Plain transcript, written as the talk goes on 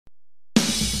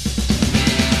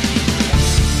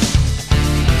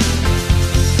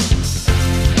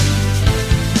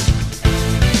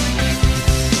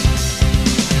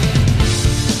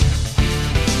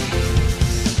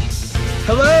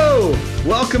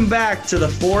Welcome back to the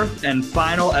fourth and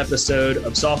final episode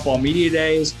of Softball Media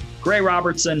Days. Gray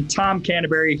Robertson, Tom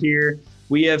Canterbury here.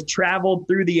 We have traveled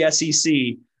through the SEC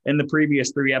in the previous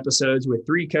three episodes with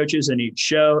three coaches in each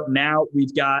show. Now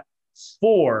we've got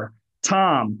four.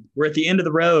 Tom, we're at the end of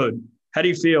the road. How do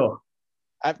you feel?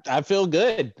 I feel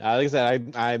good. Like I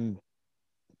said, I'm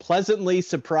pleasantly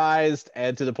surprised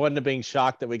and to the point of being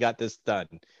shocked that we got this done.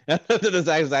 That this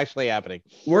is actually happening.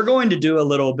 We're going to do a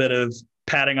little bit of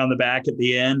patting on the back at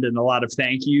the end and a lot of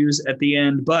thank yous at the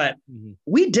end, but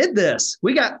we did this.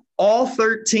 We got all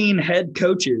 13 head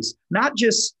coaches, not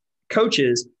just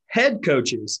coaches, head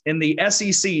coaches in the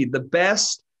SEC, the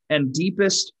best and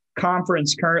deepest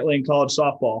conference currently in college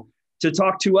softball, to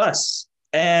talk to us.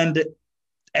 And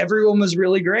everyone was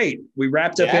really great. We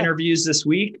wrapped up interviews this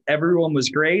week. Everyone was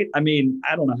great. I mean,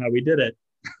 I don't know how we did it,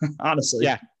 honestly.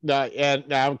 Yeah. And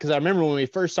because I remember when we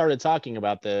first started talking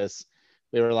about this,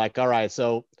 we were like, all right,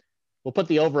 so we'll put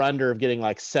the over under of getting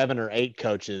like 7 or 8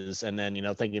 coaches. And then,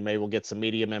 thinking maybe we'll get some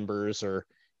media members or,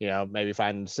 maybe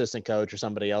find an assistant coach or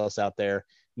somebody else out there.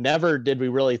 Never did we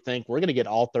really think we're going to get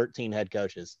all 13 head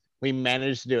coaches. We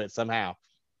managed to do it somehow.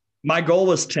 My goal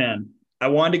was 10. I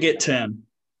wanted to get 10.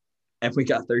 And we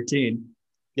got 13.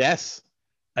 Yes.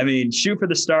 I mean, shoot for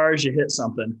the stars, you hit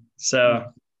something.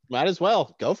 So might as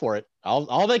well go for it.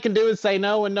 All they can do is say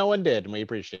no, and no one did, and we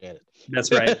appreciate it.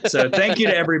 That's right. So thank you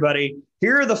to everybody.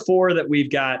 Here are the 4 that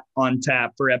we've got on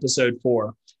tap for episode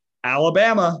 4.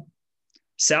 Alabama,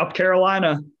 South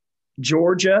Carolina,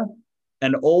 Georgia,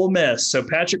 and Ole Miss. So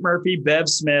Patrick Murphy, Bev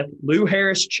Smith, Lou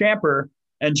Harris-Champer,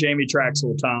 and Jamie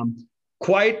Traxel, Tom.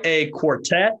 Quite a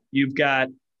quartet. You've got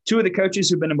 2 of the coaches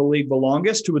who've been in the league the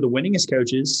longest, 2 of the winningest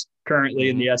coaches currently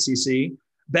in the SEC.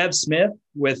 Bev Smith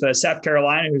with South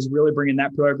Carolina, who's really bringing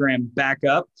that program back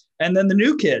up. And then the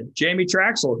new kid, Jamie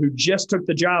Traxel, who just took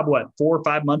the job, 4 or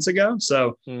 5 months ago?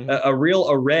 So a real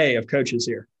array of coaches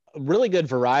here. A really good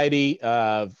variety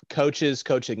of coaches,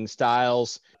 coaching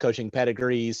styles, coaching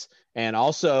pedigrees. And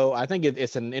also, I think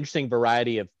it's an interesting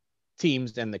variety of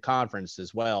teams in the conference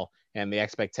as well, and the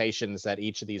expectations that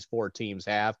each of these 4 teams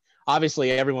have.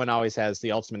 Obviously, everyone always has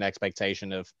the ultimate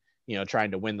expectation of,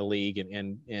 trying to win the league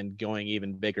and going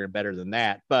even bigger and better than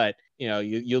that. But,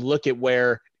 you look at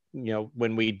where,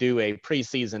 when we do a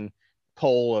preseason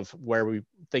poll of where we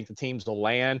think the teams will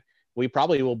land, we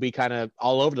probably will be kind of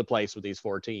all over the place with these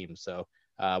 4 teams. So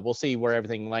we'll see where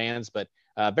everything lands, but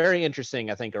very interesting,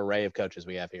 I think, array of coaches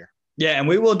we have here. Yeah, and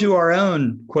we will do our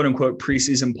own quote unquote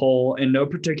preseason poll in no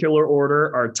particular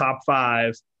order, our top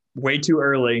 5, way too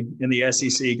early in the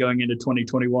SEC going into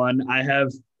 2021. I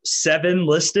have 7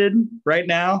 listed right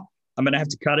now. I'm going to have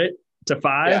to cut it to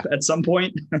 5 at some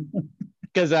point.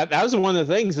 Because that was one of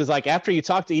the things is like, after you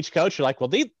talk to each coach, you're like, well,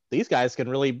 these guys can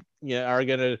really, are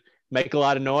going to make a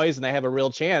lot of noise and they have a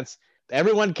real chance.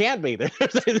 Everyone can't be there.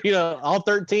 All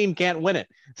 13 can't win it.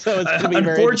 So it's going to be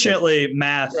unfortunately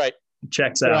math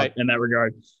checks out in that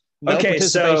regard. No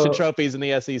participation trophies in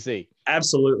the SEC.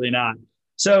 Absolutely not.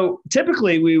 So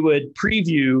typically we would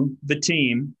preview the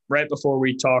team right before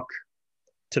we talk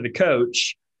to the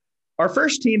coach. Our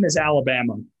first team is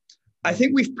Alabama. I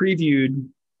think we've previewed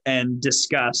and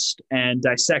discussed and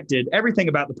dissected everything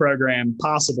about the program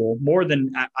possible, more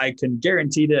than I can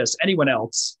guarantee this anyone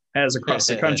else has across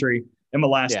the country in the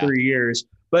last 3 years.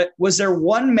 But was there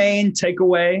one main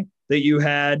takeaway that you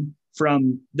had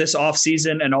from this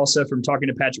offseason and also from talking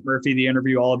to Patrick Murphy, the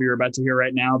interview all of you are about to hear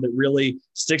right now, that really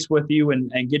sticks with you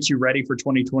and gets you ready for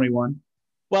 2021?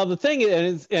 Well, the thing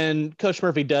is, and Coach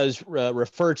Murphy does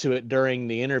refer to it during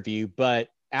the interview, but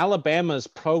Alabama's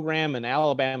program and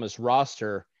Alabama's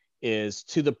roster is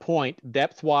to the point,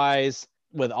 depth-wise,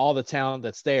 with all the talent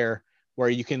that's there, where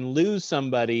you can lose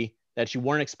somebody that you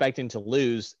weren't expecting to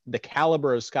lose, the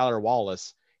caliber of Skylar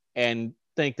Wallace, and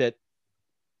think that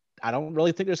I don't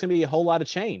really think there's going to be a whole lot of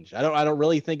change. I don't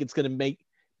really think it's going to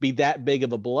be that big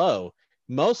of a blow.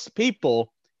 Most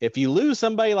people, if you lose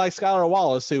somebody like Skylar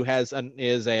Wallace, who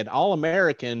is an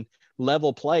All-American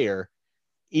level player,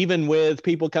 even with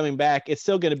people coming back, it's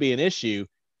still going to be an issue.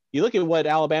 You look at what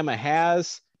Alabama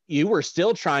has. You were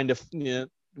still trying to,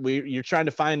 you're trying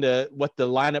to find what the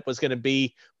lineup was going to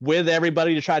be with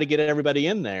everybody to try to get everybody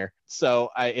in there.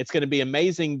 So it's going to be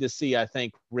amazing to see, I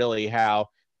think, really how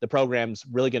the program's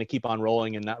really going to keep on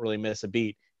rolling and not really miss a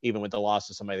beat, even with the loss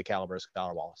of somebody the caliber of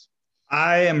Skylar Wallace.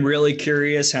 I am really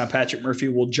curious how Patrick Murphy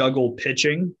will juggle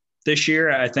pitching this year.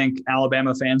 I think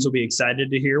Alabama fans will be excited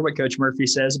to hear what Coach Murphy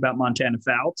says about Montana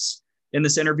Fouts in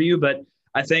this interview. But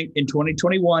I think in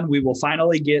 2021, we will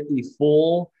finally get the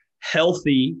full,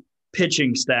 healthy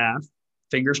pitching staff,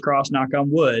 fingers crossed, knock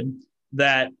on wood,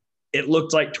 that it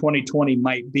looked like 2020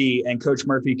 might be, and Coach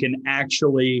Murphy can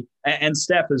actually, and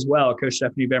Steph as well, Coach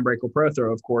Stephanie Van Brakel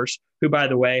Prothro, of course, who, by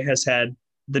the way, has had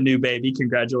the new baby.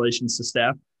 Congratulations to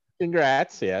Steph.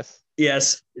 Congrats, yes.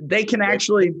 Yes, they can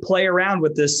actually play around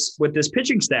with this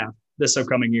pitching staff this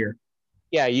upcoming year.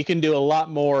 Yeah, you can do a lot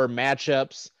more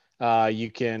matchups.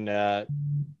 You can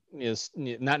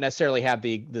not necessarily have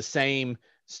the same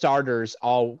starters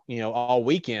all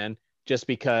weekend, just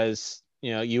because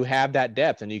you have that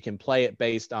depth and you can play it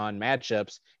based on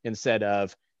matchups instead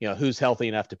of who's healthy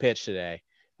enough to pitch today.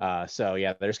 So yeah,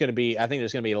 I think there's going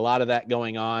to be a lot of that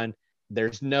going on.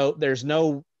 There's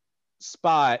no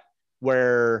spot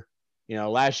where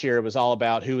last year it was all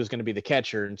about who was going to be the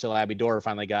catcher until Abby Dorr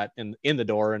finally got in the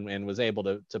door and was able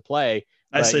to play.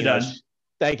 Nicely done.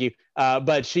 Thank you.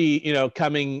 But she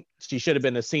should have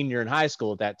been a senior in high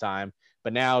school at that time,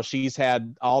 but now she's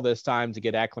had all this time to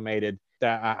get acclimated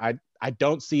that I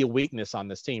don't see a weakness on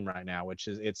this team right now, which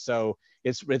is it's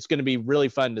going to be really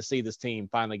fun to see this team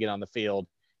finally get on the field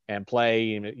and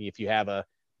play. If you have a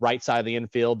right side of the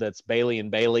infield that's Bailey and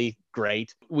Bailey,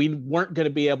 great. We weren't going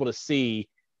to be able to see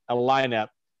a lineup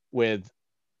with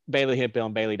Bailey Hemphill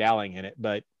and Bailey Dowling in it,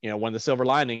 but one of the silver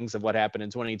linings of what happened in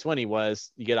 2020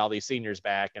 was you get all these seniors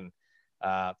back, and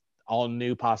all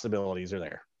new possibilities are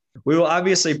there. We will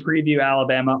obviously preview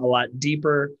Alabama a lot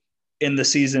deeper in the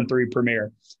season 3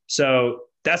 premiere. So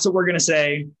that's what we're going to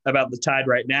say about the Tide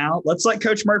right now. Let's let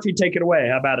Coach Murphy take it away.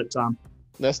 How about it, Tom?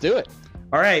 Let's do it.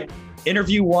 All right.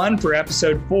 Interview 1 for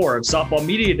episode 4 of Softball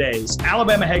Media Days.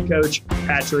 Alabama head coach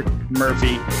Patrick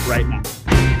Murphy right now.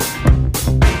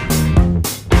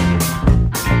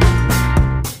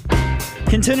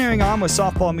 Continuing on with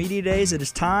Softball Media Days, it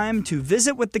is time to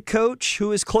visit with the coach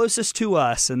who is closest to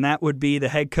us, and that would be the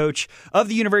head coach of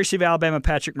the University of Alabama,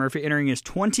 Patrick Murphy, entering his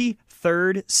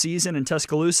 23rd season in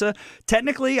Tuscaloosa.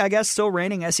 Technically, I guess, still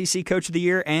reigning SEC Coach of the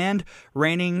Year and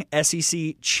reigning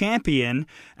SEC champion,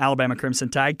 Alabama Crimson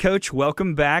Tide. Coach,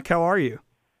 welcome back. How are you?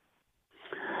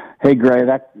 Hey, Gray,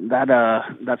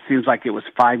 that seems like it was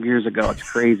 5 years ago. It's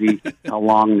crazy how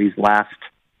long these last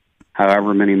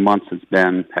however many months it's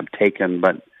been have taken,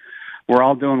 but we're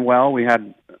all doing well. We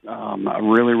had a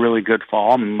really, really good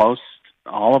fall.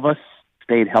 All of us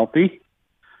stayed healthy,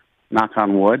 knock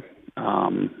on wood,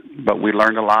 but we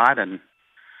learned a lot, and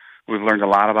we've learned a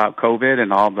lot about COVID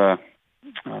and all the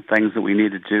things that we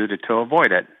need to do to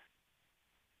avoid it.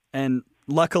 And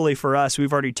luckily for us,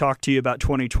 we've already talked to you about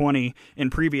 2020 in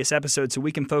previous episodes, so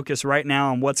we can focus right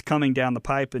now on what's coming down the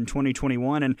pipe in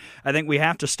 2021. And I think we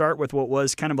have to start with what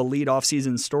was kind of a lead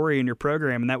off-season story in your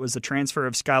program, and that was the transfer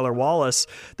of Skylar Wallace.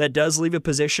 That does leave a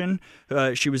position.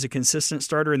 She was a consistent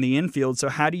starter in the infield, so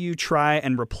how do you try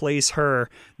and replace her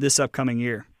this upcoming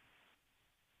year?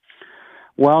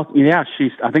 Well, yeah,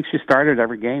 I think she started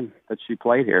every game that she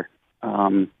played here.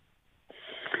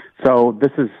 So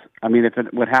this is, if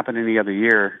it would happen any other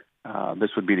year, this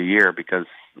would be the year, because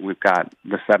we've got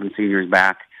the 7 seniors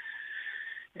back.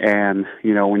 And,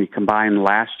 when you combine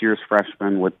last year's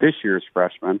freshmen with this year's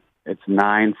freshmen, it's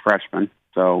 9 freshmen.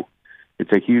 So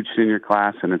it's a huge senior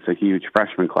class and it's a huge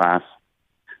freshman class.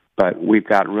 But we've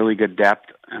got really good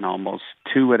depth and almost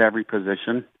 2 at every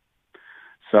position.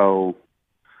 So,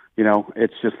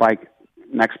 it's just like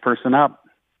next person up.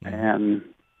 And,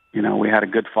 we had a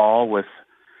good fall with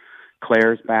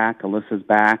Claire's back, Alyssa's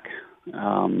back,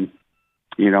 and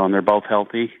they're both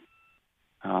healthy.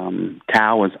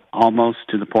 Tao is almost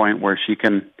to the point where she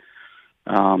can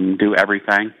do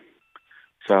everything.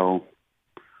 So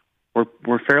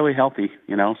we're fairly healthy,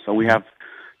 So we have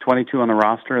 22 on the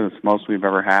roster. That's the most we've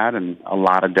ever had, and a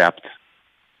lot of depth.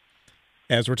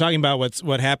 As we're talking about what's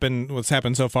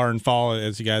happened so far in fall,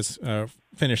 as you guys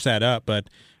finish that up, but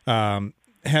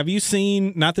have you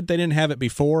seen, not that they didn't have it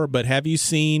before, but have you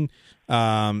seen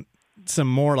some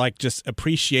more like just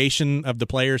appreciation of the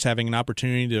players having an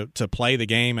opportunity to play the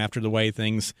game after the way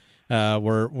things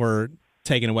were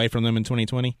taken away from them in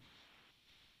 2020?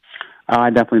 I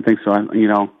definitely think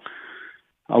so.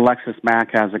 Alexis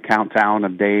Mack has a countdown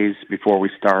of days before we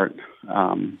start.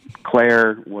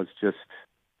 Claire was just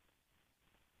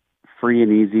free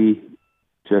and easy,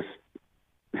 just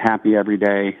happy every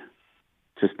day,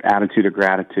 just attitude of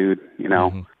gratitude.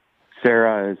 Mm-hmm.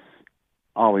 Sarah is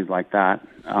always like that.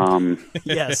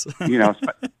 Yes.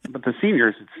 But the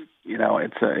seniors,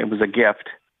 it was a gift.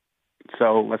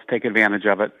 So let's take advantage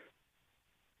of it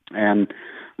and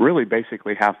really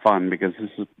basically have fun, because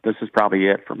this is probably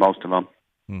it for most of them.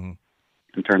 Mm-hmm.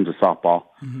 In terms of softball.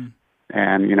 Mm-hmm.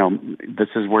 And, this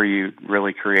is where you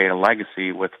really create a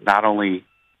legacy with not only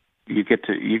you get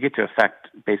to affect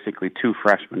basically 2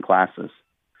 freshman classes.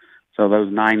 So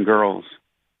those 9 girls,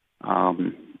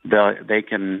 they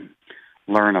can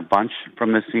learn a bunch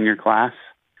from this senior class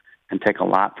and take a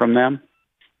lot from them,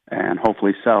 and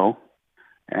hopefully so.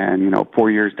 And,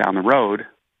 4 years down the road,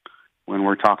 when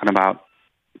we're talking about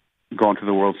going to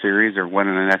the World Series or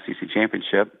winning an SEC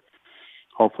championship,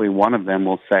 hopefully one of them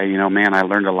will say, man, I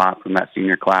learned a lot from that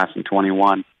senior class in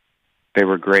 21. They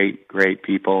were great, great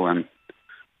people, and,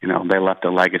 they left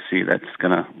a legacy that's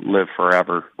going to live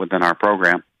forever within our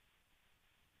program.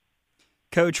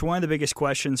 Coach, one of the biggest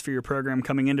questions for your program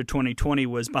coming into 2020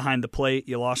 was behind the plate.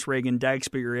 You lost Reagan Dykes,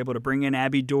 but you were able to bring in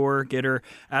Abby Dorr, get her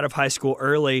out of high school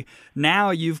early.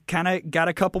 Now you've kind of got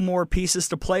a couple more pieces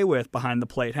to play with behind the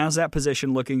plate. How's that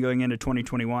position looking going into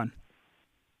 2021?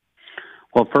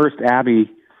 Well, first, Abby,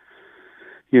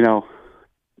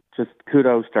 just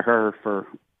kudos to her for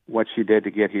what she did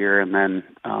to get here. And then,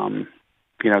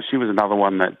 she was another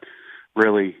one that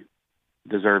really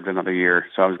deserved another year.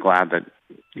 So I was glad that,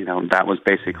 that was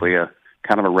basically a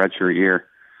kind of a redshirt year.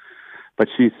 But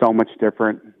she's so much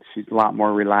different. She's a lot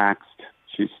more relaxed.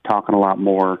 She's talking a lot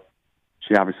more.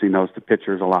 She obviously knows the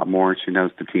pitchers a lot more. She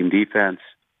knows the team defense.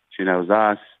 She knows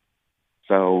us.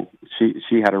 So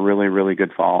she had a really, really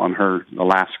good fall on the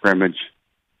last scrimmage.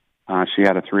 She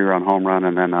had a 3-run home run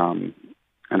and then an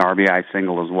RBI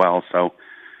single as well. So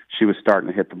she was starting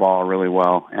to hit the ball really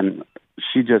well. And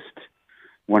she just,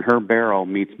 when her barrel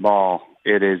meets ball,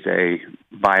 it is a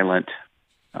violent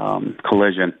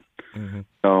collision. Mm-hmm.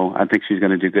 So I think she's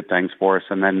going to do good things for us.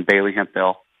 And then Bailey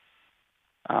Hemphill,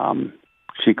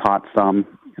 she caught some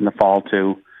in the fall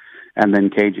too. And then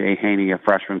KJ Haney, a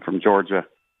freshman from Georgia.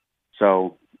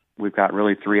 So we've got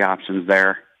really 3 options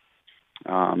there.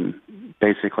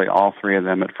 Basically all 3 of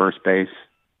them at first base.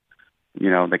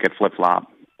 They could flip-flop,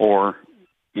 or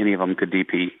any of them could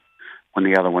DP when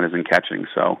the other one isn't catching.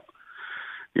 So,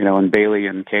 and Bailey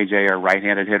and KJ are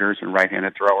right-handed hitters and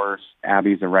right-handed throwers.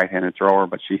 Abby's a right-handed thrower,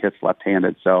 but she hits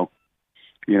left-handed. So,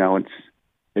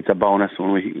 it's a bonus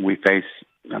when we face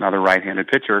another right-handed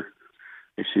pitcher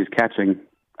if she's catching.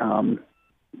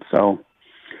 So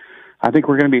I think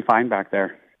we're going to be fine back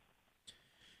there.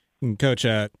 Coach,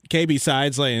 KB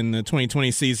Sidesly in the 2020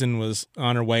 season was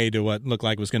on her way to what looked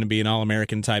like was going to be an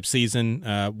All-American type season.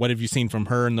 What have you seen from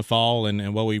her in the fall,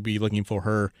 and what will you be looking for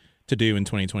her to do in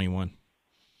 2021?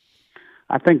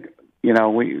 I think,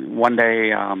 one day,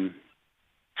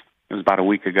 it was about a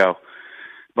week ago,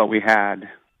 but we had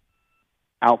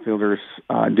outfielders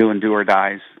doing do or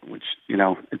dies, which,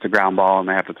 it's a ground ball and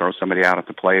they have to throw somebody out at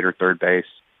the plate or third base,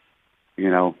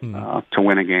 to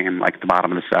win a game, like the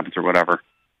bottom of the 7th or whatever.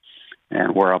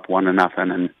 And we're up 1-0,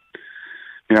 and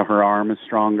her arm is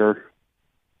stronger.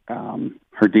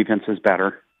 Her defense is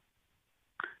better.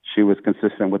 She was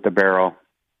consistent with the barrel.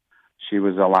 She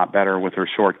was a lot better with her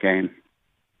short game.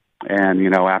 And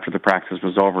after the practice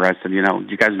was over, I said, do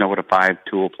you guys know what a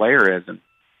 5-tool player is? And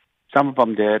some of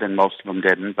them did, and most of them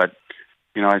didn't. But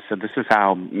I said, this is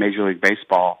how Major League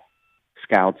Baseball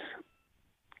scouts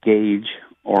gauge,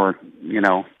 or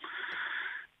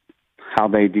how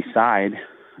they decide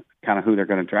kind of who they're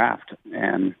going to draft.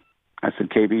 And I said,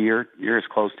 KB, you're as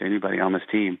close to anybody on this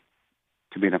team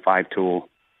to being a 5-tool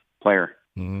player.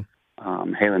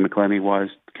 Mm-hmm. Haley McClenny was,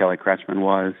 Kelly Kretschmann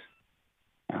was.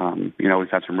 We've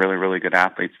had some really, really good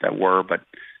athletes that were, but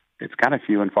it's kind of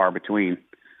few and far between.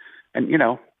 And,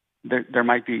 they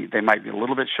might be a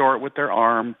little bit short with their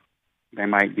arm. They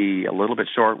might be a little bit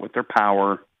short with their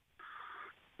power,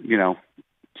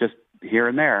 just here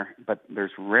and there. But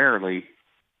there's rarely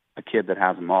a kid that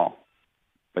has them all,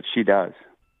 but she does.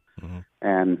 Mm-hmm.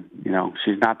 And,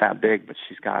 she's not that big, but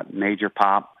she's got major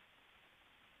pop,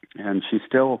 and she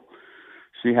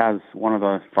has one of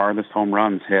the farthest home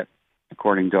runs hit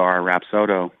according to our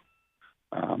Rapsodo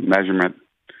measurement.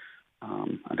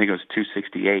 I think it was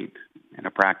 268 in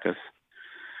a practice.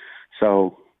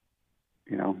 So,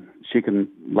 she can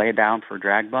lay it down for a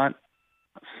drag bunt,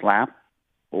 slap,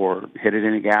 or hit it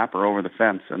in a gap or over the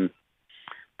fence. And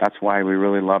that's why we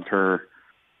really loved her,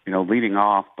 leading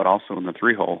off, but also in the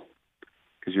 3-hole,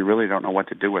 because you really don't know what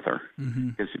to do with her. Mm-hmm.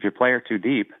 Because if you play her too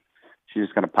deep, she's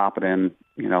just going to pop it in,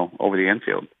 over the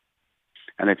infield.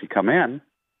 And if you come in,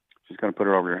 she's going to put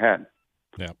her over your head.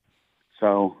 Yeah.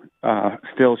 So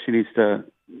still, she needs to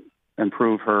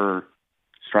improve her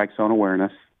strike zone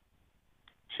awareness.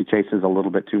 She chases a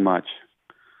little bit too much.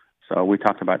 So we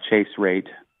talked about chase rate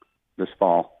this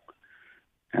fall,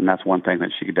 and that's one thing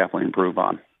that she could definitely improve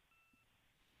on.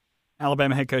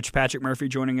 Alabama head coach Patrick Murphy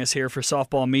joining us here for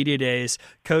Softball Media Days.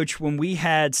 Coach, when we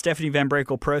had Stephanie Van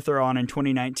Brakel Prothor on in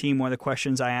 2019, one of the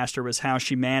questions I asked her was how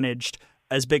she managed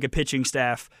as big a pitching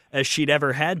staff as she'd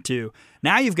ever had to.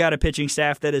 Now you've got a pitching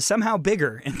staff that is somehow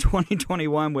bigger in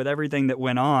 2021 with everything that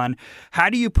went on. How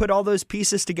do you put all those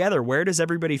pieces together? Where does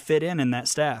everybody fit in that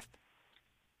staff?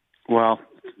 Well,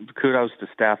 kudos to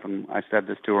Steph, and I said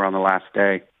this to her on the last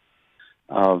day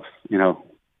of,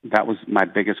 that was my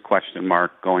biggest question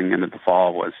mark going into the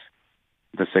fall was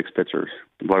the 6 pitchers.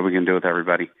 What are we going to do with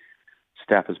everybody?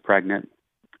 Steph is pregnant.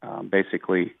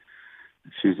 Basically,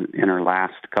 she's in her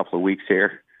last couple of weeks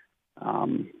here.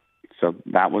 So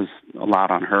that was a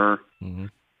lot on her. Mm-hmm.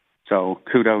 So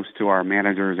kudos to our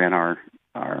managers and our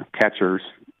catchers.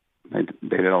 They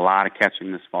did a lot of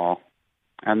catching this fall.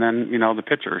 And then, the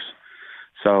pitchers.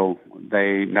 So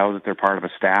they know that they're part of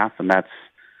a staff, and that's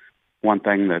one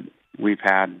thing that we've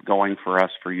had going for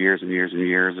us for years and years and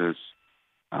years is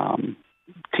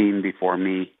team before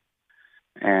me.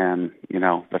 And,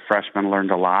 the freshmen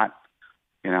learned a lot.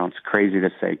 It's crazy to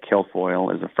say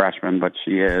Kilfoyle is a freshman, but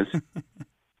she is.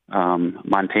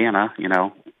 Montana,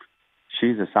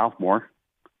 she's a sophomore.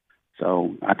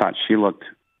 So I thought she looked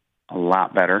a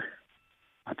lot better.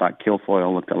 I thought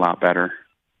Kilfoyle looked a lot better.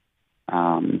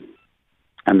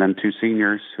 And then 2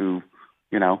 seniors who,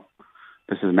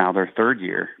 this is now their 3rd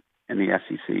year in the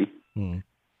SEC. Mm.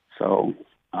 So,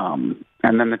 and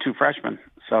then the 2 freshmen.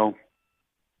 So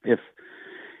if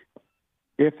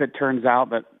it turns out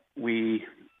that we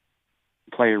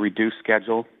play a reduced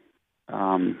schedule,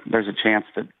 there's a chance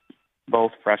that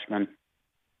both freshmen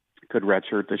could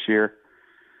redshirt this year,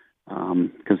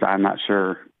 because I'm not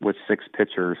sure with 6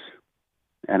 pitchers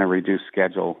and a reduced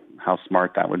schedule how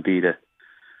smart that would be to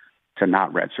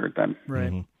not redshirt them.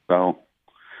 Right. Mm-hmm. So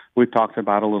we've talked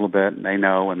about it a little bit, and they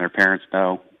know, and their parents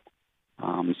know.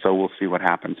 So we'll see what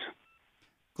happens.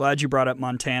 Glad you brought up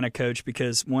Montana, Coach,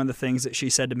 because one of the things that she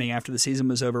said to me after the season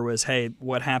was over was, hey,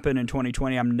 what happened in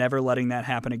 2020, I'm never letting that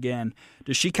happen again.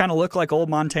 Does she kind of look like old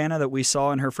Montana that we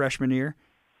saw in her freshman year?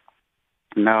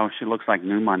 No, she looks like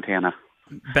new Montana.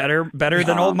 Better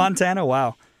than old Montana?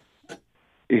 Wow.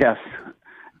 Yes.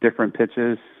 Different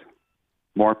pitches,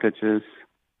 more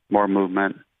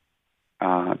movement.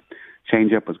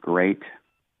 Changeup was great.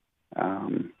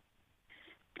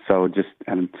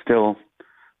 And still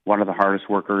one of the hardest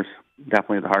workers,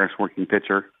 definitely the hardest working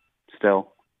pitcher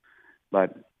still.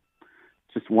 But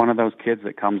just one of those kids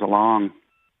that comes along,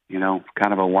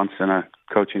 kind of a once in a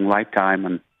coaching lifetime,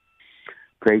 and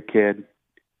great kid,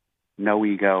 no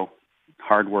ego,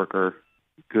 hard worker,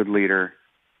 good leader,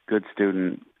 good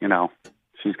student.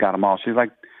 She's got them all. She's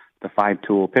like the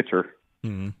 5-tool pitcher.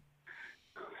 Mm-hmm.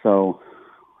 So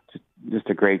just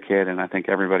a great kid, and I think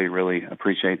everybody really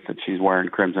appreciates that she's wearing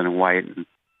crimson and white, and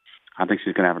I think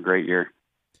she's going to have a great year.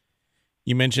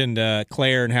 You mentioned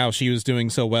Claire and how she was doing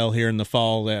so well here in the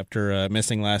fall after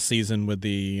missing last season with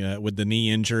the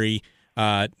knee injury.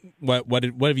 What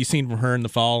have you seen from her in the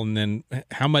fall, and then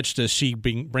how much does she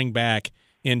bring back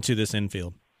into this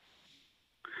infield?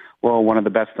 Well, one of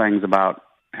the best things about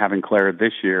having Claire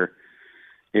this year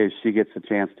is she gets a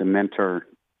chance to mentor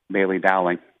Bailey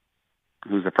Dowling,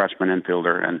 who's a freshman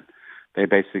infielder, and they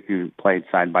basically played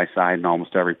side by side in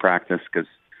almost every practice because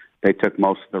they took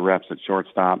most of the reps at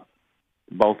shortstop.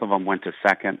 Both of them went to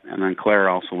second, and then Claire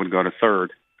also would go to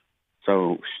third.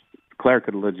 So Claire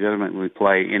could legitimately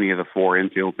play any of the 4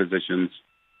 infield positions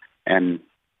and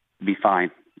be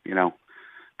fine,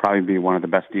 probably be one of the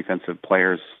best defensive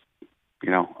players,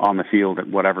 on the field at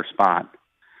whatever spot.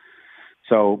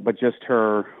 So, but just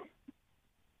her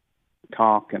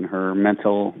talk and her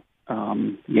mental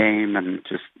game and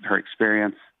just her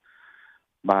experience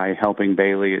by helping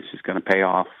Bailey is just going to pay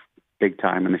off big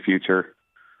time in the future.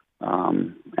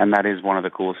 And that is one of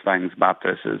the coolest things about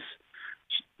this is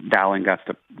Dowling gets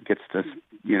to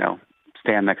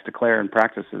stand next to Claire in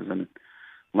practices and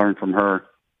learn from her.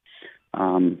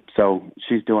 So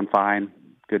she's doing fine.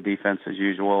 Good defense as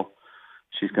usual.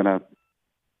 She's going to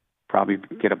probably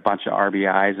get a bunch of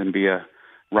RBIs and be a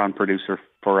run producer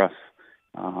for us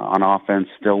on offense.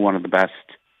 Still one of the best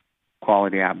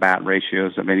quality at-bat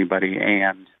ratios of anybody,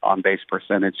 and on-base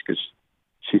percentage because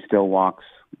she still walks.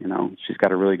 She's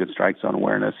got a really good strike zone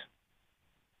awareness.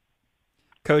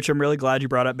 Coach, I'm really glad you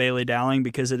brought up Bailey Dowling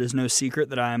because it is no secret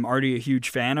that I'm already a huge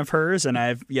fan of hers, and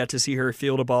I've yet to see her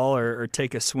field a ball or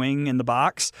take a swing in the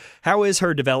box. How is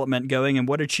her development going, and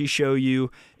what did she show you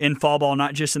in fall ball,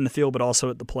 not just in the field but also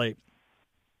at the plate?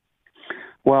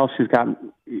 Well,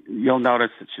 you'll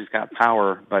notice that she's got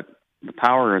power, but the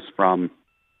power is from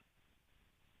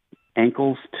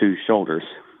ankles to shoulders.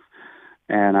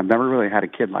 And I've never really had a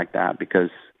kid like that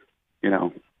because,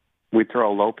 we'd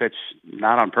throw a low pitch,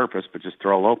 not on purpose, but just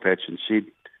throw a low pitch, and she'd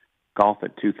golf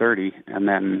at 230. And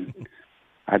then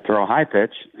I'd throw a high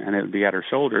pitch, and it would be at her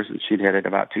shoulders, and she'd hit it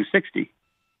about 260.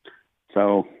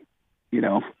 So,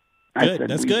 I good. said,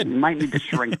 That's we good. might need to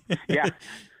shrink. Yeah.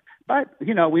 But,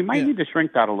 we might need to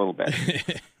shrink that a little bit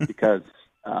because,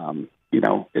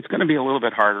 it's going to be a little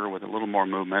bit harder with a little more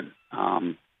movement.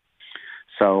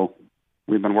 So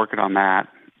we've been working on that,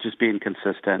 just being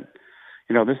consistent.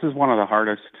 This is one of the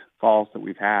hardest falls that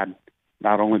we've had,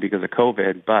 not only because of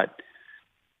COVID, but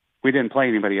we didn't play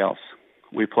anybody else.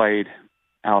 We played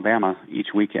Alabama each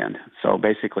weekend. So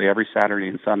basically every Saturday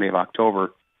and Sunday of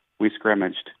October, we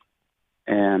scrimmaged.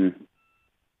 And,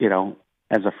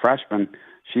 as a freshman,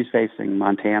 she's facing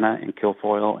Montana and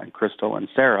Kilfoyle and Crystal and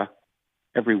Sarah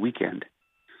every weekend.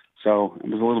 So it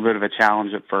was a little bit of a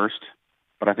challenge at first,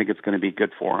 but I think it's going to be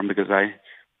good for them because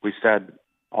we said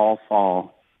all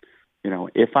fall,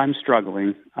 if I'm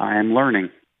struggling, I am learning.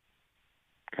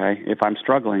 Okay? If I'm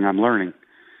struggling, I'm learning.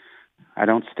 I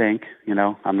don't stink,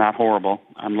 I'm not horrible.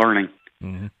 I'm learning.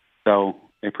 Mm-hmm. So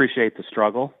appreciate the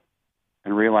struggle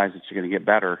and realize that you're going to get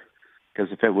better. Because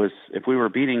if we were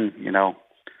beating,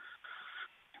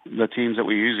 the teams that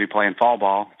we usually play in fall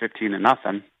ball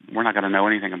 15-0, we're not going to know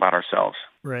anything about ourselves.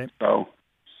 Right. So,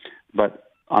 but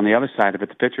on the other side of it,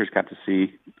 the pitchers got to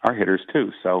see our hitters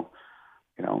too. So,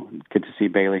 get to see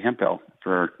Bailey Hemphill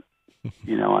for,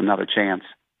 another chance,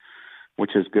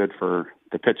 which is good for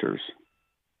the pitchers.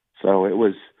 So it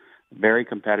was very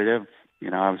competitive.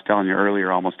 I was telling you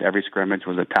earlier, almost every scrimmage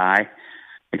was a tie,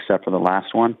 except for the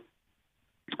last one.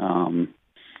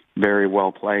 Very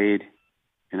well played,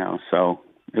 so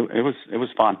it was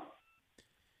fun.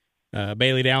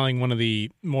 Bailey Dowling, one of the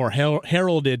more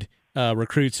heralded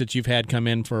recruits that you've had come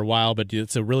in for a while, but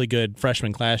it's a really good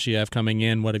freshman class you have coming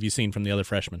in. What have you seen from the other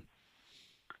freshmen?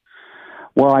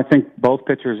 Well, I think both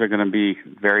pitchers are going to be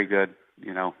very good.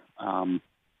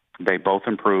 They both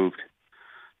improved.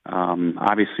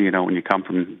 Obviously, when you come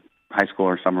from high school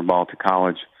or summer ball to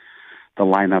college, the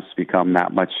lineups become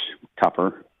that much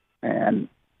tougher. And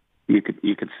you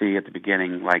could see at the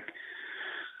beginning,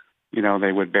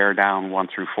 they would bear down 1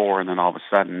 through 4, and then all of a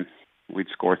sudden we'd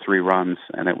score 3 runs,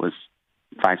 and it was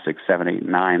 5, 6, 7, 8,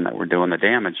 9 that were doing the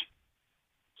damage.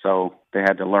 So they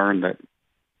had to learn that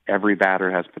every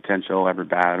batter has potential. Every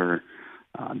batter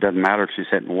doesn't matter if she's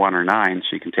hitting 1 or 9;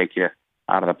 she can take you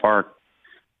out of the park,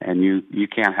 and you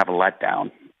can't have a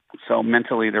letdown. So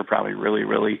mentally, they're probably really,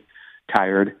 really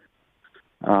tired.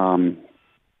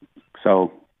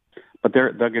 But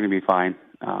they're going to be fine.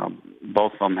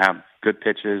 Both of them have good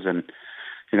pitches, and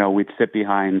we'd sit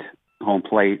behind home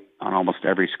plate on almost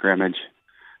every scrimmage,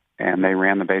 and they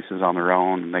ran the bases on their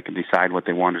own, and they could decide what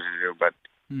they wanted to do. But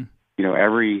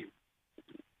every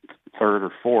third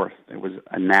or fourth, it was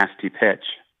a nasty pitch,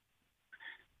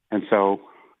 and so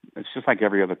it's just like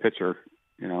every other pitcher.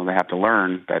 They have to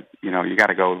learn that you got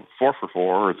to go 4 for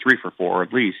 4 or 3 for 4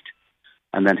 at least,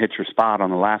 and then hit your spot on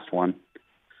the last one.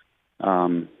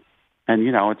 And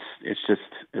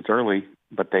it's early,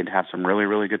 but they'd have some really,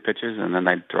 really good pitches, and then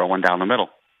they'd throw one down the middle.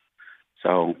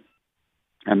 So,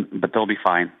 but they'll be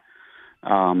fine.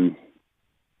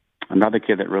 Another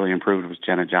kid that really improved was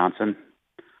Jenna Johnson.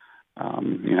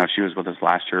 She was with us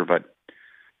last year, but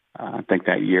I think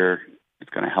that year it's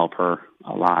going to help her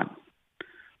a lot.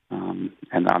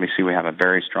 And obviously we have a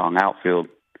very strong outfield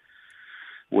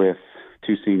with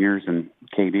 2 seniors and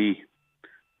KD.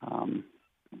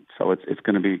 So it's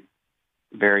going to be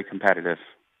very competitive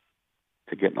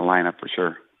to get in the lineup for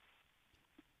sure.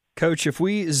 Coach, if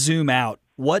we zoom out,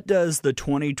 what does the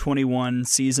 2021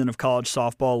 season of college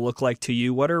softball look like to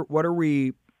you? What do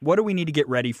we need to get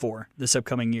ready for this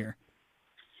upcoming year?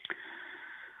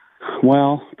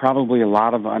 Well, probably a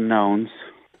lot of unknowns.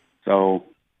 So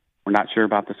we're not sure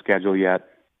about the schedule yet.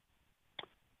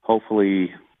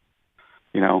 Hopefully,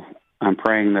 I'm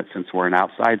praying that since we're an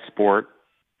outside sport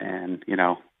and,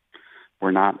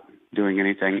 we're not doing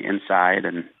anything inside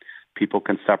and people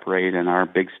can separate in our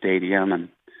big stadium, and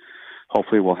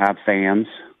hopefully we'll have fans.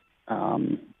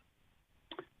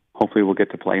 Hopefully we'll get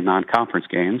to play non-conference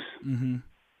games. Mm-hmm.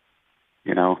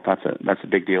 That's a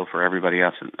big deal for everybody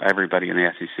else, everybody in the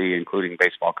SEC, including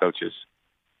baseball coaches.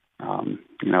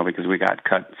 Because we got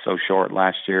cut so short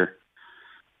last year,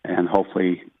 and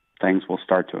hopefully things will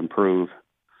start to improve.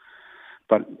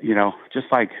 But just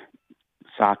like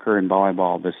soccer and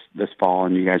volleyball this fall,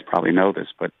 and you guys probably know this,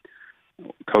 but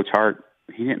Coach Hart,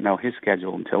 he didn't know his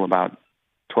schedule until about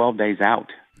 12 days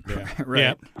out. Yeah.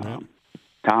 Right. Yeah.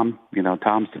 Tom's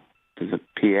is a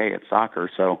PA at soccer,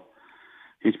 so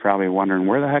he's probably wondering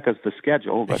where the heck is the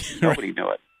schedule, but nobody knew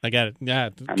it. I got it. Yeah,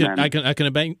 I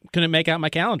couldn't make out my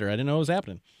calendar. I didn't know what was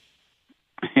happening.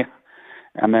 Yeah,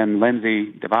 and then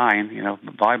Lindsay Devine,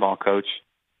 the volleyball coach,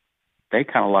 they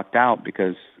kind of lucked out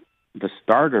because the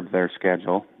start of their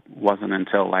schedule wasn't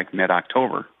until like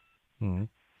mid-October. Mm-hmm.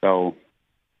 So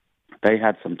they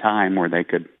had some time where they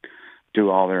could do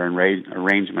all their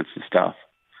arrangements and stuff.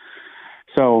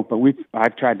 So, but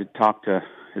I've tried to talk to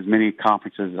as many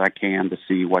conferences as I can to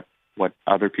see what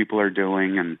other people are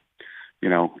doing, and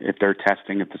if they're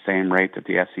testing at the same rate that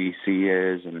the SEC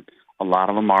is, and a lot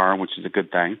of them are, which is a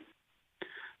good thing.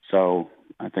 So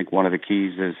I think one of the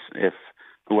keys is if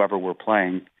whoever we're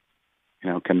playing,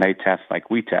 can they test like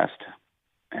we test?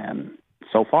 And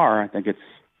so far, I think it's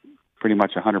pretty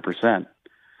much 100%.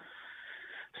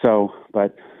 So,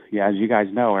 but yeah, as you guys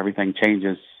know, everything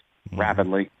changes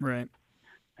rapidly. Right.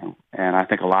 And I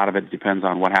think a lot of it depends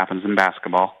on what happens in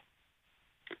basketball.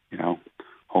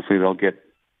 Hopefully they'll get,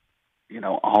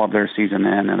 all of their season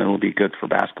in, and it'll be good for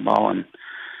basketball, and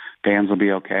fans will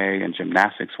be okay, and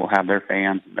gymnastics will have their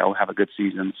fans, and they'll have a good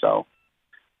season. So,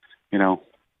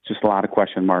 just a lot of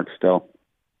question marks still.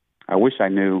 I wish I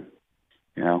knew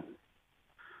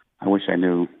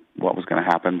what was going to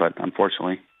happen, but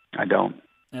unfortunately I don't.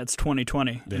 That's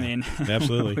 2020. Yeah, I mean,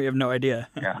 absolutely. we have no idea.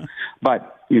 Yeah.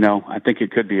 But, I think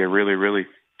it could be a really, really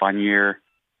fun year,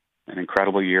 an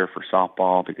incredible year for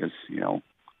softball because,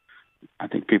 I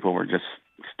think people were just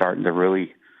starting to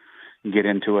really get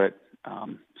into it,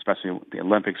 especially the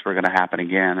Olympics were going to happen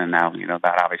again. And now,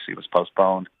 that obviously was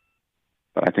postponed.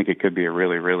 But I think it could be a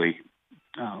really, really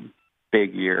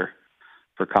big year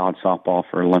for college softball,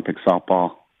 for Olympic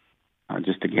softball,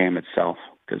 just the game itself,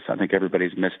 because I think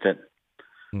everybody's missed it.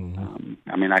 Mm-hmm.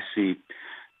 I see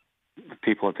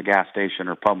people at the gas station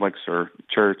or Publix or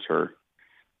church or,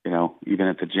 even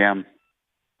at the gym,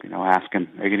 asking,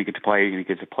 are you going to get to play? Are you going to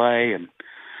get to play? And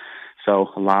so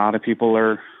a lot of people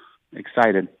are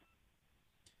excited.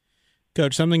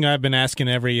 Coach, something I've been asking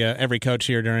every coach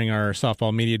here during our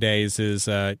softball media days is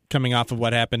coming off of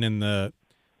what happened in the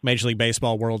Major League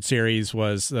Baseball World Series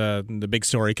was the big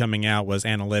story coming out was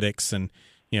analytics, and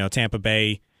Tampa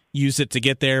Bay used it to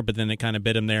get there, but then it kind of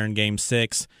bit them there in Game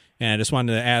 6. And I just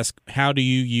wanted to ask, how do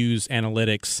you use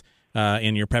analytics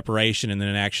in your preparation and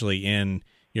then actually in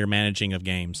your managing of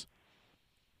games?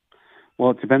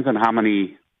 Well, it depends on how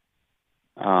many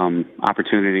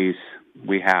opportunities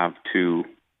we have to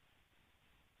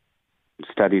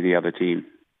study the other team.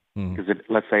 Because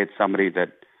let's say it's somebody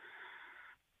that,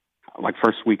 like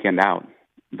first weekend out,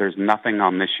 there's nothing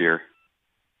on this year.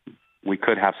 We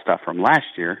could have stuff from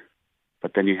last year,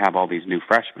 but then you have all these new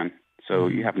freshmen, so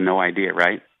you have no idea,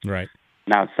 right? Right.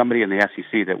 Now, it's somebody in the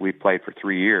SEC that we've played for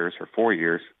 3 years or 4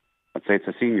 years. Let's say it's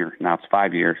a senior. Now it's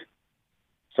 5 years.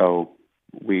 So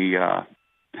we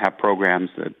have programs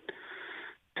that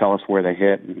tell us where they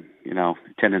hit and,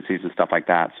 tendencies and stuff like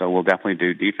that. So we'll definitely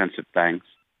do defensive things.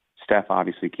 Steph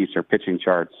obviously keeps her pitching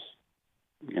charts,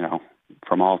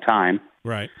 from all time.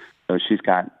 Right. So she's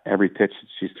got every pitch that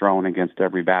she's thrown against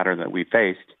every batter that we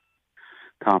faced,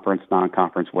 conference,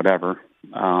 non-conference, whatever.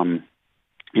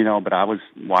 But I was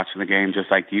watching the game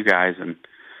just like you guys, and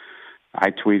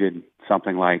I tweeted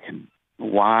something like,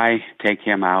 why take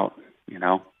him out,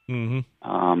 Mm-hmm.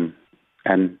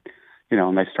 And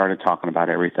they started talking about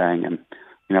everything. And,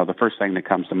 the first thing that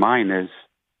comes to mind is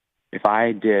if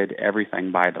I did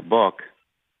everything by the book,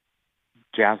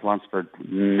 Jazz Lunsford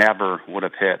never would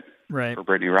have hit for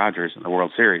Brittany Rogers in the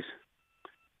World Series.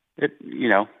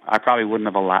 I probably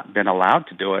wouldn't have been allowed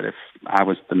to do it if I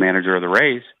was the manager of the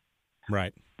Rays.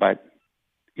 Right. But,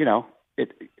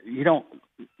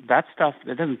 that stuff,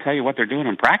 it doesn't tell you what they're doing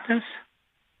in practice,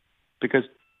 because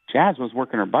Jazz was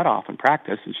working her butt off in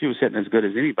practice, and she was hitting as good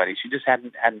as anybody. She just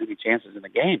hadn't had many chances in the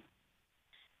game.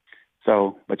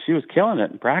 So, but she was killing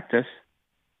it in practice,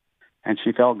 and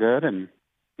she felt good, and,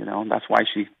 that's why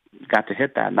she got to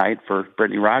hit that night for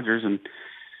Brittany Rogers. And,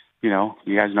 you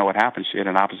guys know what happened. She hit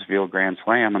an opposite field grand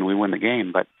slam, and we win the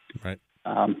game. But, right.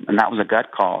 And that was a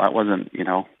gut call. That wasn't,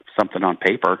 something on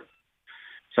paper.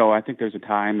 So I think there's a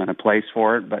time and a place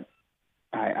for it, but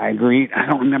I agree. I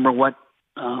don't remember what,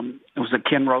 it was a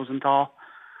Ken Rosenthal.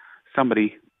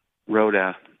 Somebody wrote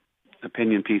a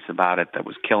opinion piece about it that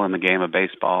was killing the game of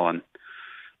baseball. And,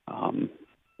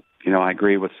 I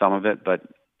agree with some of it, but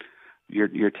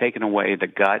you're taking away the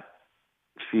gut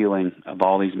feeling of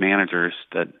all these managers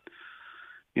that,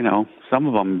 some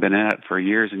of them have been in it for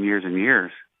years and years and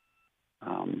years.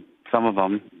 Some of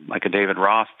them, like a David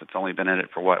Ross, that's only been in it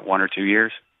for 1 or 2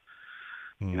 years.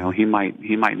 Mm-hmm.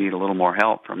 He might need a little more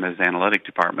help from his analytic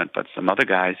department. But some other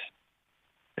guys,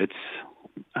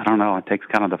 I don't know. It takes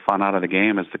kind of the fun out of the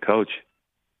game as the coach.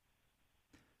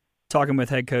 Talking with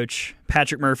head coach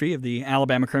Patrick Murphy of the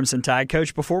Alabama Crimson Tide.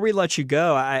 Coach, before we let you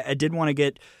go, I did want to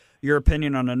get your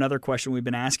opinion on another question we've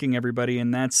been asking everybody,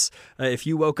 and that's if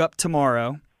you woke up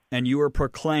tomorrow and you were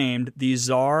proclaimed the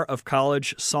czar of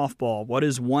college softball, what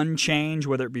is one change,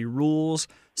 whether it be rules,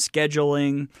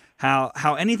 scheduling,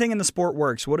 how anything in the sport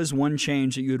works, what is one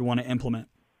change that you would want to implement?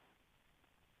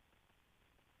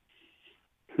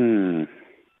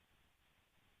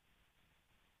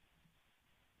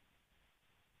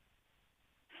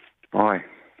 Boy,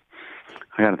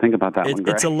 I got to think about that one,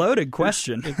 Greg. It's a loaded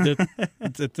question.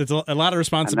 It's a lot of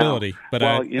responsibility, but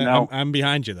well, I'm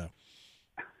behind you, though.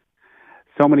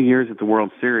 So many years at the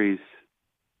World Series,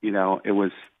 there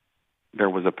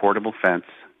was a portable fence.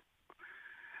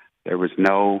 There was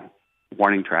no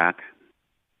warning track.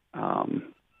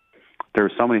 There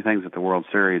were so many things at the World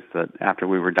Series that after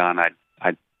we were done,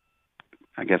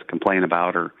 I guess complain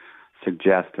about or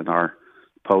suggest in our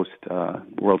post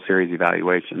World Series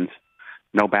evaluations.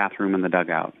 No bathroom in the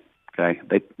dugout. Okay,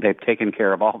 they've taken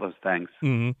care of all those things.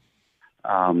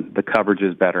 Mm-hmm. The coverage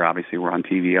is better. Obviously, we're on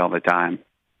TV all the time.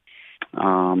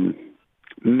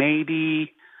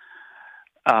 Maybe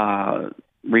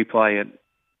replay it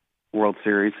World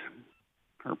Series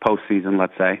or postseason,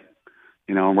 let's say.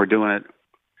 And we're doing it.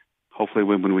 Hopefully,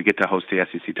 when we get to host the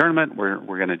SEC tournament, we're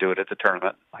going to do it at the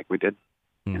tournament like we did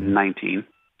in 19.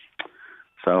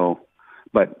 So,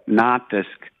 but not this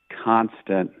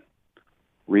constant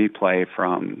replay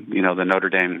from the Notre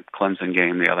Dame Clemson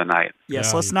game the other night.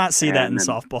 Yes, let's not see that in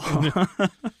softball.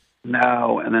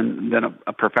 No, and then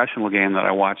a professional game that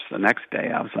I watched the next day,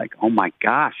 I was like, oh my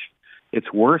gosh,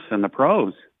 it's worse than the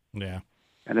pros. Yeah,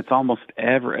 and it's almost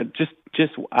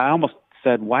just I almost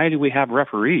said, why do we have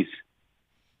referees?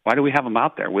 Why do we have them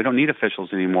out there? We don't need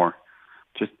officials anymore.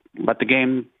 Just let the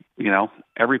game,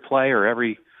 every play or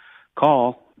every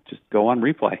call just go on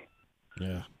replay.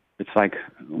 Yeah. It's like,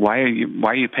 why are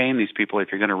you paying these people if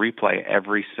you're going to replay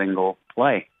every single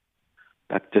play?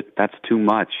 That's too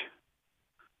much.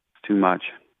 It's too much.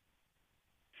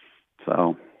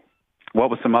 So,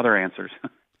 what was some other answers?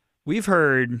 We've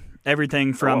heard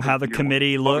everything from how the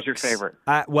committee looks. What was your favorite?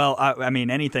 I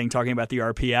mean, anything talking about the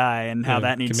RPI and how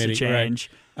that needs to change.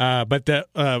 Right. But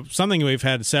something we've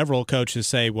had several coaches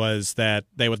say was that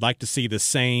they would like to see the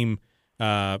same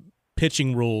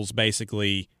pitching rules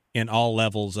basically in all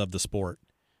levels of the sport,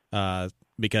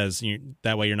 because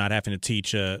that way you're not having to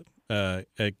teach a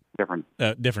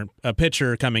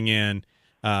pitcher coming in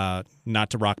not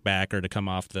to rock back or to come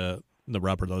off the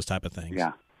rubber, those type of things.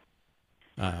 Yeah.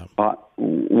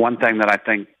 One thing that I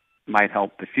think might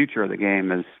help the future of the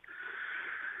game is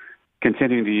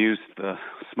continuing to use the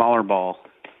smaller ball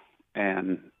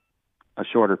and a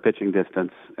shorter pitching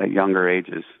distance at younger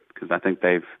ages, because I think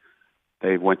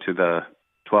they went to the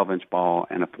 12-inch ball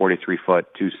and a 43-foot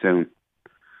too soon. And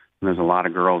there's a lot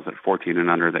of girls at 14 and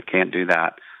under that can't do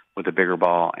that with a bigger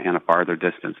ball and a farther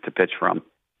distance to pitch from.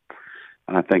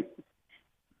 And I think,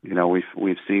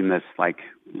 we've seen this like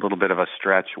a little bit of a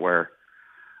stretch where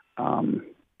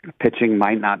pitching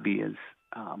might not be as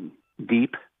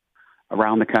deep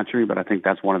around the country, but I think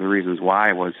that's one of the reasons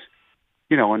why was,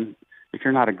 and if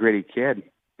you're not a gritty kid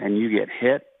and you get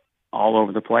hit all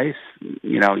over the place,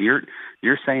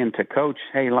 you're saying to coach,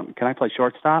 hey, can I play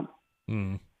shortstop?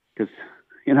 Because,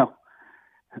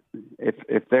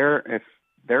 if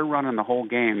they're running the whole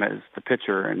game as the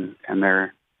pitcher and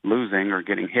they're losing or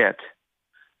getting hit,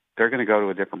 they're going to go to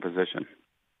a different position,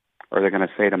 or they're going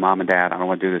to say to mom and dad, I don't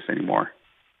want to do this anymore.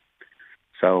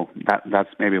 So that's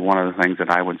maybe one of the things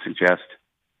that I would suggest.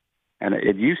 And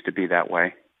it used to be that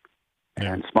way.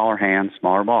 Yeah. And smaller hands,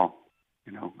 smaller ball,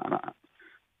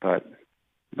 but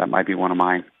that might be one of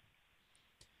mine.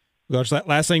 Coach,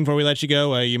 last thing before we let you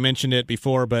go, you mentioned it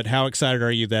before, but how excited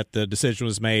are you that the decision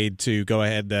was made to go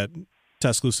ahead that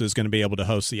Tuscaloosa is going to be able to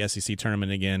host the SEC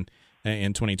tournament again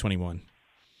in 2021?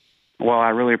 Well, I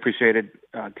really appreciated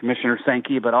Commissioner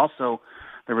Sankey, but also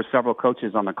there were several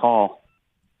coaches on the call,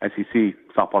 SEC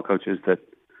softball coaches, that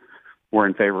were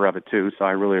in favor of it too. So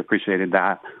I really appreciated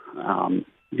that. I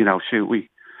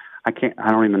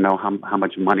don't even know how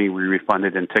much money we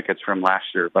refunded in tickets from last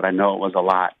year, but I know it was a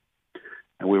lot.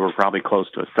 And we were probably close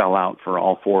to a sellout for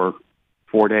all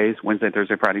four days, Wednesday,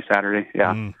 Thursday, Friday, Saturday.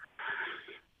 Yeah.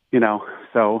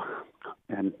 So,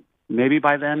 and maybe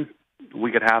by then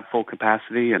we could have full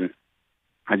capacity, and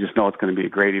I just know it's going to be a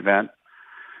great event.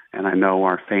 And I know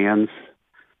our fans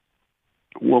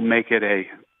will make it a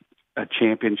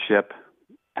championship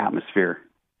atmosphere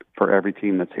for every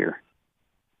team that's here.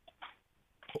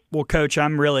 Well, Coach,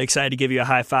 I'm really excited to give you a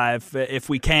high five if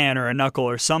we can, or a knuckle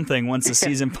or something once the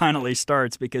season finally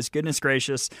starts, because goodness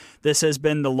gracious, this has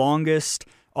been the longest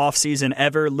offseason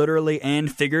ever, literally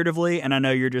and figuratively. And I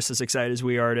know you're just as excited as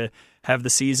we are to have the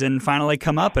season finally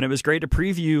come up. And it was great to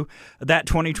preview that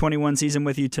 2021 season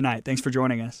with you tonight. Thanks for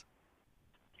joining us.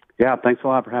 Yeah, thanks a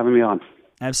lot for having me on.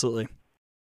 Absolutely.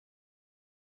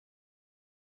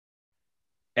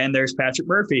 And there's Patrick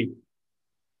Murphy.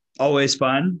 Always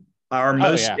fun. Our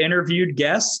most interviewed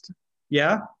guest.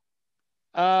 Yeah?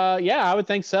 Yeah, I would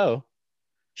think so.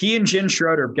 He and Jen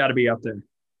Schroeder have got to be up there.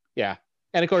 Yeah.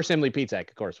 And, of course, Emily Pitek.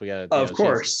 Of course. Of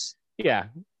course.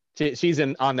 She's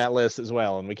on that list as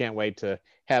well, and we can't wait to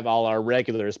have all our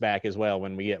regulars back as well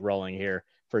when we get rolling here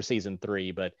for season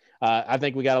 3. But I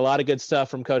think we got a lot of good stuff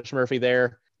from Coach Murphy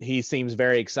there. He seems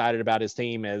very excited about his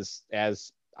team, as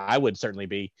I would certainly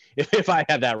be. If I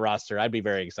had that roster, I'd be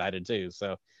very excited too.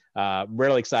 So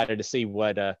really excited to see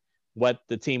what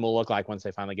the team will look like once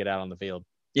they finally get out on the field.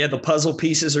 Yeah, the puzzle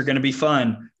pieces are going to be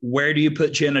fun. Where do you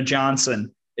put Jenna Johnson?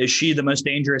 Is she the most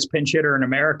dangerous pinch hitter in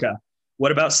America?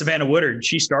 What about Savannah Woodard?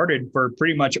 She started for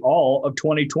pretty much all of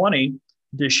 2020.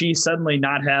 Does she suddenly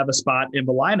not have a spot in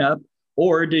the lineup?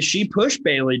 Or does she push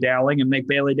Bailey Dowling and make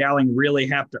Bailey Dowling really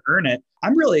have to earn it?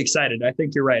 I'm really excited. I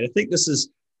think you're right. I think this is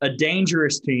a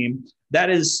dangerous team. That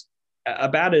is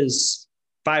about as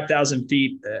 5,000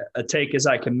 feet a take as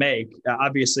I can make.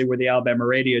 Obviously, we're the Alabama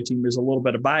radio team. There's a little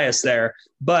bit of bias there,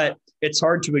 but it's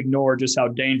hard to ignore just how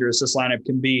dangerous this lineup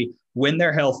can be when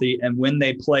they're healthy and when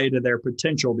they play to their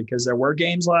potential, because there were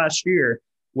games last year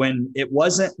when it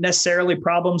wasn't necessarily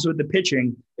problems with the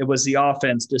pitching. It was the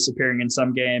offense disappearing in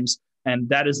some games, and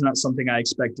that is not something I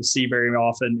expect to see very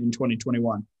often in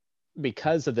 2021.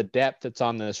 Because of the depth that's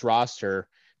on this roster,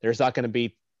 there's not going to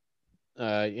be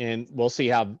and we'll see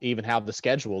how the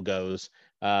schedule goes.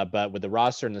 But with the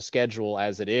roster and the schedule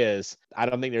as it is, I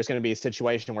don't think there's going to be a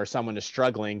situation where someone is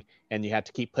struggling and you have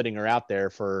to keep putting her out there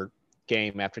for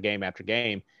game after game after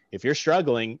game. If you're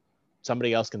struggling,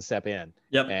 somebody else can step in.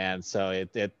 Yep. And so I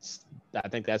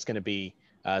think that's going to be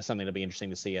something to be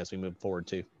interesting to see as we move forward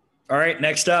too. All right.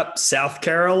 Next up, South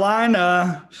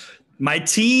Carolina, my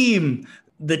team,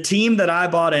 the team that I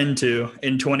bought into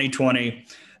in 2020.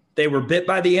 They were bit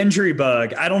by the injury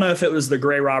bug. I don't know if it was the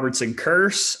Gray Robertson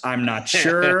curse. I'm not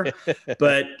sure.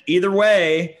 But either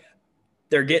way,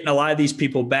 they're getting a lot of these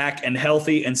people back and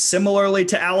healthy. And similarly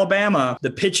to Alabama,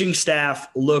 the pitching staff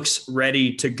looks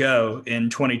ready to go in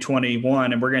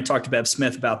 2021. And we're going to talk to Bev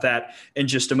Smith about that in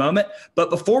just a moment. But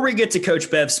before we get to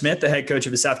Coach Bev Smith, the head coach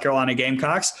of the South Carolina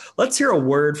Gamecocks, let's hear a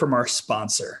word from our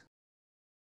sponsor.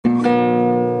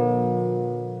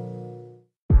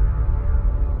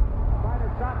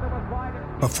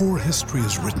 Before history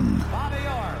is written,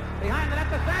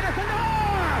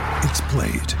 it's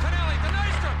played.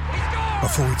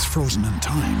 Before it's frozen in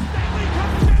time,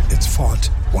 it's fought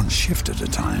one shift at a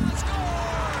time.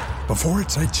 Before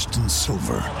it's etched in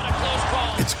silver,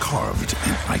 it's carved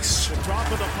in ice.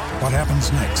 What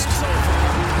happens next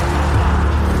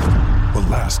will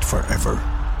last forever.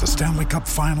 The Stanley Cup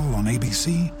Final on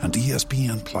ABC and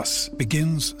ESPN Plus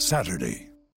begins Saturday.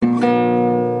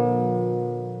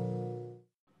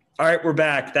 All right, we're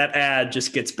back. That ad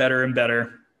just gets better and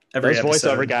better every episode. Those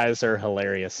voiceover guys are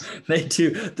hilarious. They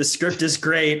do. The script is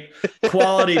great.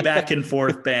 Quality back and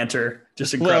forth banter.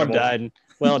 Just incredible. Well done.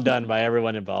 Well done by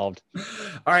everyone involved.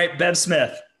 All right, Bev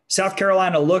Smith. South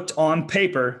Carolina looked on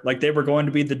paper like they were going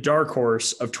to be the dark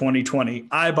horse of 2020.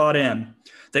 I bought in.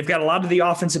 They've got a lot of the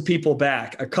offensive people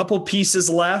back. A couple pieces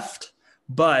left,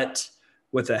 but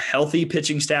with a healthy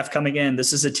pitching staff coming in,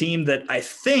 this is a team that I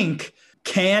think –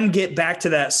 can get back to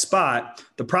that spot.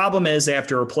 The problem is they have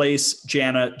to replace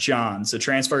Jana Johns, a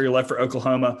transfer who left for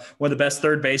Oklahoma, one of the best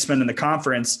third basemen in the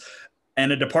conference,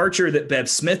 and a departure that Bev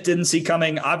Smith didn't see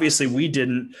coming. Obviously, we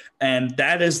didn't, and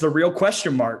that is the real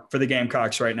question mark for the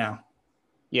Gamecocks right now.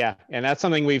 Yeah, and that's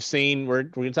something we've seen. We're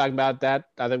going to talk about that.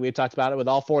 I think we talked about it with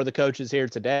all four of the coaches here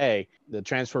today, the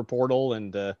transfer portal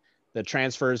and the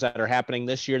transfers that are happening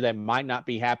this year that might not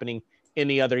be happening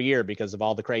any other year because of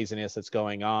all the craziness that's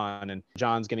going on, and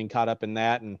John's getting caught up in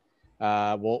that. And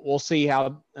we'll see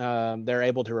how they're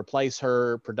able to replace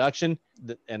her production.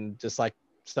 And just like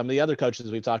some of the other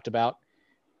coaches we've talked about,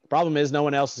 the problem is no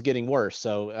one else is getting worse.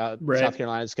 So right. South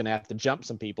Carolina is going to have to jump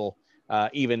some people,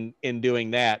 even in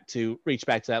doing that, to reach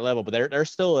back to that level. But there's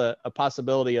still a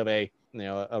possibility of a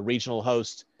regional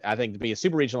host. I think to be a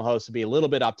super regional host would be a little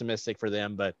bit optimistic for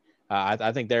them, but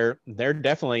I think they're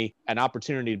definitely an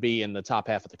opportunity to be in the top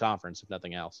half of the conference, if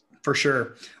nothing else. For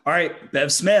sure. All right,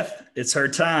 Bev Smith, it's her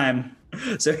time.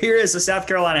 So here is the South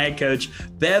Carolina head coach,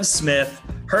 Bev Smith,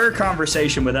 her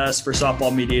conversation with us for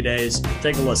Softball Media Days.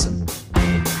 Take a listen.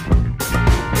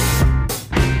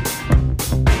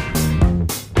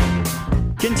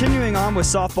 Continuing on with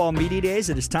Softball Media Days,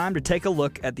 it is time to take a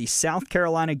look at the South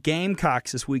Carolina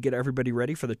Gamecocks as we get everybody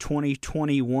ready for the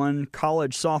 2021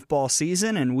 college softball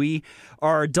season. And we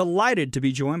are delighted to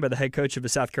be joined by the head coach of the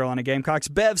South Carolina Gamecocks,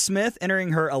 Bev Smith,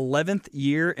 entering her 11th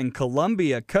year in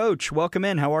Columbia. Coach, welcome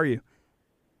in. How are you?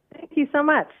 Thank you so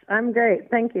much. I'm great.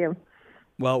 Thank you.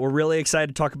 Well, we're really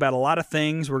excited to talk about a lot of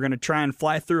things. We're going to try and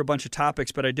fly through a bunch of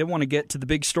topics, but I did want to get to the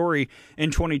big story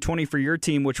in 2020 for your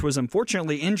team, which was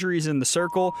unfortunately injuries in the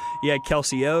circle. You had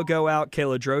Kelsey O go out.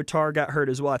 Kayla Drotar got hurt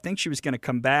as well. I think she was going to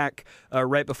come back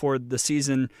right before the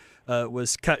season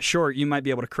was cut short. You might be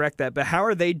able to correct that. But how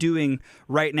are they doing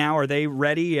right now? Are they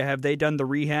ready? Have they done the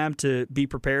rehab to be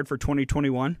prepared for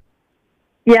 2021?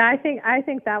 Yeah, I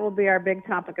think that will be our big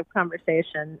topic of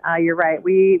conversation. You're right.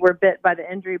 We were bit by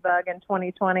the injury bug in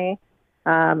 2020.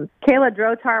 Kayla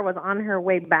Drotar was on her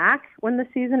way back when the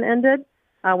season ended.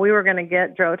 We were going to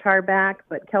get Drotar back,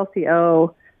 but Kelsey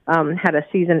O had a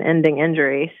season-ending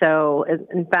injury. So,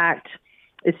 in fact,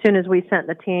 as soon as we sent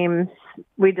the teams,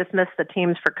 we dismissed the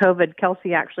teams for COVID.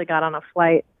 Kelsey actually got on a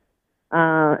flight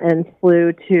and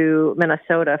flew to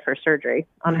Minnesota for surgery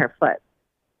on her foot.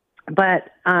 But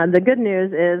the good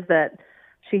news is that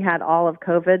she had all of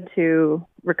COVID to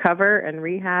recover and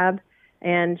rehab,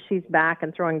 and she's back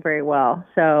and throwing very well.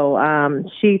 So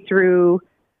she threw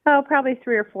probably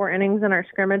 3 or 4 innings in our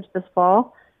scrimmage this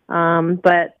fall,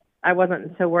 but I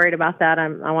wasn't so worried about that.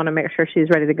 I want to make sure she's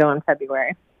ready to go in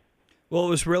February. Well, it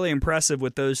was really impressive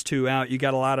with those two out. You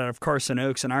got a lot out of Carson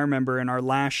Oaks, and I remember in our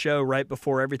last show, right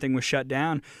before everything was shut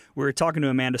down, we were talking to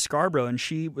Amanda Scarborough, and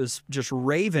she was just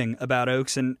raving about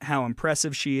Oaks and how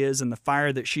impressive she is and the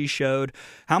fire that she showed.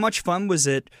 How much fun was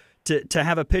it to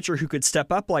have a pitcher who could step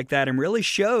up like that and really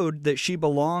showed that she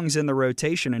belongs in the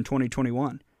rotation in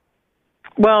 2021?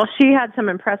 Well, she had some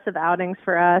impressive outings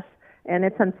for us, and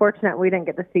it's unfortunate we didn't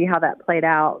get to see how that played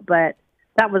out, but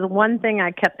that was one thing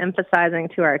I kept emphasizing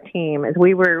to our team is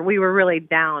we were really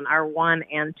down our 1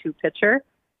 and 2 pitcher,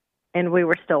 and we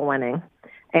were still winning.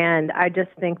 And I just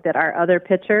think that our other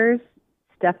pitchers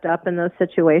stepped up in those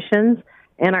situations,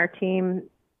 and our team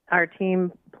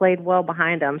played well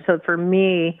behind them. So for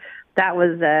me, that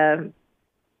was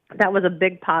a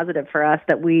big positive for us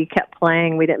that we kept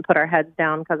playing. We didn't put our heads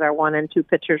down because our 1 and 2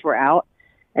 pitchers were out,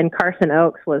 and Carson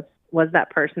Oaks was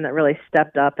that person that really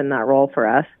stepped up in that role for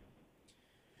us.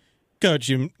 Coach,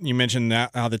 you mentioned that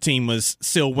how the team was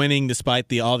still winning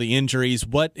despite all the injuries.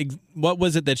 What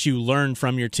was it that you learned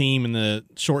from your team in the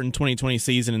shortened 2020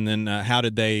 season, and then how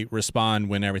did they respond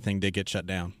when everything did get shut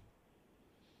down?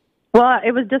 Well,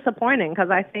 it was disappointing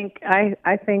because I think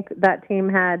that team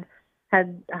had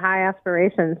high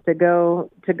aspirations to go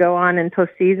on in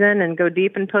postseason and go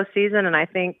deep in postseason, and I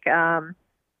think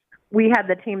we had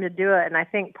the team to do it. And I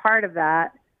think part of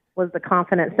that was the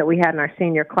confidence that we had in our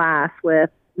senior class with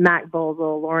Mac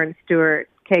Bolzel, Lauren Stewart,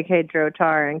 KK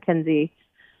Drotar, and Kenzie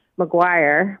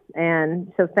McGuire.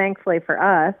 And so thankfully for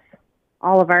us,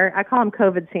 I call them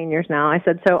COVID seniors now. I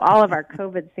said, so all of our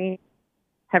COVID seniors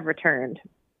have returned.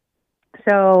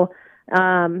 So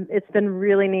it's been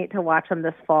really neat to watch them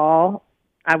this fall.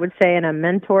 I would say in a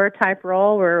mentor type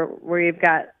role where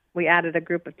we added a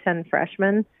group of 10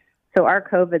 freshmen. So our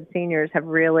COVID seniors have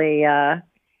really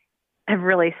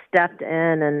stepped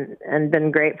in and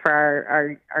been great for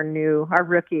our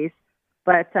rookies.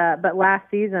 But last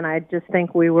season, I just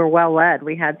think we were well led.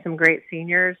 We had some great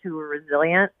seniors who were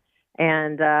resilient,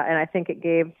 and I think it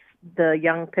gave the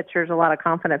young pitchers a lot of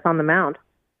confidence on the mound.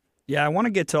 Yeah, I want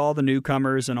to get to all the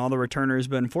newcomers and all the returners,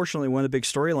 but unfortunately one of the big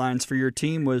storylines for your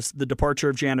team was the departure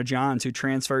of Jana Johns, who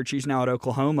transferred. She's now at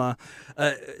Oklahoma.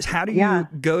 How do you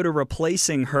go to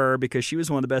replacing her, because she was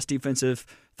one of the best defensive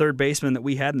third basemen that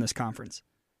we had in this conference?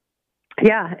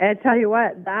 Yeah, I tell you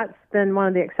what, that's been one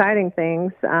of the exciting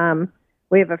things.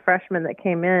 We have a freshman that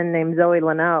came in named Zoe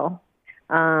Leno.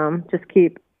 Just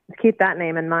keep that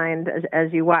name in mind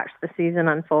as you watch the season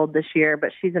unfold this year,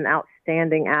 but she's an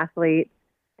outstanding athlete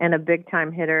and a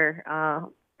big-time hitter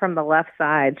from the left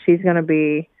side. She is going to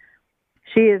be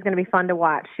fun to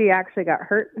watch. She actually got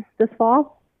hurt this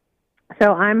fall,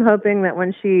 so I'm hoping that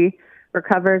when she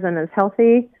recovers and is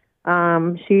healthy,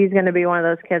 she's going to be one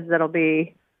of those kids that'll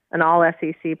be an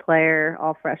all-SEC player,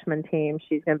 all-freshman team.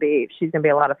 She's going to be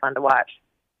a lot of fun to watch.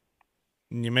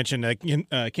 You mentioned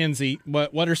Kenzie.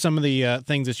 What are some of the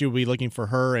things that you'll be looking for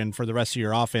her and for the rest of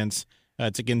your offense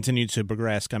to continue to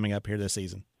progress coming up here this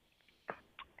season?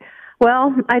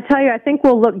 Well, I tell you, I think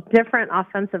we'll look different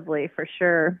offensively for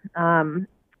sure.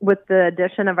 With the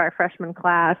addition of our freshman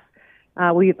class,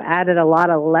 we've added a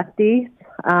lot of lefties.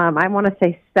 I want to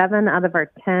say 7 out of our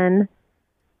 10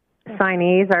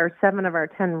 signees, or 7 of our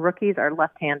 10 rookies are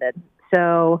left-handed.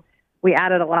 So We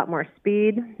added a lot more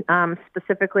speed.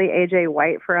 Specifically, A.J.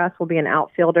 White for us will be an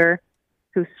outfielder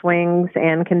who swings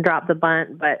and can drop the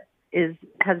bunt, but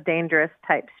has dangerous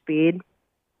type speed.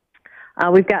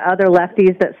 We've got other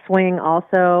lefties that swing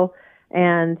also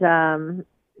and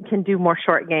can do more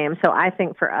short games. So I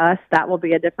think for us, that will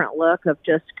be a different look of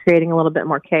just creating a little bit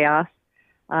more chaos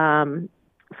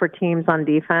for teams on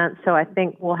defense. So I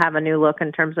think we'll have a new look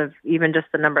in terms of even just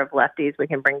the number of lefties we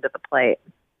can bring to the plate.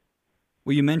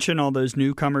 Well, you mentioned all those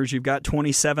newcomers. You've got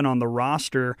 27 on the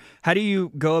roster. How do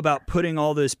you go about putting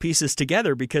all those pieces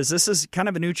together? Because this is kind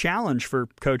of a new challenge for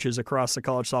coaches across the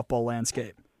college softball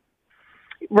landscape.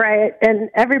 Right. And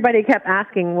everybody kept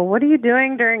asking, well, what are you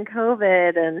doing during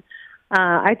COVID? And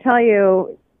I tell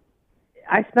you,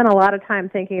 I spent a lot of time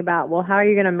thinking about, well, how are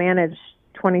you going to manage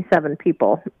 27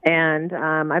 people? And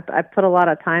I put a lot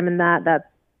of time in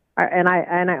that. And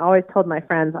I always told my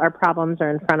friends, our problems are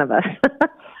in front of us.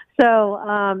 So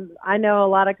I know a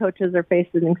lot of coaches are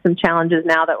facing some challenges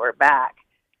now that we're back.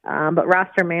 But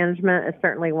roster management is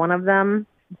certainly one of them.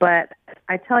 But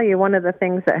I tell you, one of the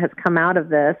things that has come out of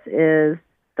this is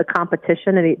the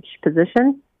competition at each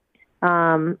position.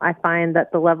 I find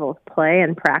that the level of play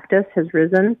and practice has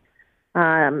risen.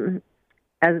 As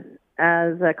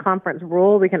a conference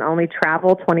rule, we can only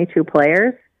travel 22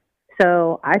 players.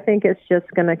 So I think it's just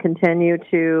going to continue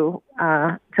to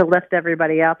lift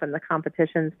everybody up, and the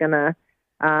competition's going to,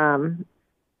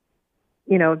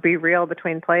 be real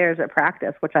between players at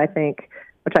practice, which I think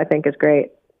is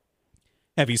great.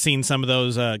 Have you seen some of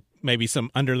those, maybe some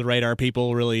under the radar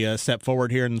people really step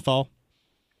forward here in the fall?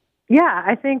 Yeah,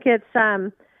 I think it's,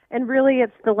 and really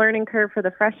it's the learning curve for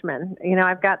the freshmen.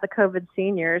 I've got the COVID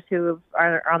seniors who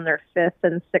are on their 5th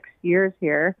and 6th years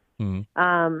here.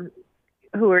 Mm-hmm.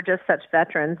 Who are just such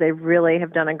veterans. They really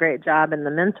have done a great job in the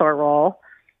mentor role.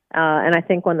 And I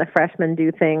think when the freshmen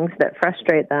do things that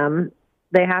frustrate them,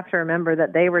 they have to remember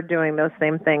that they were doing those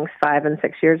same things 5 and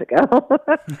 6 years ago.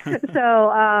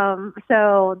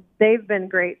 So they've been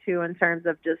great too in terms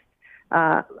of just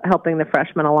helping the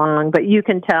freshmen along. But you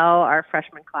can tell our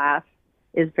freshman class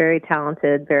is very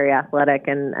talented, very athletic,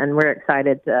 and we're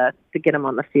excited to get them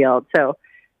on the field. So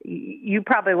you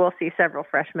probably will see several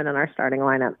freshmen in our starting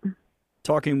lineup.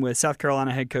 Talking with South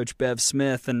Carolina head coach Bev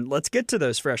Smith, and let's get to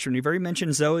those freshmen. You've already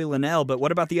mentioned Zoe Linnell, but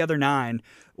what about the other 9?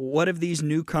 What have these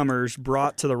newcomers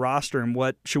brought to the roster, and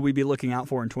what should we be looking out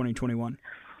for in 2021?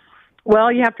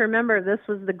 Well, you have to remember this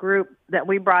was the group that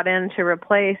we brought in to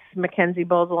replace Mackenzie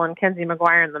Bozell and Kenzie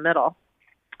McGuire in the middle.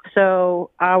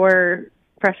 So our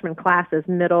freshman class is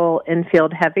middle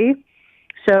infield heavy.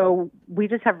 So we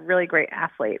just have really great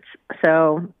athletes.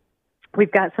 So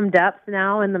we've got some depth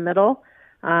now in the middle.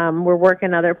 We're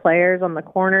working other players on the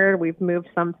corner. We've moved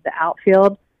some to the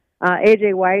outfield.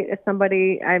 A.J. White is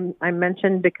somebody I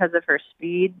mentioned because of her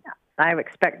speed. I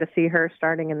expect to see her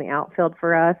starting in the outfield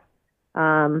for us.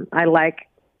 I like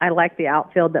the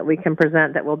outfield that we can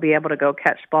present that we'll be able to go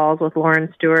catch balls with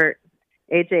Lauren Stewart,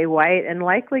 A.J. White, and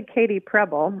likely Katie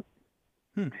Preble,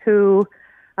 who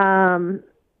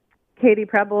Katie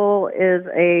Preble is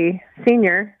a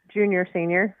junior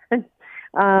senior.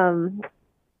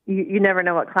 You never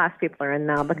know what class people are in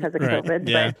now because of COVID.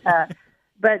 Yeah.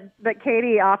 But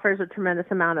Katie offers a tremendous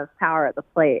amount of power at the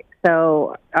plate.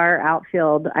 So our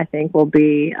outfield, I think, will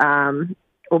be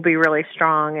really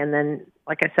strong. And then,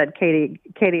 like I said,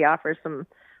 Katie offers some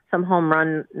home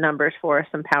run numbers for us,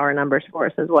 some power numbers for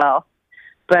us as well.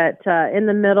 But in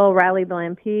the middle, Riley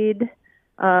Blampede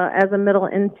as a middle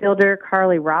infielder,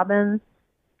 Carly Robbins,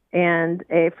 and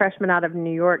a freshman out of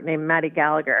New York named Maddie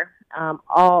Gallagher.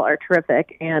 All are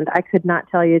terrific, and I could not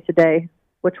tell you today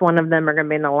which one of them are going to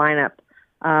be in the lineup.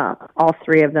 All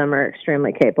 3 of them are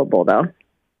extremely capable, though.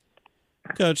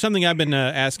 Coach, something I've been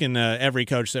asking every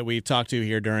coach that we've talked to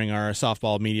here during our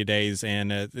softball media days,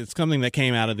 and it's something that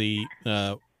came out of the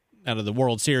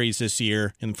World Series this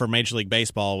year, and for Major League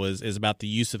Baseball is about the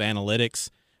use of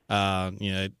analytics.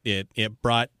 It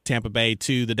brought Tampa Bay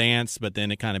to the dance, but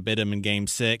then it kind of bit them in Game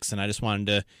 6, and I just wanted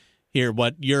to hear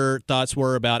what your thoughts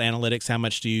were about analytics. How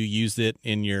much do you use it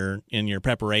in your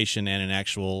preparation and in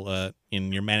actual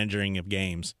in your managing of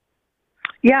games?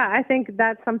 Yeah, I think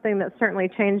that's something that's certainly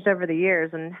changed over the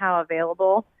years and how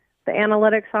available the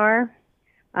analytics are.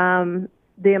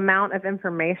 The amount of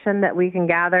information that we can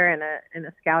gather in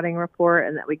a scouting report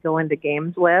and that we go into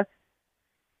games with.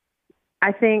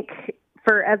 I think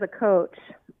as a coach,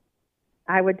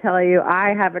 I would tell you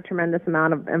I have a tremendous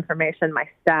amount of information. My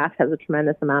staff has a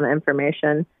tremendous amount of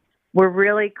information. We're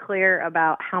really clear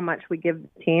about how much we give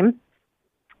the team.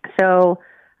 So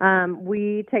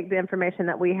we take the information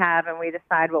that we have and we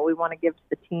decide what we want to give to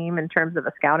the team in terms of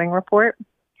a scouting report.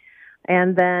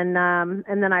 And then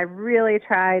I really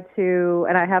try to,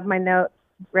 and I have my notes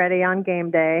ready on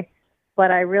game day,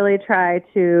 but I really try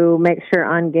to make sure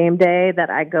on game day that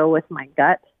I go with my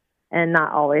gut and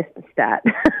not always the stat.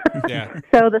 Yeah.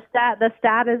 So the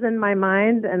stat is in my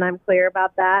mind, and I'm clear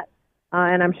about that,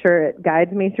 and I'm sure it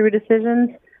guides me through decisions.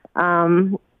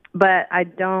 But I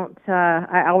don't.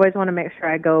 I always want to make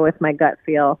sure I go with my gut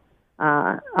feel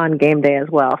on game day as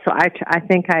well. So I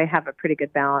think I have a pretty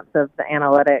good balance of the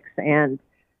analytics and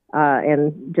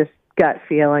just gut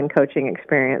feel and coaching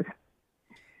experience.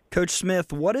 Coach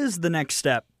Smith, what is the next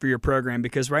step for your program?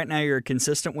 Because right now you're a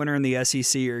consistent winner in the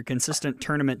SEC, you're a consistent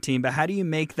tournament team, but how do you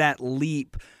make that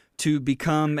leap to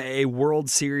become a World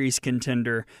Series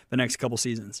contender the next couple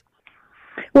seasons?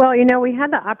 Well, we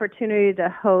had the opportunity to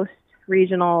host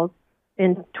regionals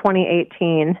in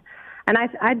 2018, and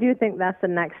I do think that's the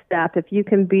next step. If you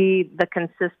can be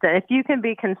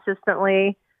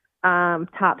consistently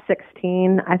top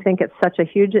 16, I think it's such a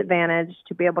huge advantage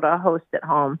to be able to host at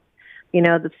home.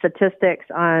 The statistics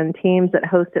on teams that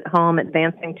host at home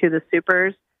advancing to the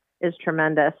supers is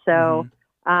tremendous. So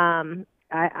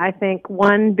I think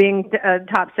one being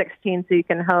top 16 so you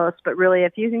can host, but really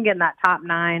if you can get in that top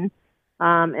 9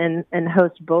 and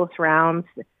host both rounds,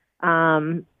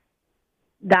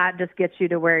 that just gets you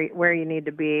to where you need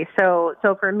to be. So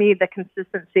for me, the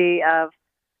consistency of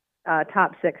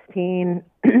top 16,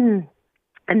 and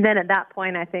then at that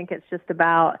point, I think it's just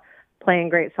about playing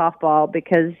great softball,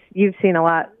 because you've seen a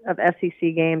lot of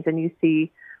SEC games and you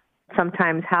see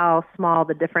sometimes how small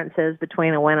the difference is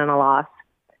between a win and a loss.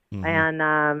 Mm-hmm.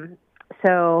 And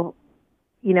so,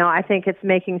 I think it's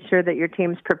making sure that your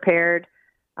team's prepared,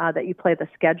 that you play the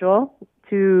schedule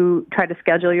to try to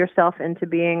schedule yourself into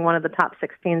being one of the top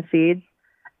 16 seeds,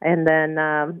 and then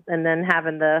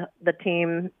having the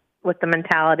team with the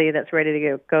mentality that's ready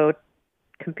to go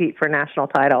compete for a national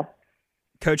title.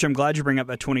 Coach, I'm glad you bring up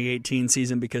that 2018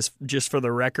 season, because just for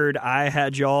the record, I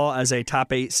had y'all as a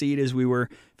top 8 seed as we were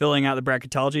filling out the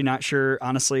bracketology. Not sure,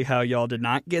 honestly, how y'all did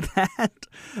not get that,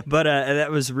 but that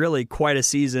was really quite a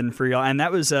season for y'all. And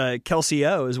that was Kelsey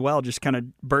O as well, just kind of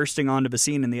bursting onto the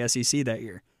scene in the SEC that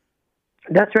year.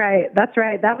 That's right. That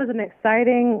was an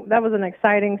exciting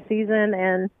season.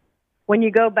 And when you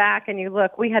go back and you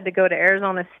look, we had to go to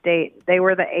Arizona State. They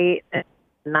were the 8 and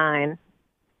 9.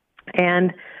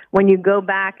 And when you go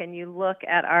back and you look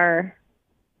at our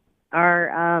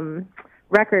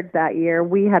records that year,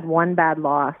 we had one bad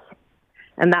loss,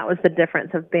 and that was the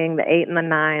difference of being the 8 and the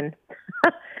 9.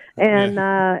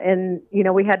 And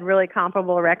we had really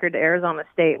comparable record to Arizona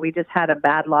State. We just had a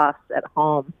bad loss at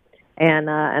home, and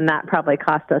that probably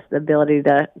cost us the ability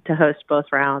to host both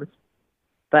rounds.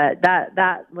 But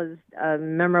that was a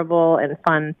memorable and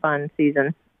fun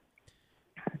season.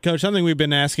 Coach, something we've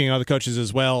been asking other coaches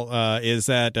as well is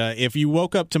that if you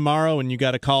woke up tomorrow and you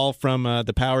got a call from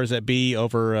the powers that be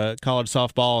over college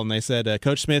softball, and they said,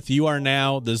 Coach Smith, you are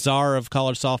now the czar of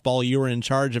college softball. You are in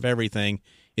charge of everything.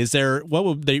 What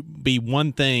would be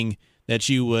one thing that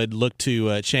you would look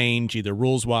to change, either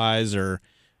rules-wise or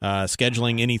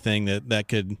scheduling, anything that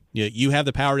could you have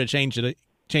the power to change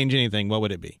anything? What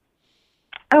would it be?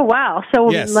 Oh, wow.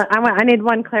 So yes. I need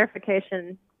one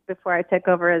clarification before I take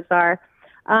over as czar.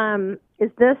 Is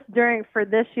this for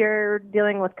this year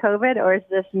dealing with COVID, or is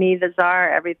this me, the czar,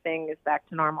 everything is back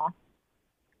to normal?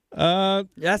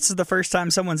 That's the first time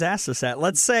someone's asked us that.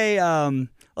 Let's say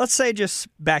just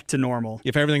back to normal.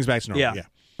 If everything's back to normal, yeah.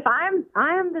 If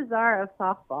I am the czar of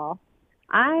softball,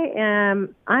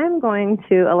 I'm going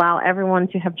to allow everyone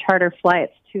to have charter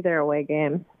flights to their away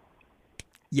games.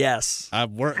 Yes. How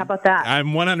about that?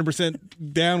 I'm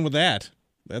 100% down with that.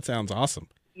 That sounds awesome.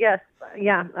 Yes.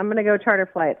 Yeah, I'm going to go charter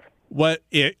flights.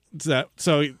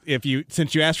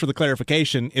 Since you asked for the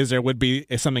clarification, would be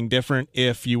something different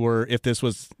if this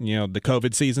was, the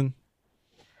COVID season?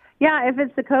 Yeah, if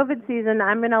it's the COVID season,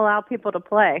 I'm going to allow people to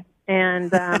play.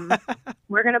 And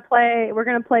we're going to play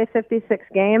 56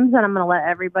 games, and I'm going to let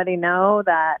everybody know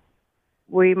that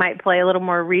we might play a little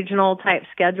more regional type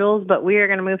schedules, but we are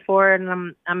going to move forward, and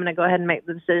I'm going to go ahead and make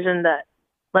the decision that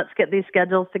let's get these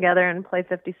schedules together and play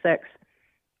 56.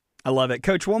 I love it.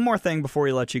 Coach, one more thing before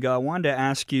we let you go. I wanted to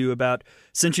ask you about,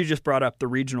 since you just brought up the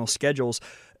regional schedules,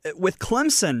 with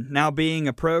Clemson now being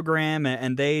a program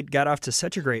and they got off to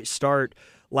such a great start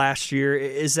last year,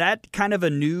 is that kind of a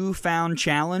newfound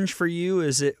challenge for you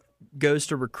as it goes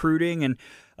to recruiting and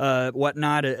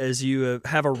whatnot, as you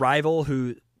have a rival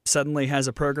who suddenly has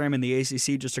a program in the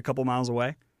ACC just a couple miles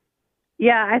away?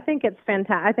 Yeah, I think it's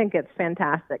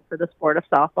fantastic for the sport of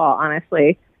softball,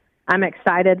 honestly. I'm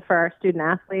excited for our student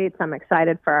athletes. I'm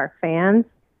excited for our fans.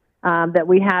 that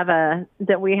we have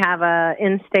a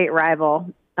in-state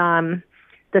rival.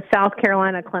 The South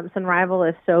Carolina Clemson rival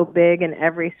is so big in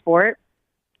every sport.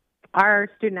 Our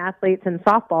student athletes in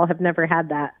softball have never had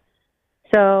that.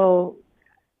 So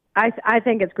I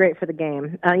think it's great for the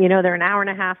game. They're an hour and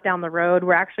a half down the road.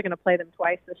 We're actually going to play them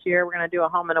twice this year. We're going to do a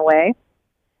home and away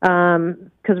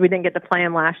because we didn't get to play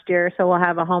them last year. So we'll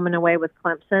have a home and away with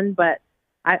Clemson. But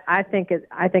I think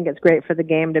it's great for the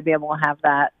game to be able to have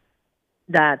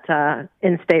that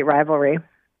in-state rivalry.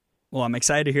 Well, I'm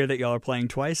excited to hear that y'all are playing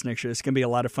twice next year. It's going to be a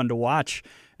lot of fun to watch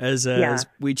as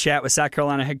we chat with South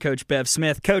Carolina head coach Bev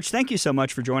Smith. Coach, thank you so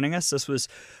much for joining us. This was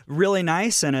really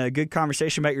nice and a good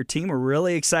conversation about your team. We're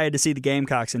really excited to see the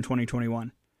Gamecocks in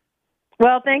 2021.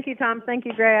 Well, thank you, Tom. Thank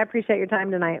you, Gray. I appreciate your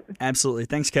time tonight. Absolutely.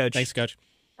 Thanks, Coach. Thanks, Coach.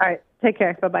 All right. Take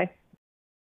care. Bye-bye.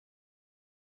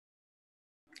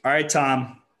 All right,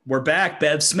 Tom. We're back.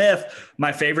 Bev Smith,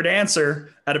 my favorite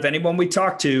answer out of anyone we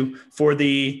talked to for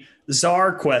the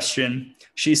czar question.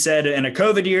 She said, in a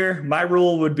COVID year, my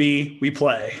rule would be we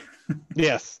play.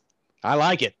 Yes, I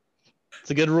like it.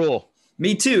 It's a good rule.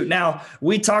 Me too. Now,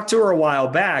 we talked to her a while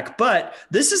back, but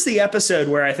this is the episode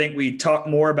where I think we talk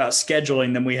more about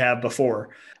scheduling than we have before.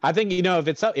 I think, if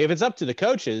it's up to the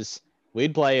coaches,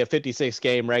 we'd play a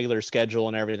 56-game regular schedule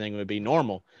and everything would be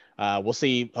normal. We'll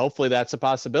see. Hopefully that's a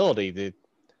possibility.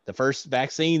 The first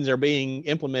vaccines are being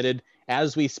implemented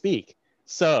as we speak.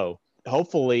 So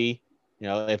hopefully,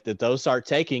 if those start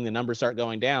taking, the numbers start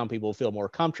going down, people will feel more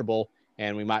comfortable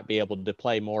and we might be able to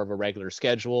play more of a regular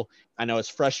schedule. I know it's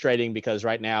frustrating because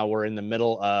right now we're in the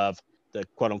middle of the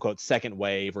quote unquote second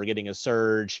wave. We're getting a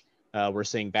surge. We're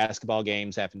seeing basketball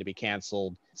games having to be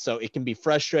canceled. So it can be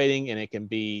frustrating and it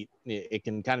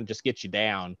can kind of just get you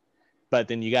down. But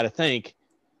then you got to think,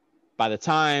 by the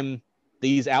time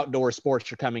these outdoor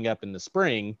sports are coming up in the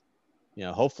spring,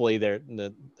 hopefully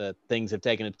the things have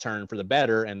taken a turn for the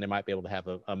better and they might be able to have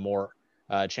a more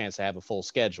chance to have a full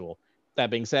schedule. That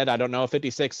being said, I don't know if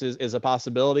 56 is a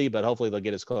possibility, but hopefully they'll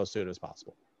get as close to it as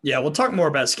possible. Yeah, we'll talk more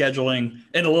about scheduling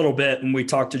in a little bit when we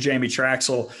talk to Jamie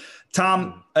Traxel.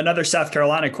 Tom, another South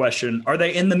Carolina question. Are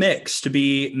they in the mix to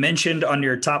be mentioned on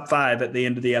your top 5 at the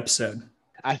end of the episode?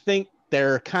 I think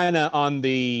they're kind of on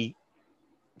the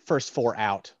first 4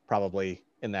 out, probably,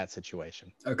 in that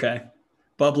situation. Okay.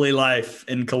 Bubbly life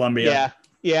in Columbia.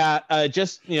 Yeah.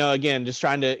 Just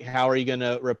trying to, how are you going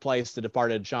to replace the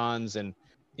departed Johns? And,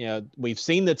 we've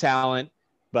seen the talent,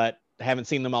 but haven't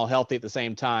seen them all healthy at the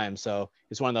same time. So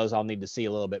it's one of those I'll need to see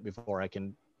a little bit before I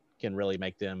can really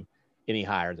make them any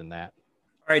higher than that.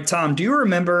 All right, Tom, do you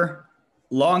remember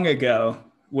long ago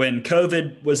when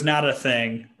COVID was not a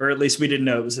thing, or at least we didn't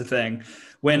know it was a thing,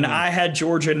 when I had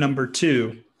Georgia number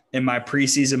 2 in my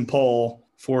preseason poll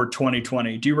for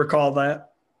 2020? Do you recall that?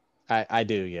 I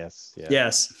do, yes. Yeah.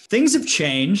 Yes. Things have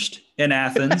changed in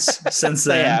Athens since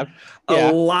then. They have. A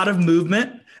Yeah. lot of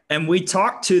movement. And we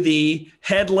talked to the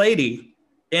head lady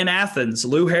in Athens,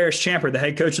 Lou Harris-Champer, the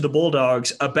head coach of the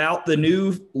Bulldogs, about the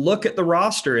new look at the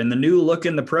roster and the new look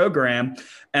in the program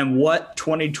and what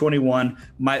 2021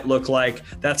 might look like.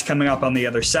 That's coming up on the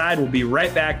other side. We'll be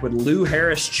right back with Lou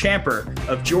Harris-Champer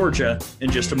of Georgia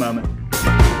in just a moment.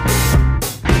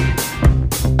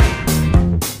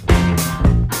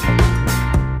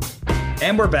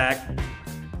 And we're back.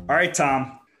 All right,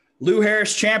 Tom. Lou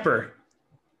Harris-Champer.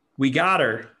 We got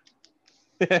her.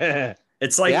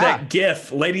 It's like that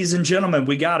GIF. Ladies and gentlemen,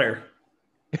 we got her.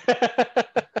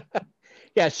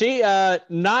 Yeah, she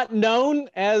not known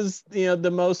as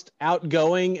the most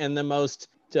outgoing and the most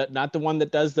not the one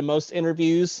that does the most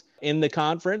interviews in the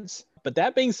conference. But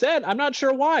that being said, I'm not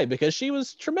sure why, because she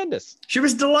was tremendous. She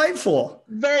was delightful.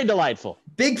 Very delightful.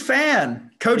 Big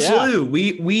fan. Coach Lou,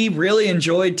 we really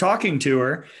enjoyed talking to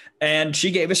her, and she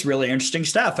gave us really interesting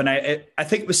stuff. And I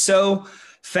think it was so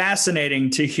fascinating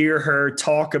to hear her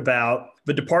talk about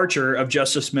the departure of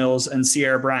Justice Mills and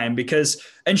Sierra Bryan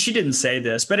and she didn't say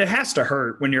this, but it has to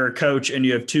hurt when you're a coach and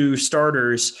you have 2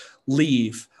 starters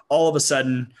leave all of a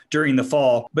sudden during the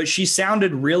fall. But she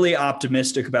sounded really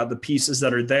optimistic about the pieces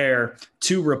that are there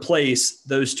to replace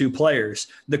those 2 players.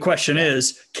 The question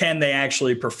is, can they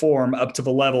actually perform up to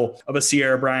the level of a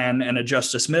Sierra Bryan and a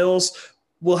Justice Mills?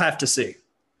 We'll have to see.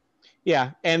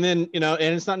 Yeah. And then, and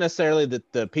it's not necessarily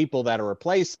that the people that are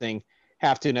replacing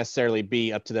have to necessarily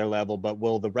be up to their level, but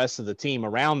will the rest of the team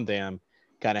around them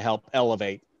kind of help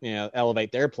elevate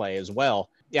their play as well?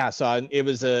 Yeah. So it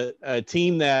was a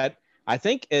team that I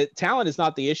think talent is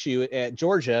not the issue at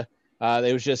Georgia.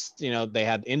 It was just, they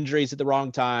had injuries at the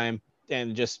wrong time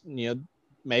and just,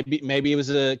 maybe it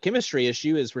was a chemistry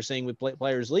issue as we're seeing with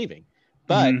players leaving.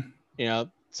 But,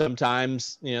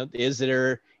 sometimes, is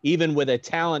there, even with a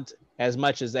talent as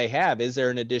much as they have. Is there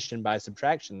an addition by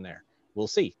subtraction there? We'll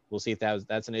see. We'll see if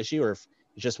that's an issue or if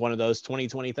it's just one of those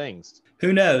 2020 things.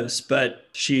 Who knows? But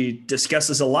she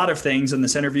discusses a lot of things in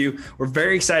this interview. We're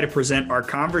very excited to present our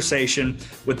conversation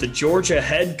with the Georgia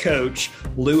head coach,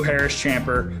 Lou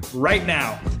Harris-Champer, right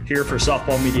now here for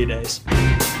Softball Media Days.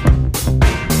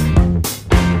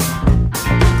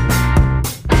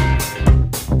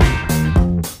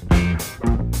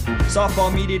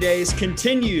 Softball Media Days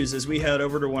continues as we head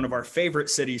over to one of our favorite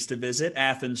cities to visit,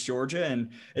 Athens, Georgia.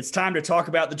 And it's time to talk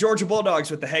about the Georgia Bulldogs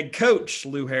with the head coach,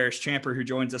 Lou Harris-Champer, who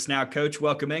joins us now. Coach,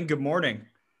 welcome in. Good morning.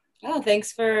 Oh,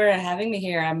 thanks for having me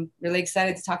here. I'm really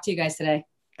excited to talk to you guys today.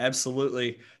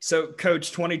 Absolutely. So,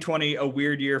 Coach, 2020, a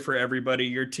weird year for everybody.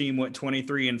 Your team went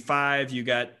 23-5. You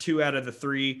got 2 out of the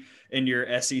 3 in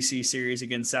your SEC series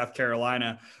against South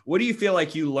Carolina. What do you feel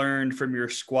like you learned from your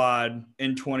squad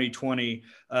in 2020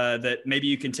 that maybe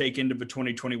you can take into the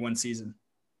 2021 season?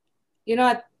 You know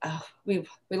what? We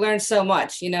learned so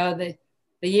much. You know, the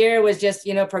year was just,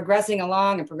 progressing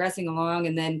along.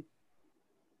 And then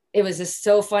it was just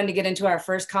so fun to get into our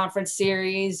first conference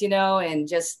series, and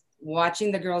just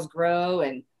watching the girls grow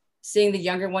and seeing the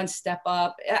younger ones step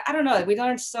up. I don't know. We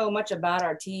learned so much about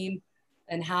our team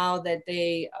and how that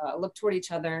they look toward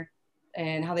each other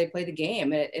and how they play the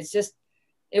game. It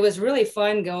was really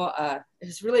fun. It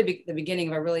was really the beginning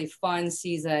of a really fun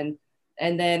season.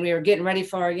 And then we were getting ready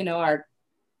for,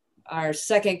 our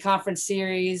second conference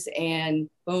series, and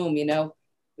boom,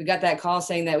 we got that call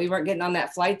saying that we weren't getting on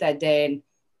that flight that day.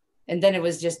 And then it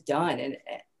was just done. And,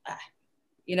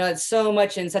 it's so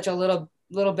much in such a little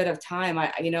bit of time.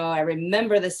 I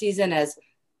remember the season as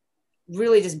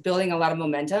really just building a lot of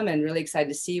momentum and really excited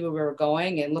to see where we were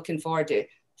going and looking forward to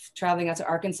traveling out to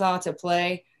Arkansas to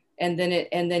play. And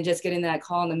then just getting that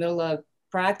call in the middle of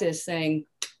practice saying,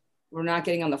 we're not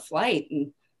getting on the flight,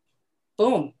 and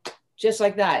boom, just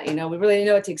like that. We really didn't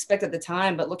know what to expect at the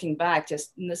time, but looking back,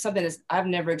 just something that I've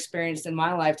never experienced in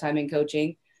my lifetime in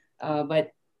coaching.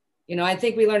 But I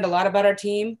think we learned a lot about our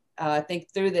team. I think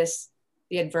through the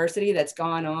adversity that's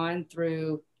gone on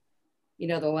through,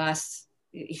 the last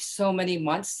so many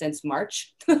months since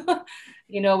March,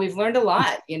 we've learned a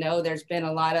lot. There's been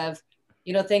a lot of,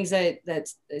 things that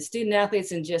student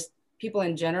athletes and just people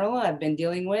in general have been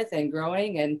dealing with and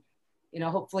growing. And,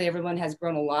 hopefully everyone has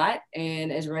grown a lot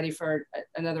and is ready for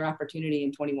another opportunity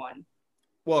in 21.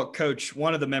 Well, Coach,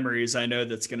 one of the memories I know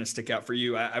that's going to stick out for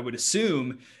you, I would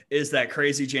assume, is that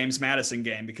crazy James Madison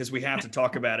game, because we have to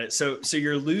talk about it. So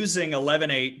you're losing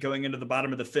 11-8 going into the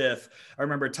bottom of the 5th. I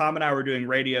remember Tom and I were doing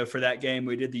radio for that game.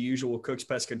 We did the usual Cook's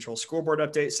Pest Control scoreboard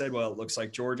update, said, well, it looks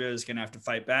like Georgia is going to have to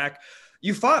fight back.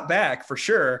 You fought back for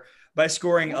sure by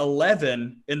scoring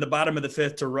 11 in the bottom of the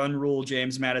 5th to run rule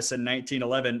James Madison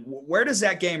 19-11. Where does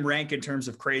that game rank in terms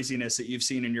of craziness that you've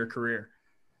seen in your career?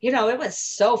 It was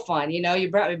so fun. You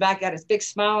brought me back, got a big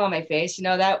smile on my face.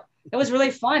 That it was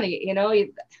really fun.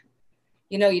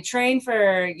 You train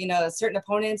for, certain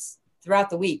opponents throughout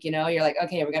the week. You're like,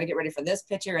 okay, we got to get ready for this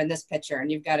pitcher and this pitcher,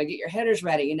 and you've got to get your hitters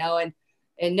ready,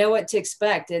 and know what to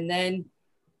expect. And then,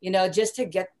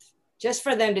 just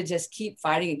for them to just keep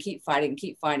fighting and keep fighting and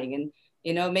keep fighting.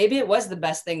 And, maybe it was the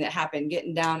best thing that happened,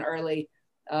 getting down early,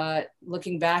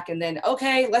 looking back, and then,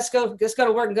 okay, let's go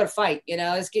to work and go to fight.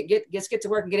 Let's get to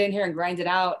work and get in here and grind it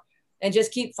out and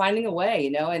just keep finding a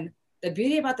way, and the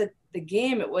beauty about the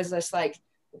game, it was just like,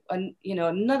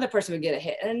 another person would get a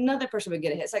hit and another person would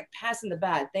get a hit. It's like passing the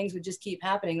bat. Things would just keep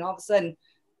happening. And all of a sudden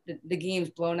the game's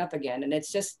blown up again. And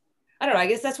it's just, I don't know, I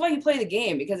guess that's why you play the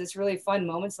game, because it's really fun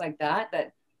moments like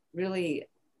that really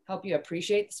help you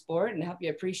appreciate the sport and help you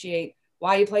appreciate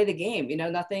why you play the game.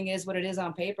 Nothing is what it is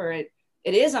on paper. It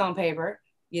is on paper,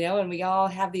 and we all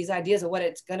have these ideas of what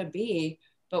it's going to be.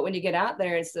 But when you get out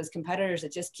there, it's those competitors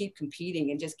that just keep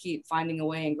competing and just keep finding a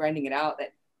way and grinding it out.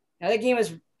 That game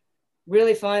was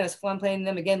really fun. It was fun playing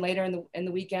them again later in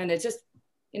the weekend. It's just,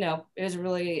 it was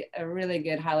really a really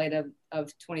good highlight of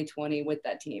 2020 with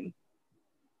that team.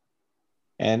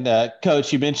 And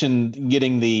Coach, you mentioned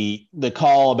getting the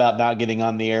call about not getting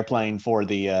on the airplane for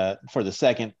the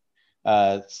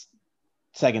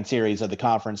second series of the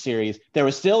conference series. There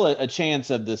was still a chance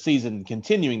of the season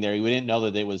continuing there. We didn't know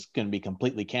that it was going to be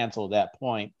completely canceled at that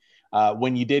point.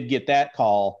 When you did get that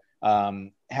call,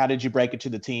 how did you break it to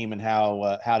the team, and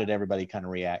how did everybody kind of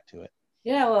react to it?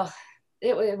 Yeah, well,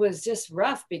 it was just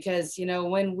rough because,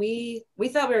 when we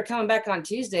thought we were coming back on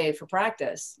Tuesday for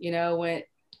practice,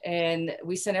 and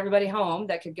we sent everybody home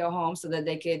that could go home so that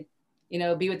they could,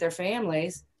 be with their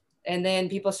families. And then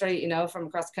people started, from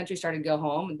across the country started to go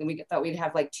home. And then we thought we'd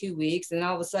have like 2 weeks. And then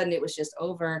all of a sudden it was just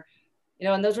over,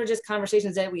 and those were just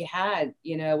conversations that we had,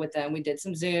 with them. We did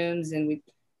some Zooms and we,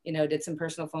 did some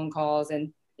personal phone calls,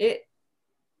 and it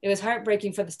was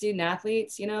heartbreaking for the student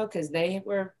athletes, because they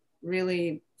were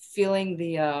really feeling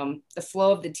the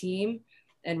flow of the team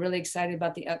and really excited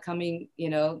about the upcoming,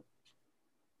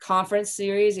 conference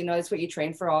series. It's what you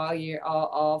train for all year,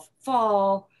 all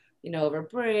fall, over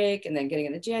break, and then getting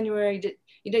into January.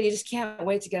 You just can't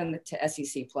wait to get into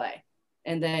SEC play.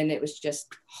 And then it was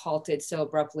just halted so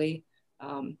abruptly.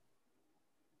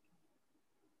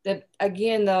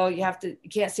 Again, though, you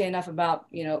can't say enough about,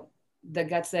 the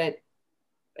guts that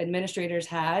administrators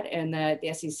had and that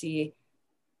the SEC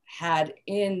had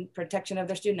in protection of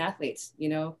their student athletes.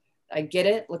 I get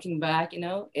it looking back,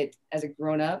 it as a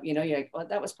grown up, you're like, well,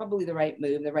 that was probably the right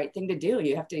move, the right thing to do.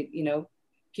 You have to,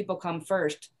 people come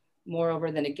first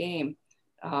moreover than a game.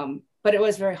 But it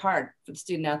was very hard for the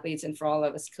student athletes and for all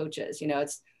of us coaches.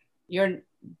 You're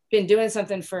been doing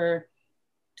something for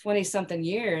 20 something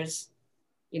years,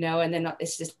 and then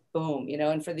it's just boom,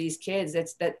 and for these kids,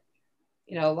 it's that,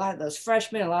 a lot of those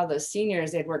freshmen, a lot of those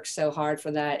seniors, they'd worked so hard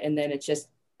for that. And then it just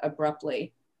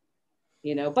abruptly,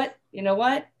 but you know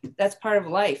what, that's part of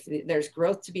life. There's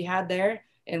growth to be had there.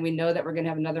 And we know that we're going to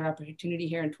have another opportunity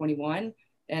here in 21.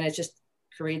 And it just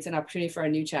creates an opportunity for a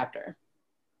new chapter.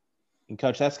 And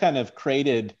Coach, that's kind of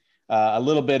created a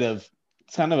little bit of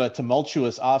kind of a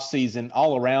tumultuous offseason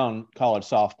all around college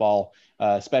softball,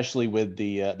 especially with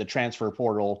the transfer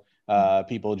portal,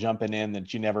 people jumping in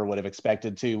that you never would have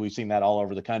expected to. We've seen that all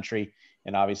over the country.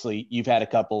 And obviously you've had a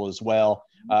couple as well.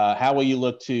 How will you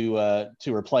look to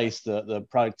replace the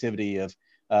productivity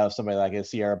of somebody like a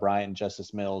Sierra Bryant and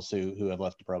Justice Mills who have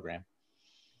left the program?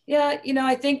 Yeah,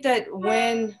 I think that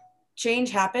when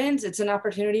change happens, it's an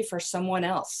opportunity for someone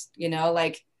else,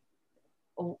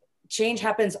 change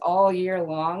happens all year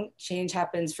long. Change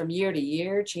happens from year to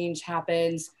year. Change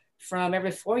happens from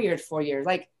every 4 years, 4 years.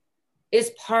 It's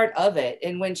part of it.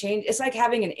 And when change, it's like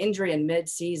having an injury in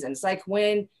mid-season. It's like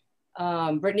when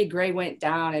Brittany Gray went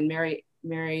down and Mary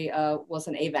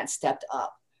Wilson Avant stepped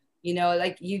up.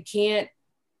 You can't,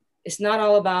 it's not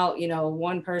all about,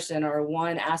 one person or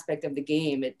one aspect of the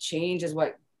game. Change is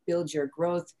what builds your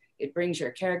growth. It brings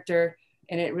your character,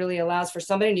 and it really allows for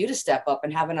somebody new to step up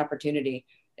and have an opportunity.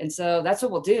 And so that's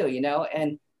what we'll do,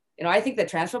 and, I think the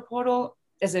transfer portal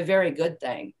is a very good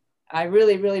thing. I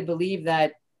really, really believe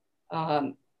that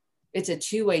it's a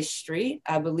two-way street.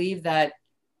 I believe that,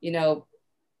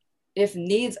 if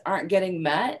needs aren't getting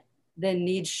met, then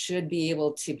needs should be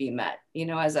able to be met.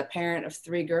 As a parent of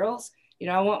 3 girls,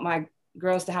 I want my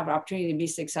girls to have an opportunity to be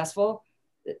successful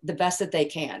the best that they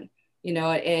can,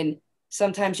 and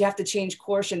sometimes you have to change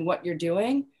course in what you're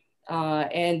doing.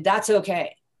 And that's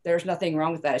okay. There's nothing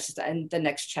wrong with that. It's just the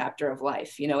next chapter of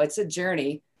life. It's a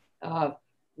journey.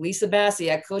 Lisa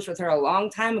Bassi, I coached with her a long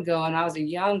time ago, and I was a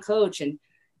young coach, and,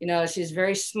 she's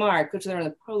very smart. Coached with her in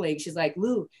the pro league. She's like,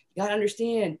 Lou, you got to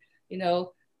understand,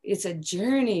 it's a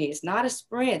journey. It's not a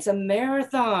sprint. It's a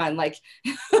marathon.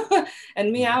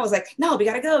 And me, I was like, no, we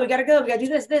got to go. We got to go. We got to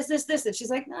do this. And she's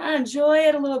like, nah, enjoy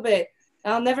it a little bit.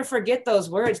 I'll never forget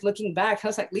those words looking back. I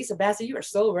was like, Lisa Bassi, you are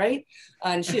so right.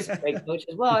 And she's a great coach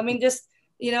as well. I mean, just,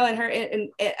 I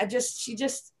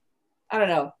don't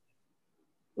know.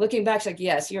 Looking back, she's like,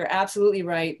 yes, you're absolutely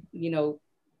right.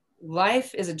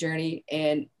 Life is a journey,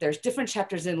 and there's different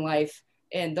chapters in life.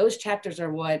 And those chapters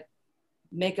are what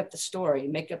make up the story,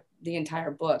 make up the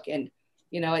entire book. And,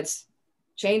 it's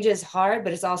change is hard,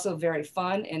 but it's also very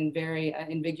fun and very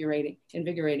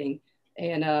invigorating.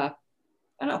 And I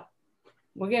don't know,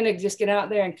 we're going to just get out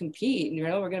there and compete. We're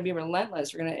going to be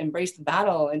relentless. We're going to embrace the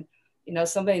battle. And,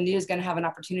 somebody new is going to have an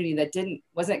opportunity that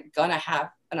wasn't going to have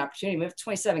an opportunity. We have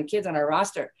 27 kids on our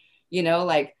roster,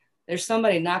 there's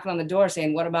somebody knocking on the door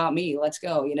saying, what about me? Let's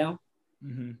go,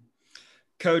 Mm-hmm.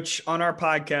 Coach, on our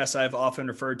podcast, I've often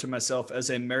referred to myself as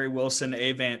a Mary Wilson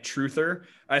Avant truther.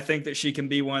 I think that she can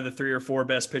be one of the 3 or 4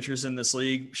 best pitchers in this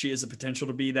league. She has the potential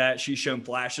to be that. She's shown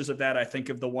flashes of that. I think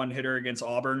of the one hitter against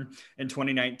Auburn in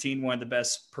 2019, one of the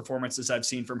best performances I've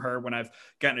seen from her when I've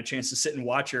gotten a chance to sit and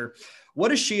watch her. What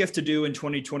does she have to do in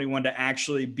 2021 to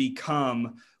actually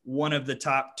become one of the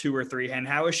top 2 or 3? And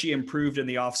how has she improved in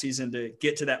the offseason to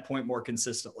get to that point more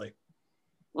consistently?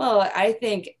 Well, I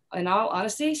think, in all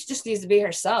honesty, she just needs to be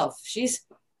herself. She's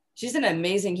an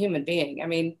amazing human being. I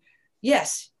mean,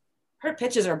 yes, her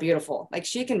pitches are beautiful.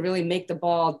 She can really make the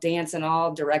ball dance in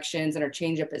all directions, and her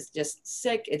changeup is just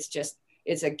sick.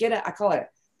 It's a get out. I call it,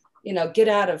 get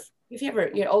out of. If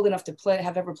you're old enough to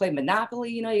have ever played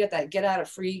Monopoly, you got that get out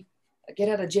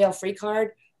of jail free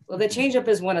card. Well, the changeup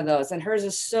is one of those, and hers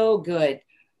is so good.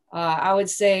 I would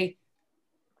say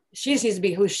she just needs to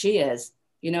be who she is.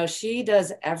 She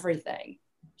does everything.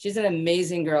 She's an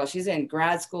amazing girl. She's in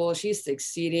grad school. She's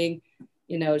succeeding.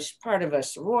 She's part of a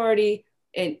sorority,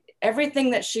 and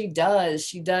everything that she does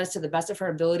to the best of her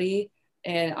ability.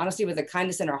 And honestly, with a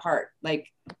kindness in her heart, like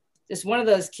just one of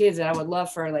those kids that I would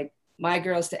love for like my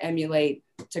girls to emulate,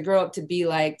 to grow up to be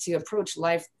like, to approach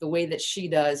life the way that she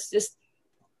does. Just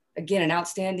again, an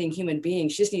outstanding human being.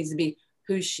 She just needs to be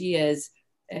who she is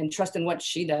and trust in what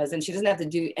she does. And she doesn't have to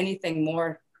do anything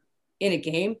more in a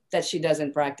game that she does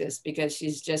in practice, because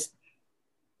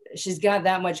she's got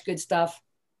that much good stuff.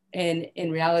 And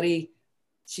in reality,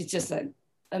 she's just an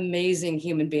amazing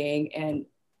human being. And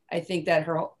I think that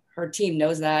her team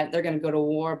knows that. They're going to go to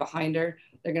war behind her.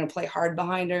 They're going to play hard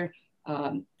behind her.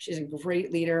 She's a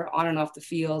great leader on and off the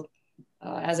field.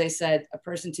 As I said, a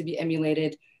person to be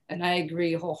emulated. And I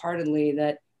agree wholeheartedly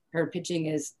that her pitching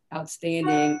is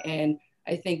outstanding. And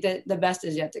I think that the best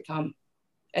is yet to come.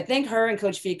 I think her and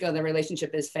Coach Fico, the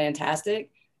relationship is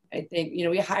fantastic. I think,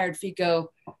 we hired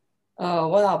Fico a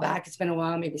while back. It's been a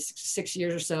while, maybe 6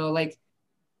 years or so,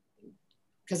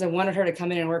 because I wanted her to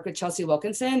come in and work with Chelsea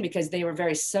Wilkinson, because they were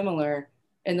very similar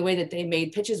in the way that they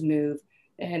made pitches move.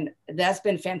 And that's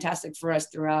been fantastic for us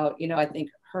throughout. I think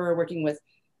her working with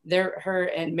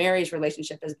her and Mary's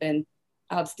relationship has been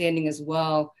outstanding as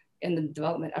well in the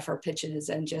development of her pitches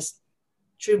and just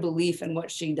true belief in what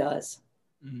she does.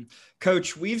 Mm-hmm.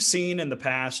 Coach, we've seen in the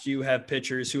past, you have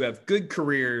pitchers who have good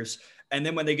careers, and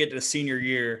then when they get to the senior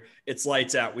year, it's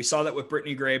lights out. We saw that with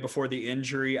Brittany Gray before the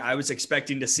injury. I was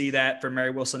expecting to see that for Mary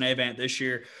Wilson Avant this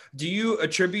year. Do you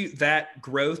attribute that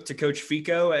growth to Coach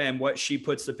Fico and what she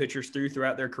puts the pitchers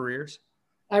throughout their careers?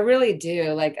 I really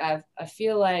do. I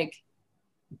feel like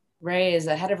Ray is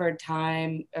ahead of her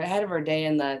time, ahead of her day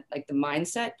in the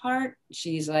mindset part.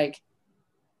 She's like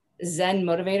Zen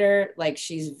motivator.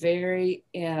 She's very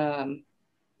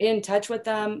in touch with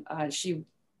them. She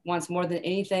wants more than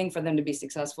anything for them to be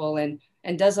successful, and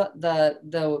does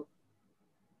the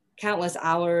countless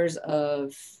hours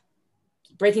of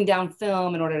breaking down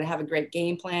film in order to have a great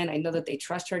game plan. I know that they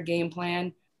trust her game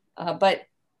plan, but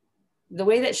the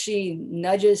way that she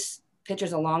nudges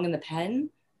pitchers along in the pen,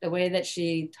 the way that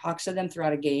she talks to them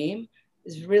throughout a game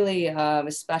is really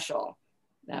special.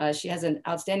 She has an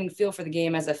outstanding feel for the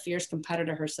game as a fierce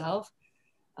competitor herself.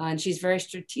 And she's very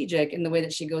strategic in the way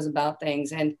that she goes about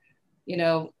things. And,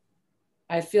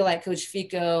 I feel like Coach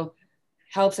Fico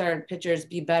helps our pitchers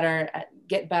get better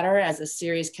as the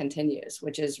series continues,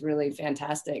 which is really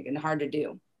fantastic and hard to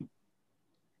do.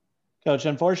 Coach,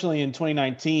 unfortunately in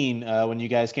 2019, when you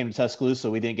guys came to Tuscaloosa,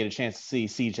 we didn't get a chance to see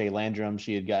CJ Landrum.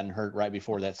 She had gotten hurt right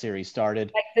before that series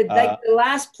started. The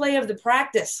last play of the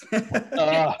practice.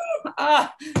 It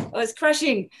was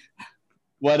crushing.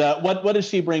 What does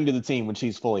she bring to the team when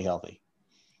she's fully healthy?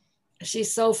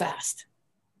 She's so fast.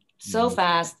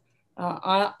 Fast.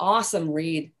 Awesome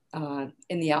read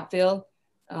in the outfield.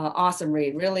 Awesome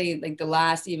read. Really,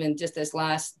 this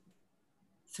last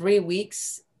 3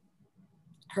 weeks,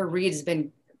 her read has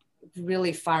been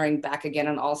really firing back again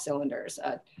on all cylinders.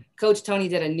 Coach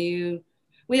Tony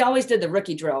we always did the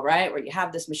rookie drill, right? Where you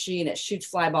have this machine that shoots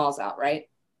fly balls out, right?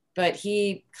 But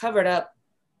he put a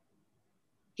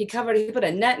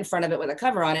net in front of it with a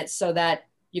cover on it so that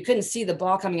you couldn't see the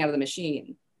ball coming out of the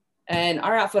machine. And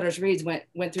our outfielders' reads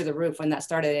went through the roof when that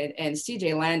started. And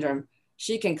CJ Landrum,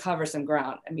 she can cover some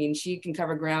ground. I mean, she can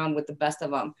cover ground with the best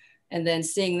of them. And then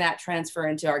seeing that transfer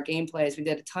into our game plays, we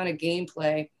did a ton of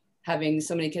gameplay, having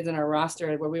so many kids on our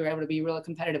roster where we were able to be really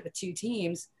competitive with two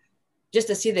teams, just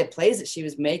to see the plays that she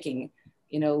was making.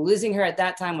 Losing her at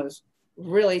that time was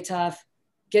really tough.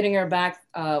 Getting her back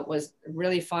was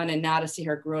really fun. And now to see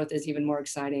her growth is even more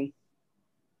exciting.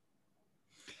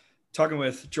 Talking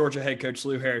with Georgia head coach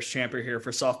Lou Harris-Champer here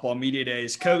for Softball Media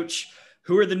Days. Coach,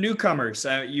 who are the newcomers?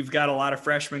 You've got a lot of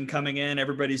freshmen coming in.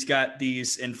 Everybody's got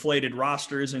these inflated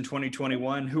rosters in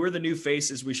 2021. Who are the new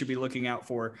faces we should be looking out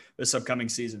for this upcoming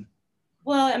season?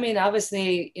 Well, I mean,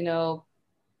 obviously,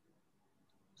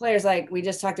 players like we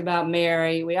just talked about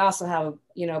Mary. We also have,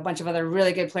 a bunch of other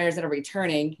really good players that are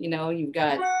returning. You've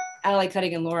got Allie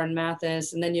Cutting and Lauren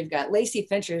Mathis, and then you've got Lacey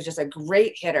Fincher, who's just a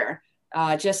great hitter,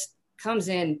 just comes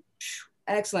in,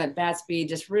 excellent bat speed,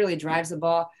 just really drives the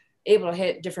ball, able to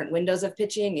hit different windows of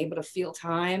pitching, able to feel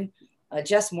time.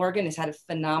 Jess Morgan has had a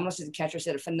phenomenal, she's a catcher, she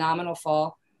had a phenomenal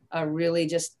fall. Really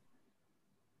just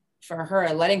for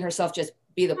her, letting herself just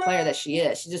be the player that she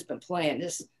is. She's just been playing.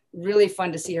 Just really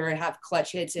fun to see her have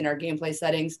clutch hits in our gameplay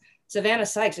settings. Savannah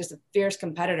Sykes, just a fierce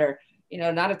competitor,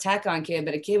 not a tack-on kid,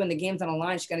 but a kid when the game's on the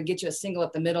line, she's going to get you a single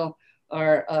up the middle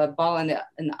or a ball in the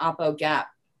oppo gap,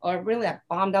 or really a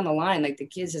bomb down the line. The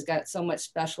kid's has got so much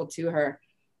special to her.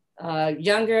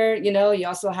 Younger, you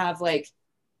also have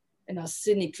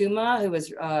Sydney Kuma, who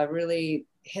was really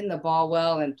hitting the ball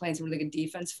well and playing some really good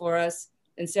defense for us,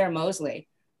 and Sarah Mosley.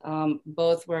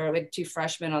 Both were like 2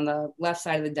 freshmen on the left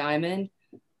side of the diamond.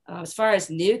 As far as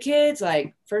new kids,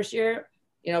 like first year,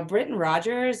 Britton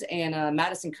Rogers and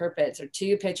Madison Kerpitz are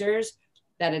 2 pitchers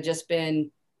that have just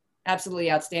been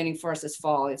absolutely outstanding for us this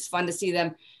fall. It's fun to see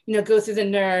them, go through the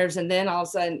nerves, and then all of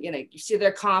a sudden, you see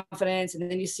their confidence, and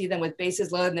then you see them with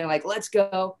bases loaded and they're like, let's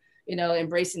go,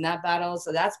 embracing that battle.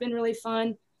 So that's been really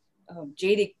fun.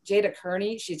 Jada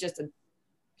Kearney, she's just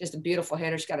a beautiful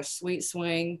hitter. She's got a sweet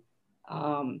swing.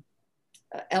 Ellie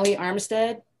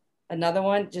Armstead, another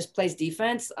one, just plays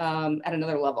defense at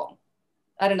another level.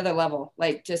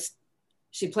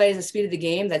 She plays the speed of the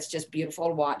game that's just beautiful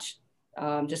to watch.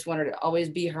 Just want her to always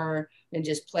be her and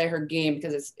just play her game,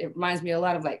 because it reminds me a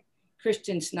lot of like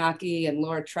Christian Snocki and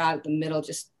Laura Trout at the middle,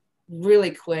 just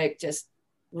really quick, just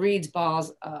reads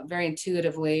balls very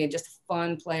intuitively, and just a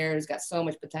fun player who's got so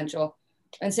much potential.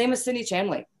 And same with Cindy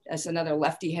Chamley. That's another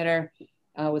lefty hitter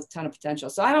with a ton of potential.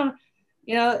 So I don't,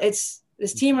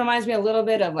 this team reminds me a little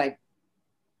bit of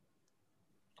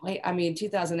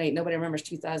 2008, nobody remembers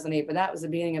 2008, but that was the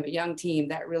beginning of a young team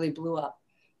that really blew up.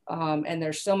 And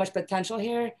there's so much potential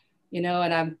here,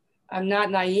 and I'm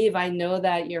not naive. I know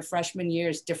that your freshman year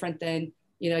is different than,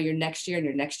 your next year and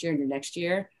your next year and your next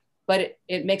year, but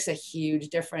it makes a huge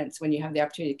difference when you have the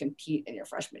opportunity to compete in your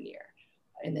freshman year,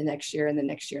 in the next year and the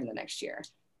next year and the next year.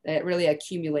 It really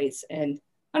accumulates. And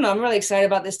I don't know, I'm really excited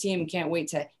about this team and can't wait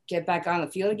to get back on the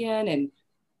field again and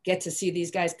get to see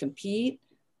these guys compete.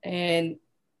 And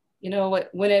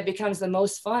when it becomes the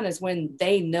most fun is when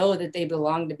they know that they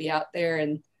belong to be out there,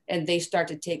 and they start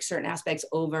to take certain aspects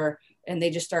over, and they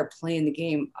just start playing the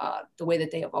game the way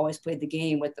that they have always played the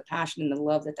game, with the passion and the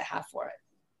love that they have for it.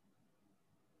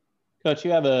 Coach,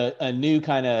 you have a new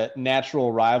kind of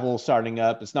natural rival starting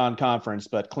up. It's non-conference,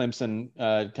 but Clemson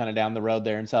kind of down the road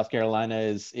there in South Carolina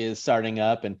is starting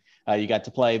up, and you got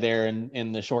to play there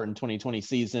in the shortened 2020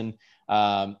 season.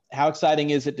 How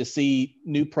exciting is it to see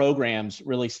new programs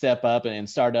really step up and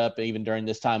start up even during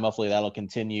this time? Hopefully that'll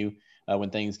continue when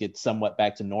things get somewhat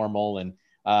back to normal, and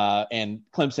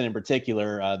Clemson in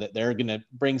particular, that they're going to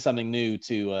bring something new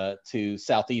to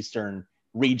Southeastern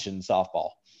region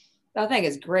softball. I think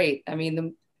it's great. I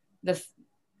mean, they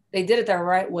did it the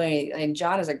right way. And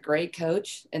John is a great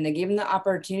coach, and they gave him the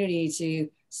opportunity to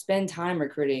spend time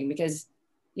recruiting, because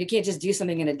you can't just do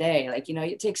something in a day.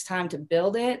 It takes time to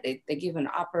build it. They give him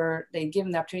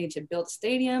the opportunity to build a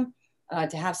stadium,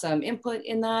 to have some input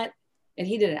in that. And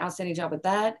he did an outstanding job with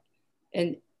that.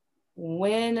 And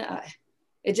when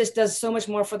it just does so much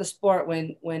more for the sport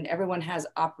when everyone has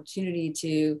opportunity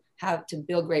to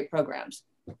build great programs.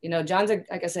 John's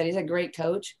like I said, he's a great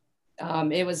coach.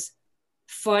 It was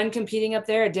fun competing up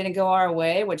there. It didn't go our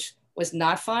way, which was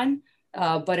not fun,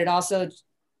 but it also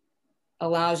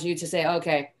allows you to say,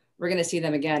 okay, we're going to see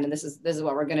them again, and this is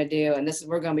what we're going to do, and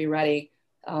we're going to be ready.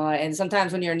 And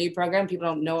sometimes when you're a new program, people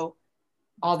don't know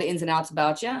all the ins and outs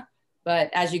about you,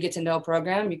 but as you get to know a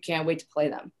program, you can't wait to play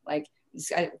them. I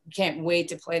can't wait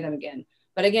to play them again.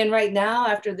 But again, right now,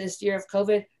 after this year of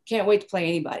COVID, can't wait to play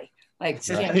anybody. Back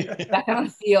on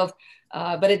the field.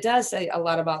 But it does say a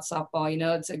lot about softball.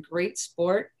 It's a great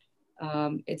sport.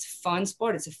 It's a fun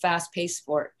sport. It's a fast-paced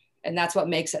sport, and that's what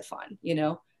makes it fun.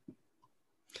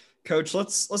 Coach,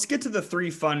 let's get to the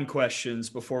 3 fun questions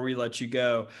before we let you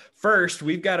go. First,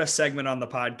 we've got a segment on the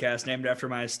podcast named after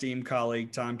my esteemed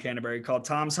colleague, Tom Canterbury, called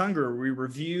Tom's Hunger. We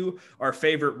review our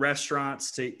favorite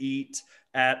restaurants to eat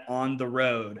at on the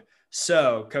road.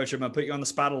 So, Coach, I'm going to put you on the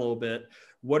spot a little bit.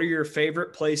 What are your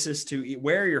favorite places to eat?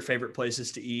 Where are your favorite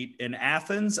places to eat in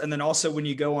Athens? And then also when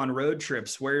you go on road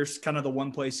trips, where's kind of the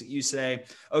one place that you say,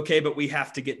 okay, but we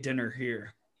have to get dinner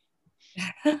here?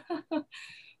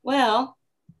 Well,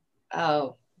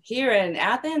 here in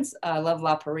Athens, I love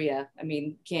La Paria. I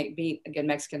mean, can't beat a good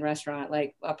Mexican restaurant.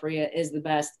 La Paria is the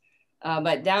best.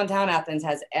 But downtown Athens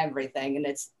has everything.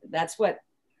 And that's what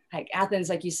Athens,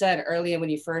 like you said earlier when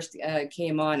you first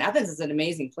came on, Athens is an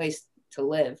amazing place to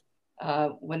live.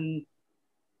 When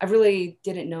I really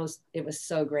didn't know it was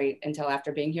so great until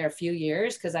after being here a few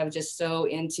years, because I was just so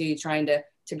into trying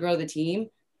to grow the team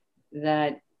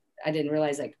that I didn't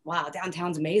realize wow,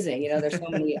 downtown's amazing. There's so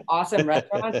many awesome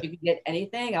restaurants. You can get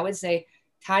anything. I would say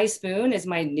Thai Spoon is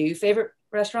my new favorite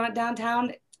restaurant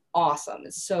downtown. Awesome.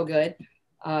 It's so good.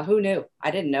 Who knew?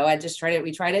 I didn't know. I just tried it.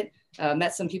 We tried it,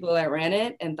 met some people that ran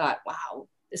it and thought, wow,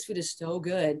 this food is so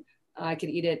good. I could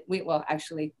eat it. We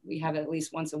have it at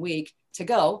least once a week to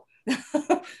go.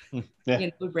 Yeah.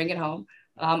 We bring it home.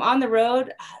 On the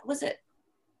road,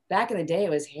 back in the day, it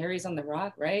was Harry's on the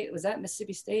Rock, right? Was that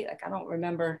Mississippi State? Like, I don't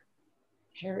remember.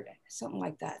 Harry, something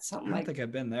like that. Something I don't like think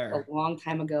I've been there. A long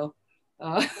time ago.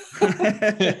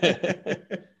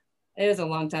 It was a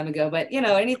long time ago, but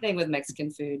anything with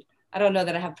Mexican food. I don't know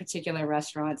that I have particular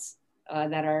restaurants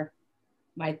that are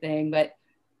my thing, but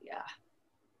yeah.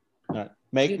 All right.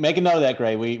 Make a note of that,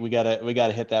 Gray. We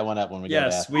gotta hit that one up when we go to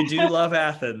Athens. We do love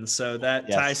Athens, so that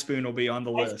Thai spoon will be on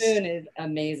the list. Thai spoon is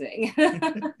amazing.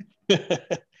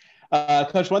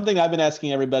 Coach, one thing I've been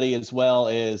asking everybody as well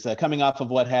is coming off of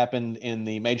what happened in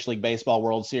the Major League Baseball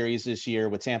World Series this year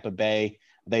with Tampa Bay.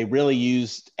 They really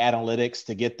used analytics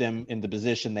to get them in the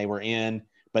position they were in,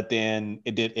 but then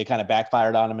it kind of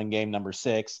backfired on them in game number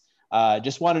 6.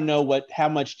 Just want to know how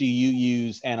much do you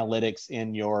use analytics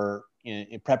in your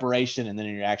in preparation and then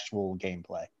in your actual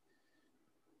gameplay?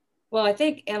 Well, I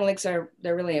think analytics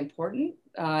they're really important.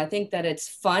 I think that it's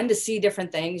fun to see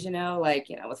different things,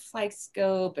 with Flight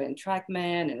Scope and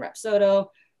TrackMan and Rapsodo.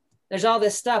 There's all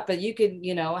this stuff, but you could,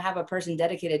 have a person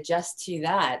dedicated just to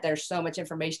that. There's so much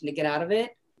information to get out of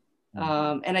it.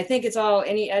 And I think it's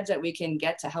any edge that we can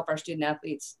get to help our student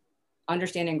athletes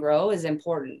understand and grow is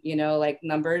important.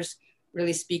 Numbers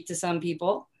really speak to some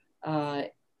people. I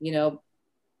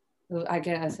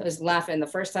was laughing the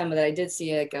first time that I did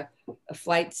see a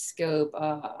Flight Scope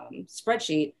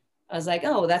spreadsheet. I was like,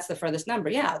 oh, that's the furthest number.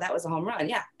 Yeah, that was a home run.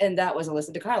 Yeah. And that was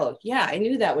Alyssa DiCarlo. Yeah, I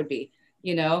knew that would be,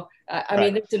 I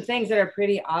mean, there's some things that are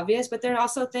pretty obvious, but there are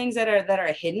also things that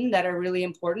are hidden that are really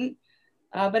important.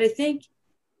 But I think,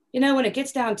 when it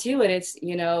gets down to it,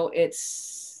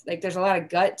 it's like there's a lot of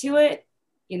gut to it.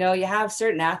 You have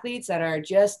certain athletes that are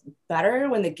just better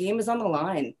when the game is on the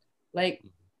line. Like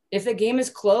if the game is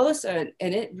close and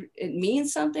it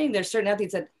means something, there's certain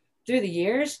athletes that through the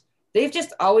years, they've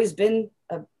just always been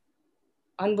an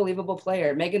unbelievable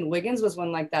player. Megan Wiggins was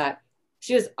one like that.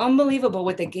 She was unbelievable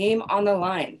with the game on the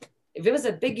line. If it was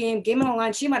a big game on the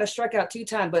line, she might have struck out 2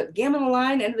 times, but game on the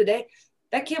line, end of the day,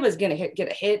 that kid was going to get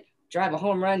a hit, drive a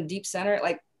home run, deep center.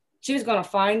 Like she was going to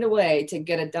find a way to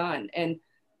get it done. And,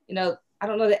 I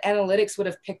don't know that analytics would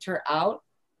have picked her out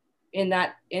in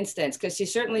that instance, because she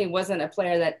certainly wasn't a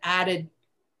player that added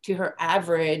to her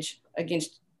average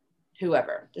against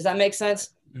whoever. Does that make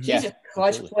sense? Yeah, she's a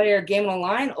clutch player, game on the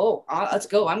line. Oh, let's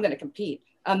go. I'm going to compete.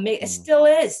 It still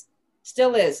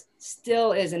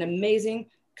is an amazing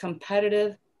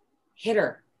competitive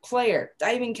hitter, player,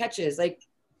 diving catches. Like,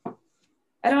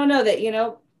 I don't know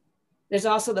that, there's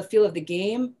also the feel of the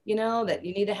game, that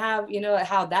you need to have,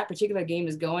 how that particular game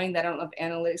is going. That I don't know if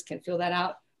analytics can feel that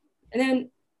out. And then,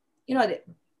 the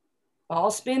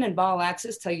ball spin and ball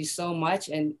axis tell you so much.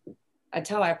 And I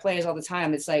tell our players all the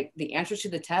time, it's like the answer to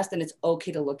the test, and it's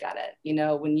okay to look at it.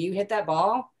 When you hit that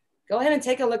ball, go ahead and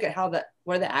take a look at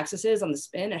where the axis is on the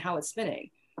spin and how it's spinning.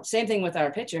 Same thing with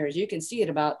our pitchers. You can see it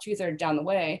about 2/3 down the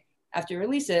way after you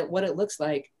release it, what it looks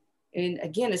like. And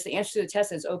again, it's the answer to the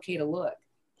test. It's okay to look.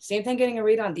 Same thing getting a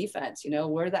read on defense,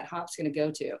 where that hop's going to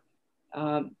go to.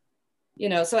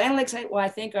 So analytics, I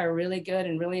think are really good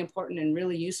and really important and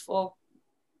really useful.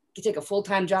 You take a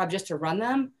full-time job just to run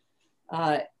them.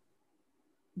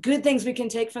 Good things we can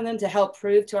take from them to help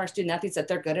prove to our student athletes that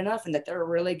they're good enough and that they're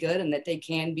really good and that they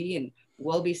can be and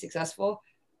will be successful.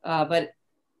 But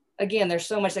again, there's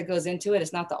so much that goes into it.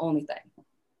 It's not the only thing.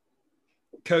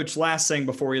 Coach, last thing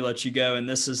before we let you go, and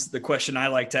this is the question I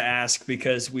like to ask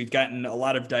because we've gotten a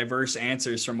lot of diverse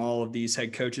answers from all of these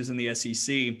head coaches in the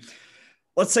SEC.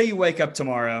 Let's say you wake up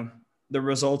tomorrow, the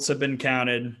results have been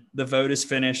counted, the vote is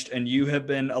finished, and you have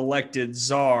been elected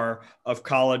czar of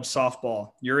college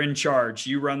softball. You're in charge.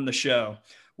 You run the show.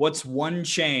 What's one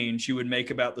change you would make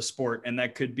about the sport? And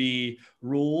that could be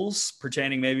rules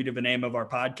pertaining maybe to the name of our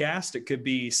podcast. It could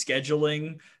be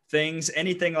scheduling things,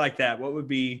 anything like that. What would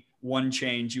be one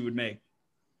change you would make?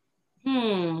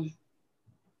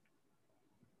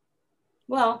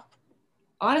 Well,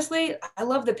 honestly, I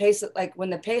love the pace. Like when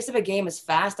the pace of a game is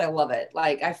fast, I love it.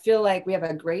 Like I feel like we have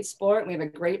a great sport and we have a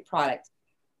great product.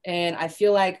 And I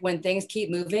feel like when things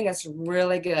keep moving, it's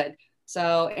really good.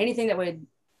 So anything that would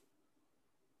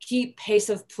keep pace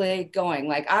of play going,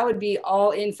 like I would be all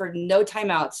in for no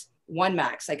timeouts, one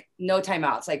max, like no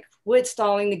timeouts, like quit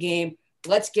stalling the game.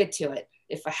 Let's get to it.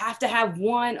 If I have to have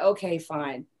one, okay,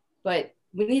 fine. But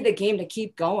we need the game to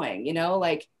keep going,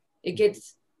 like it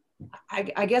gets,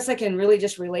 I guess I can really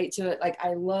just relate to it. Like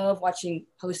I love watching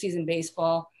postseason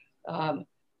baseball. Tom,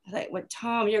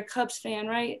 you're a Cubs fan,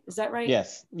 right? Is that right?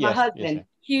 Yes. My husband, yes,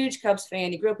 huge Cubs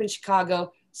fan. He grew up in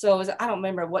Chicago. So I don't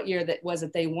remember what year that was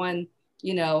that they won,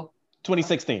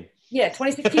 2016. Yeah,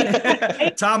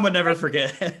 2016. Tom would never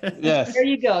forget. Yes. There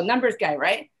you go. Numbers guy,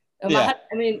 right? Yeah.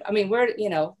 I mean, we're,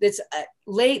 it's a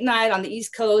late night on the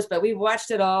East Coast, but we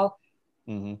watched it all.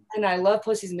 Mm-hmm. And I love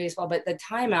postseason baseball, but the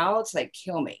timeouts like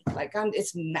kill me. Like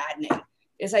it's maddening.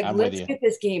 It's like, let's get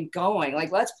this game going.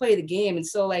 Like, let's play the game. And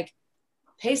so like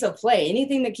pace of play,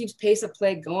 anything that keeps pace of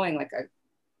play going, like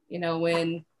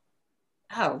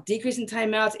decreasing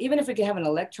timeouts, even if we could have an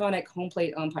electronic home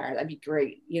plate umpire, that'd be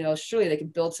great. Surely they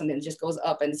could build something that just goes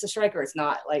up and it's a strike or it's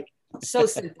not, like so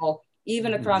simple,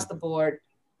 even across the board.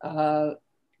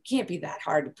 Can't be that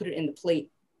hard to put it in the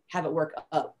plate, have it work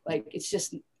up. Like it's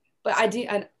just, but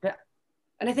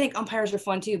and I think umpires are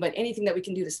fun too, but anything that we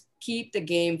can do to keep the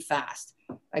game fast.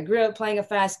 I grew up playing a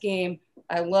fast game.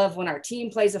 I love when our team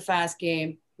plays a fast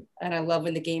game, and I love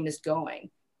when the game is going.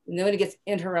 And then when it gets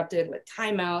interrupted with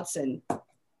timeouts and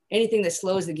anything that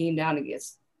slows the game down, it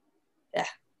gets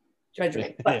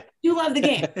drudgery. But you love the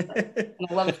game. And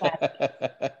I love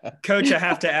it. Coach, I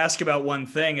have to ask about one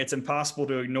thing. It's impossible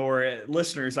to ignore it.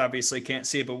 Listeners obviously can't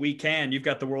see it, but we can. You've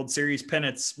got the World Series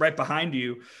pennants right behind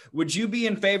you. Would you be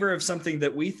in favor of something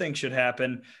that we think should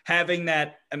happen, having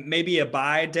that maybe a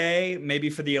bye day, maybe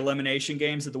for the elimination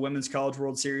games of the Women's College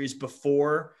World Series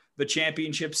before the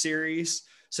championship series,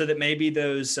 so that maybe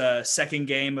those second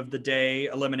game of the day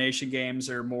elimination games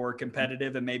are more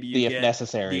competitive, and maybe you get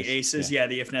the aces,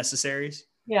 the if necessaries?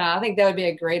 Yeah, I think that would be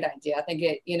a great idea. I think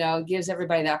it, gives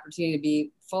everybody the opportunity to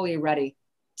be fully ready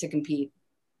to compete.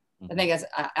 I think that's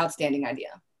an outstanding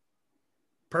idea.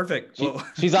 Perfect.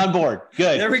 She's on board.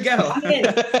 Good. There we go.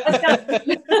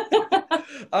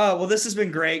 Well, this has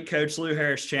been great. Coach Lou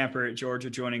Harris-Champer at Georgia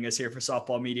joining us here for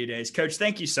Softball Media Days. Coach,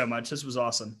 thank you so much. This was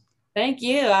awesome. Thank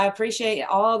you. I appreciate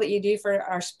all that you do for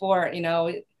our sport.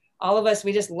 All of us,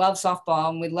 we just love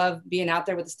softball, and we love being out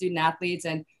there with the student athletes.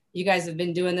 And you guys have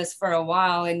been doing this for a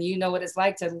while, and you know what it's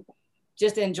like to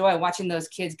just enjoy watching those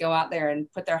kids go out there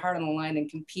and put their heart on the line and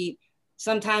compete.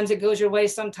 Sometimes it goes your way,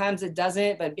 sometimes it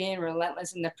doesn't, but being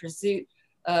relentless in the pursuit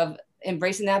of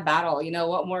embracing that battle,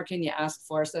 what more can you ask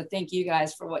for? So thank you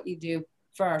guys for what you do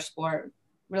for our sport.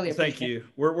 Really appreciate Thank you.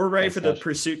 We're ready for the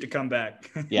pursuit to come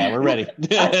back. Yeah, we're ready.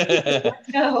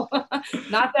 No,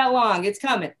 not that long. It's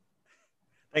coming.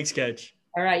 Thanks, Coach.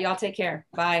 All right, y'all take care.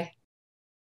 Bye.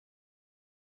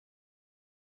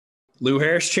 Lou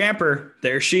Harris-Champer,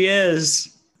 there she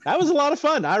is. That was a lot of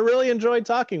fun. I really enjoyed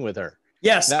talking with her.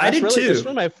 Yes, I did too. This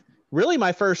was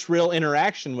my first real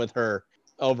interaction with her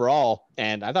overall,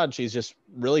 and I thought she's just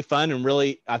really fun and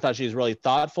I thought she's really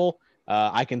thoughtful.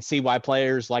 I can see why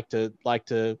players like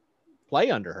to play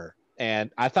under her.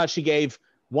 And I thought she gave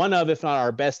one of, if not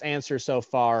our best answer so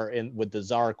far with the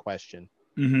czar question.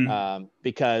 Mm-hmm.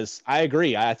 Because I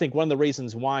agree. I think one of the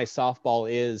reasons why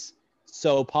softball is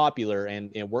so popular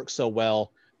and it works so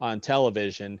well on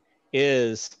television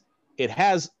is it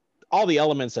has all the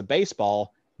elements of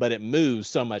baseball, but it moves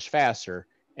so much faster.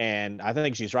 And I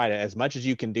think she's right. As much as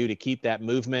you can do to keep that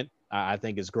movement, I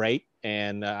think is great.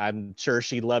 And I'm sure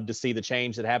she'd love to see the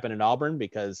change that happened in Auburn,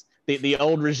 because the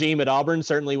old regime at Auburn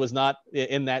certainly was not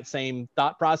in that same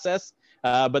thought process.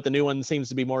 But the new one seems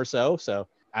to be more so. So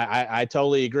I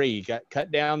totally agree. You got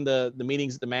cut down the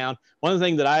meetings at the mound. One of the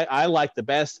things that I like the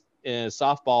best in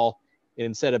softball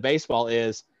instead of baseball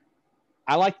is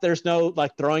I like there's no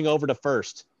like throwing over to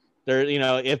first. There,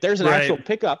 if there's an actual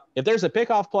pickup, if there's a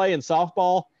pickoff play in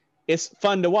softball, it's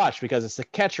fun to watch because it's the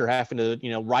catcher having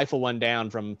to, rifle one down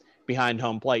from behind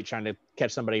home plate, trying to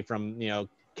catch somebody from,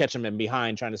 catch them in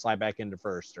behind, trying to slide back into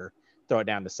first or throw it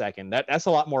down to second. That's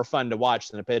a lot more fun to watch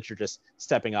than a pitcher just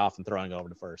stepping off and throwing over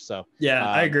to first. So yeah,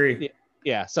 I agree.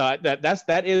 Yeah. So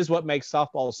that is what makes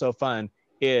softball so fun,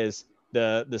 is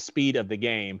the speed of the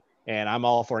game. And I'm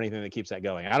all for anything that keeps that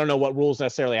going. I don't know what rules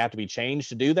necessarily have to be changed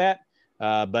to do that.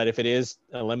 But if it is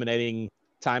eliminating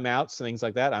timeouts and things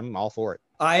like that, I'm all for it.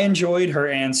 I enjoyed her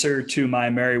answer to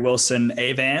my Mary Wilson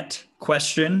Avant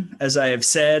question. As I have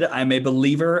said, I'm a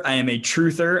believer. I am a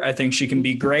truther. I think she can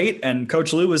be great. And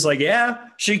Coach Lou was like, yeah,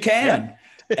 she can.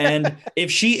 Yeah. And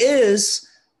if she is,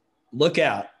 look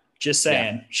out. Just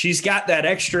saying. Yeah. She's got that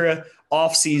extra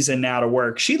off season now to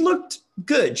work. She looked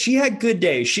good. She had good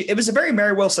days. It was a very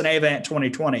Mary Wilson Avant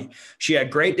 2020. She had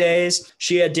great days.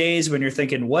 She had days when you're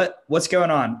thinking, what's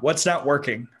going on? What's not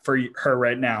working for her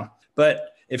right now? But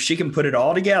if she can put it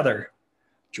all together,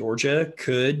 Georgia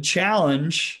could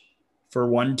challenge for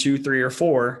 1, 2, 3, or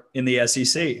 4 in the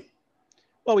SEC.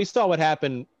 Well, we saw what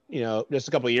happened, just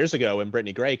a couple of years ago when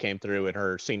Brittany Gray came through in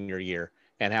her senior year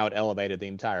and how it elevated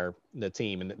the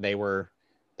team. And they were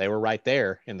right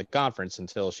there in the conference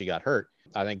until she got hurt.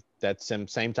 I think that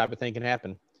same type of thing can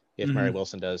happen if Mary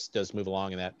Wilson does move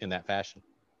along in that fashion.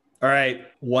 All right.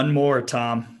 One more,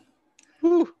 Tom.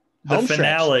 Woo. The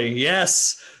finale.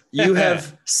 Yes. You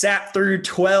have sat through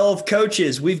 12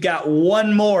 coaches. We've got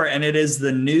one more, and it is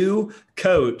the new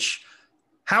coach.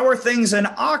 How are things in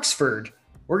Oxford?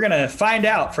 We're going to find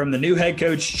out from the new head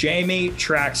coach, Jamie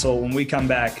Traxel, when we come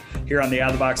back here on the Out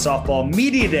of the Box Softball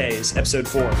Media Days, episode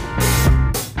 4.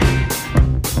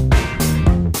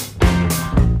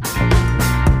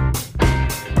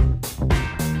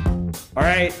 All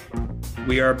right,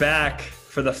 we are back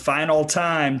for the final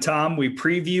time. Tom, we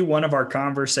preview one of our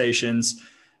conversations,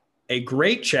 a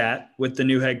great chat with the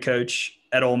new head coach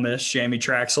at Ole Miss, Jamie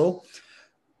Traxel.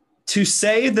 To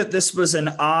say that this was an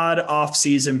odd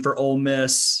offseason for Ole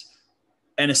Miss,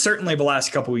 and certainly the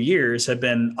last couple of years have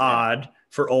been odd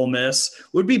for Ole Miss,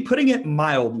 would be putting it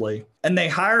mildly. And they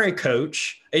hire a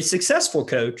coach, a successful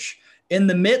coach, in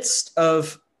the midst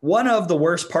of one of the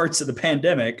worst parts of the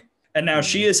pandemic. And now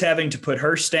she is having to put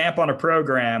her stamp on a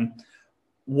program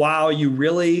while you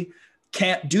really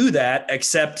can't do that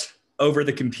except over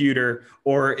the computer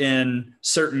or in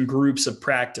certain groups of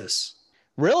practice.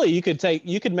 Really, you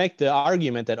could make the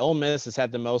argument that Ole Miss has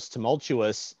had the most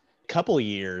tumultuous couple of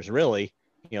years, really,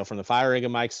 from the firing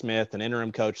of Mike Smith, an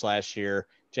interim coach last year.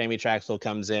 Jamie Traxel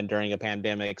comes in during a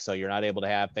pandemic, so you're not able to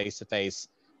have face-to-face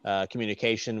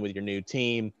communication with your new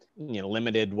team,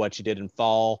 limited what you did in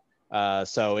fall.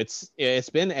 So it's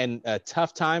been a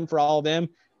tough time for all of them,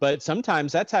 but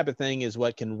sometimes that type of thing is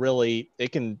what can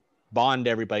bond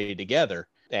everybody together.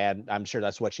 And I'm sure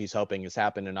that's what she's hoping has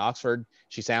happened in Oxford.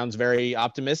 She sounds very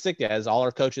optimistic, as all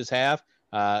our coaches have.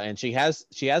 And she has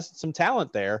some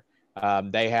talent there.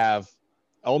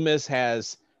 Ole Miss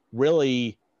has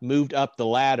really moved up the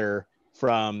ladder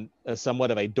from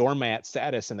somewhat of a doormat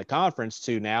status in the conference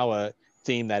to now a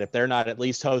team that if they're not at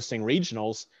least hosting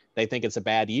regionals, they think it's a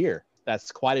bad year. That's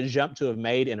quite a jump to have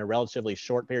made in a relatively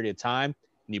short period of time.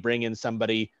 And you bring in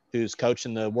somebody who's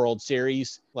coaching the World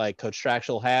Series like Coach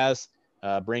Traxel has,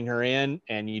 bring her in,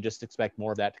 and you just expect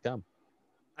more of that to come.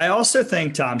 I also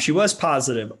think, Tom, she was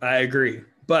positive. I agree.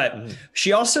 But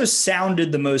she also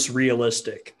sounded the most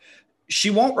realistic. She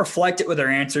won't reflect it with her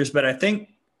answers, but I think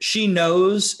she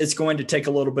knows it's going to take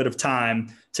a little bit of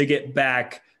time to get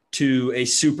back to a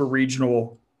super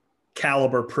regional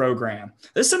caliber program.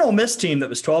 This is an Ole Miss team that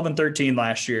was 12-13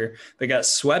 last year. They got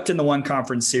swept in the one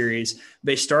conference series.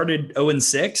 They started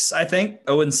 0-6, I think,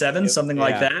 0-7, something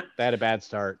like that. They had a bad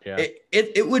start. Yeah.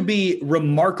 It would be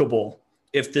remarkable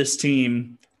if this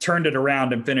team turned it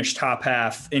around and finished top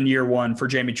half in year one for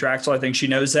Jamie Traxel. I think she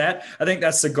knows that. I think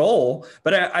that's the goal.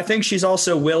 But I think she's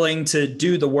also willing to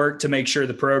do the work to make sure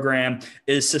the program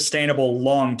is sustainable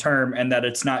long term and that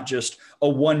it's not just a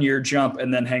 1-year jump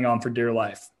and then hang on for dear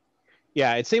life.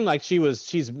 Yeah, it seemed like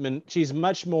she's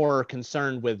much more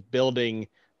concerned with building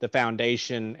the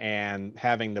foundation and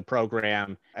having the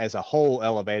program as a whole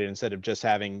elevated instead of just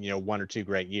having 1 or 2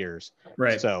 great years.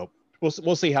 Right. So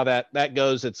we'll see how that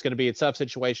goes. It's going to be a tough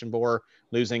situation for her.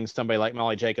 Losing somebody like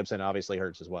Molly Jacobson obviously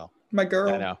hurts as well. My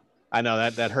girl. I know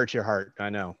that hurts your heart. I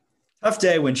know. Tough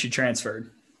day when she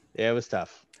transferred. Yeah, it was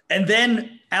tough. And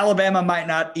then Alabama might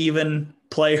not even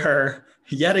play her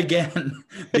yet again,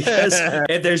 because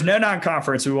if there's no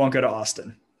non-conference, we won't go to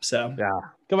Austin. So yeah,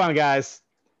 come on, guys,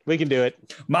 we can do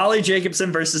it. Molly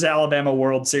Jacobson versus Alabama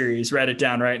World Series. Write it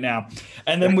down right now.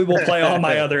 And then we will play all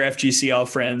my other FGCL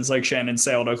friends like Shannon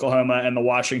Sale at Oklahoma and the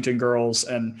Washington girls,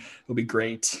 and it'll be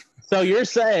great. So you're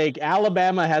saying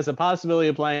Alabama has a possibility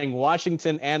of playing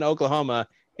Washington and Oklahoma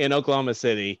in Oklahoma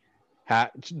City?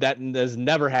 That has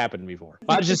never happened before.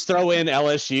 I'll just throw in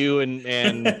LSU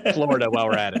and Florida while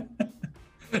we're at it.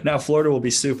 Now Florida will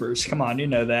be supers. Come on, you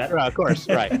know that. Of course,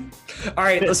 right. All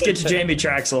right, let's get to Jamie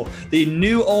Traxel, the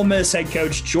new Ole Miss head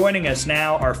coach, joining us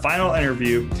now, our final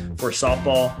interview for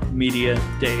Softball Media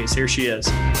Days. Here she is.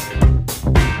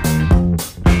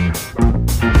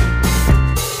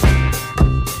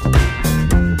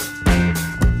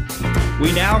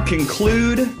 We now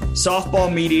conclude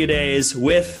Softball Media Days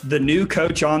with the new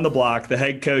coach on the block, the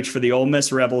head coach for the Ole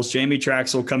Miss Rebels, Jamie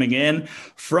Traxel, coming in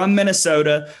from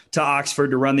Minnesota to Oxford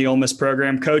to run the Ole Miss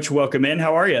program. Coach, welcome in.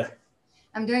 How are you?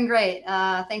 I'm doing great.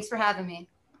 Thanks for having me.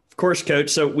 Of course, Coach.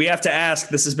 So we have to ask,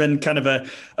 this has been kind of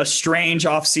a strange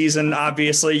offseason.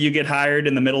 Obviously, you get hired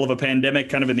in the middle of a pandemic,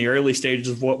 kind of in the early stages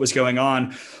of what was going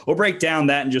on. We'll break down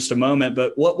that in just a moment.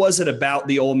 But what was it about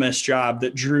the Ole Miss job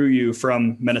that drew you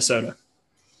from Minnesota?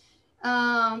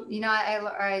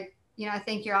 I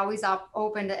think you're always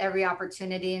open to every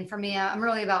opportunity. And for me, I'm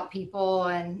really about people,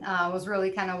 and was really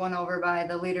kind of won over by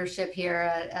the leadership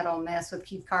here at Ole Miss with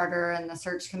Keith Carter and the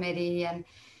search committee, and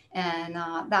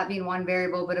that being one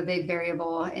variable, but a big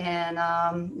variable, and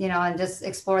just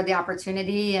explored the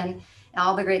opportunity and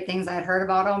all the great things I'd heard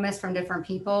about Ole Miss from different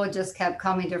people just kept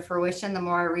coming to fruition the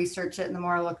more I researched it and the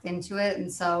more I looked into it.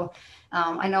 And so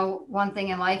I know one thing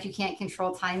in life, you can't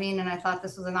control timing. And I thought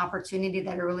this was an opportunity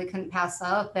that I really couldn't pass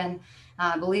up. And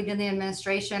believed in the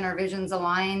administration, our visions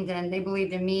aligned, and they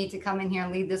believed in me to come in here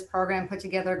and lead this program, put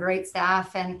together a great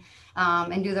staff, and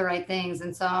do the right things.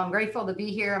 And so I'm grateful to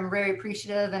be here. I'm very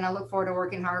appreciative, and I look forward to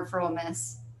working hard for Ole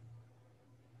Miss.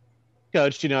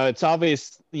 Coach, it's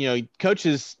obvious,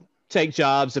 coaches take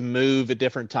jobs and move at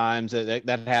different times.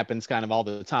 That happens kind of all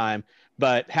the time.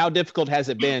 But how difficult has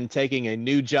it been taking a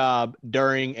new job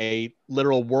during a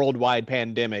literal worldwide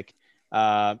pandemic?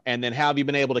 And then how have you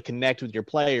been able to connect with your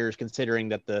players, considering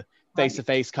that the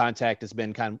face-to-face contact has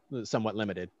been kind of somewhat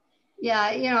limited?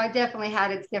 Yeah, it definitely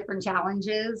had its different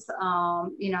challenges.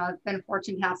 I've been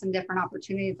fortunate to have some different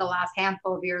opportunities the last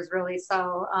handful of years, really.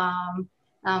 So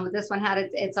this one had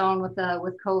its own with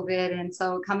COVID. And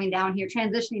so coming down here,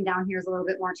 transitioning down here is a little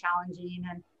bit more challenging.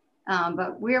 And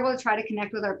but we were able to try to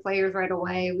connect with our players right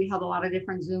away. We held a lot of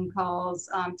different Zoom calls,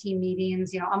 team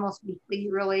meetings, almost weekly,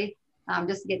 really.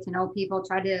 Just to get to know people.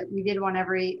 We did one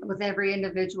with every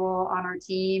individual on our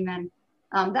team. And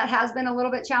that has been a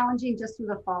little bit challenging just through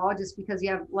the fall, just because you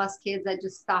have less kids that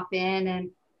just stop in and,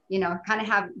 kind of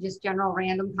have just general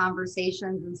random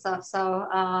conversations and stuff. So,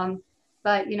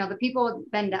 but, the people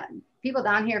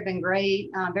down here have been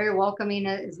great, very welcoming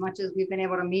as much as we've been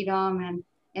able to meet them.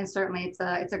 And certainly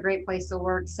it's a great place to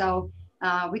work. So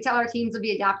we tell our teams to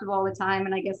be adaptable all the time.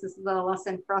 And I guess this is a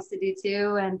lesson for us to do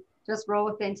too. And just roll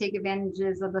with it and take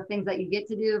advantages of the things that you get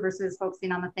to do versus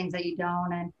focusing on the things that you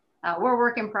don't. And we're a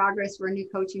work in progress. We're a new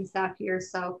coaching staff here.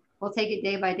 So we'll take it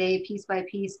day by day, piece by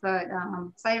piece, but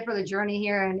excited for the journey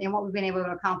here and what we've been able to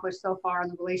accomplish so far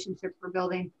and the relationships we're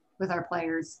building with our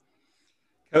players.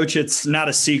 Coach, it's not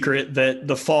a secret that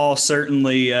the fall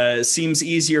certainly seems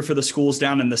easier for the schools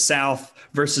down in the South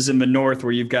versus in the North,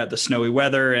 where you've got the snowy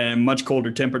weather and much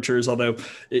colder temperatures, although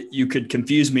you could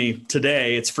confuse me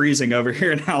today. It's freezing over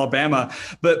here in Alabama.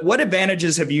 But what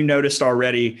advantages have you noticed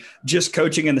already just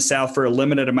coaching in the South for a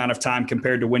limited amount of time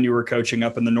compared to when you were coaching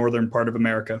up in the northern part of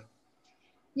America?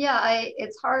 Yeah,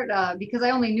 it's hard because I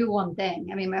only knew one thing.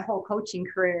 I mean, my whole coaching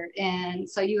career. And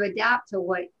so you adapt to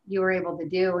what you were able to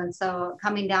do. And so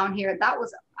coming down here, that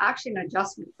was actually an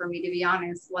adjustment for me, to be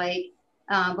honest.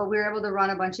 But we were able to run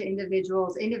a bunch of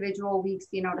individual weeks,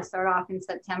 to start off in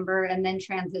September and then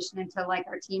transition into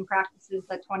our team practices,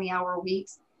 the 20-hour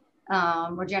weeks.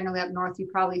 We're generally up north. You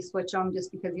probably switch them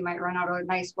just because you might run out of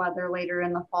nice weather later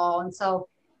in the fall. And so,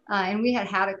 and we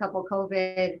had a couple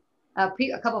COVID a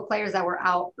couple of players that were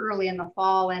out early in the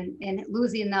fall and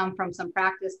losing them from some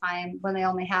practice time when they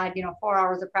only had, 4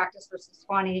 hours of practice versus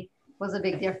 20 was a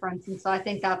big difference. And so I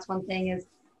think that's one thing is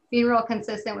being real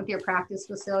consistent with your practice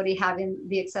facility, having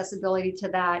the accessibility to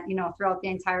that, throughout the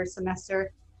entire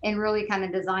semester and really kind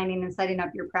of designing and setting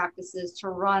up your practices to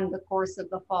run the course of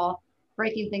the fall,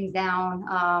 breaking things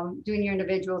down, doing your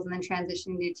individuals and then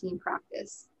transitioning to team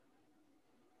practice.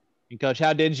 And Coach,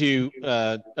 how did you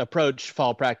approach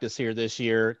fall practice here this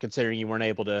year, considering you weren't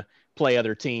able to play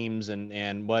other teams,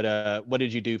 and what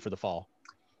did you do for the fall?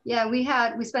 Yeah, we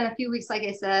spent a few weeks, like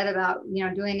I said, about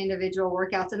doing individual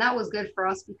workouts, and that was good for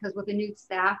us because with the new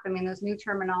staff, I mean, there's new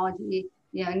terminology,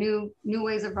 new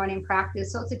ways of running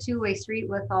practice. So it's a two-way street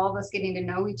with all of us getting to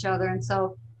know each other, and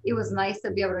so it was nice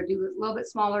to be able to do a little bit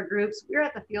smaller groups. We were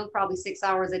at the field probably 6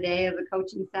 hours a day as a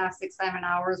coaching staff, 6-7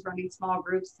 hours running small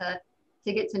groups to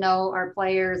get to know our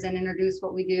players and introduce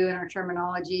what we do and our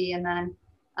terminology. And then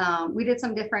we did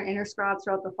some different inter squads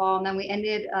throughout the fall. And then we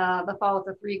ended the fall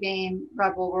with a 3-game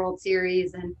Red Bull World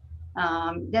Series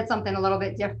and did something a little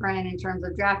bit different in terms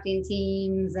of drafting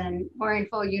teams and wearing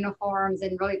full uniforms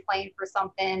and really playing for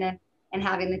something and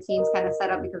having the teams kind of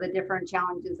set up because of different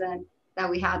challenges that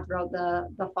we had throughout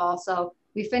the fall. So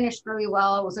we finished really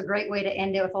well. It was a great way to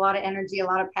end it with a lot of energy, a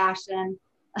lot of passion.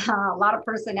 A lot of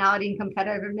personality and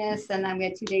competitiveness. And then we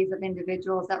had 2 days of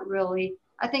individuals that really,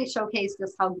 I think, showcased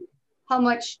just how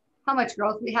much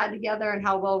growth we had together and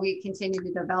how well we continued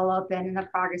to develop and the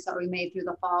progress that we made through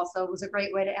the fall. So it was a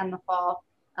great way to end the fall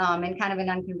in kind of an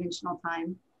unconventional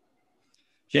time.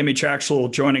 Jamie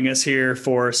Traxel joining us here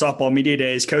for Softball Media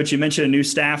Days. Coach, you mentioned a new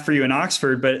staff for you in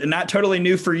Oxford, but not totally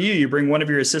new for you. You bring one of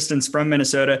your assistants from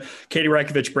Minnesota, Katie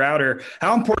Reikovich-Browder.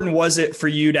 How important was it for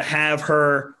you to have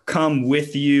her come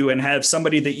with you and have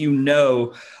somebody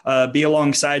that be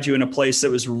alongside you in a place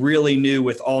that was really new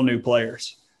with all new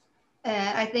players?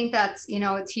 I think that's,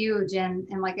 it's huge. And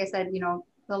like I said,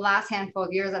 the last handful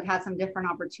of years, I've had some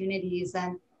different opportunities,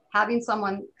 and having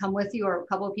someone come with you or a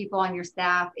couple of people on your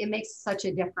staff, it makes such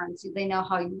a difference. They know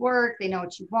how you work, they know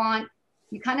what you want.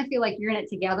 you kind of feel like you're in it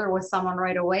together with someone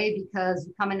right away because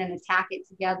you come in and attack it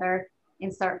together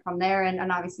and start from there.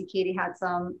 And obviously Katie had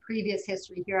some previous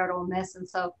history here at Ole Miss. And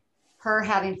so her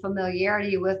having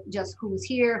familiarity with just who's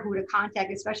here, who to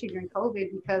contact, especially during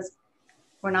COVID, because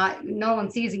no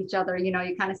one sees each other, you know,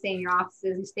 you kind of stay in your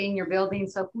offices, you stay in your building.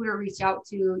 So who to reach out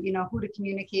to, you know, who to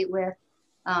communicate with.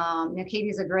 You know,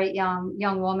 Katie's a great young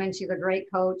woman. She's a great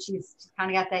coach. She's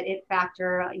kind of got that it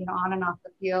factor, you know, on and off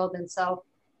the field. And so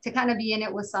to kind of be in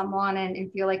it with someone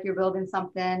and feel like you're building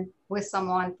something with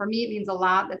someone, for me, it means a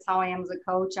lot. That's how I am as a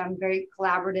coach. I'm very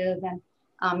collaborative, and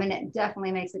it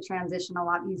definitely makes the transition a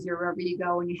lot easier wherever you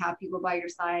go when you have people by your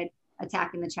side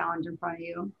attacking the challenge in front of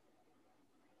you.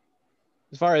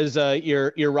 As far as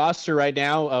your roster right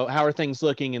now, how are things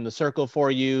looking in the circle for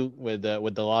you with the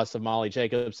loss of Molly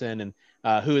Jacobson,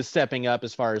 and who is stepping up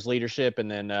as far as leadership? And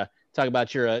then talk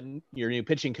about your new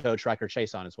pitching coach, Riker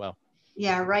Chason, as well.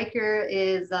 Yeah, Riker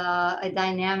is a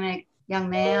dynamic young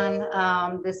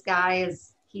man. This guy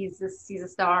he's a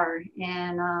star,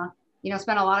 and you know,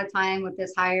 spent a lot of time with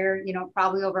this hire, you know,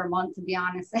 probably over a month, to be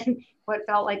honest, and what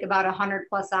felt like about 100+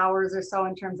 hours or so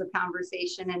in terms of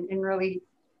conversation and really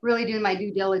doing my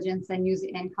due diligence and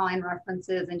using and calling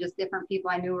references and just different people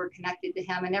I knew were connected to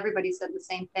him. And everybody said the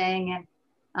same thing.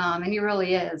 And he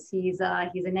really is. He's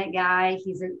a net guy.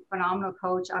 He's a phenomenal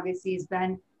coach. Obviously he's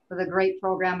been with a great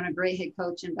program and a great head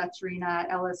coach in Veterina at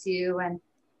LSU.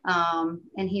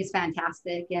 And he's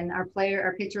fantastic. And our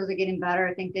pitchers are getting better.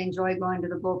 I think they enjoy going to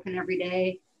the bullpen every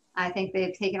day. I think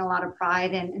they've taken a lot of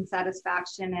pride and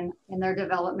satisfaction in their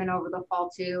development over the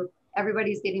fall too.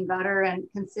 Everybody's getting better, and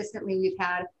consistently we've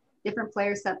had different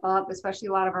players step up, especially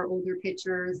a lot of our older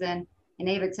pitchers and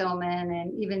Ava Tillman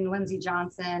and even Lindsey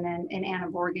Johnson and Anna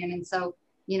Borgen. And so,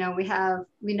 you know,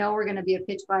 we know we're going to be a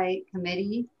pitch by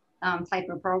committee type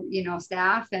of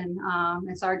staff. And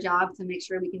it's our job to make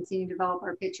sure we continue to develop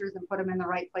our pitchers and put them in the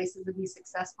right places to be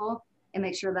successful and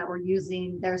make sure that we're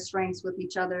using their strengths with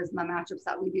each other as the matchups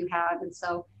that we do have. And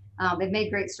so they've made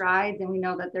great strides, and we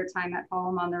know that their time at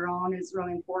home on their own is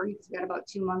really important because we got about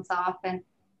 2 months off. And,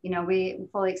 you know, we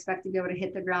fully expect to be able to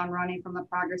hit the ground running from the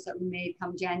progress that we made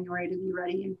come January to be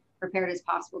ready and prepared as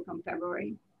possible come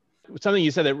February. Something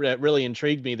you said that really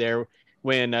intrigued me there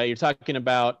when you're talking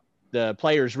about the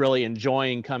players really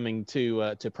enjoying coming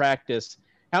to practice.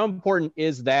 How important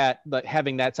is that, but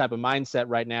having that type of mindset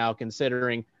right now,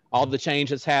 considering all the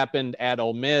change that's happened at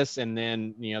Ole Miss and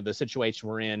then, you know, the situation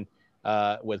we're in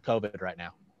with COVID right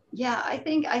now? Yeah, I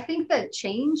think that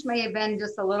change may have been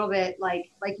just a little bit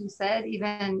like you said,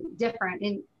 even different.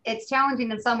 And it's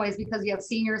challenging in some ways because you have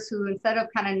seniors who, instead of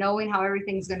kind of knowing how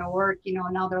everything's going to work, you know,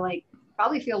 now they're like,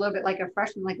 probably feel a little bit like a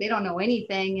freshman, like they don't know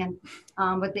anything. And,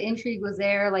 but the intrigue was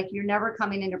there. Like, you're never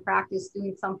coming into practice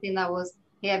doing something that was,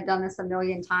 hey, I've done this a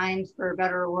million times for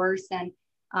better or worse. And,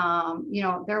 you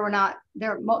know,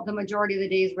 the majority of the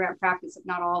days we're at practice, if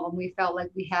not all of them, we felt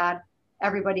like we had,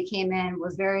 everybody came in,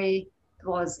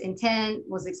 was intent,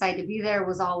 was excited to be there,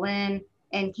 was all in,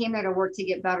 and came there to work to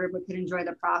get better, but could enjoy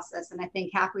the process. And I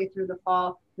think halfway through the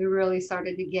fall, we really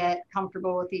started to get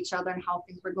comfortable with each other and how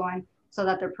things were going so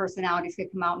that their personalities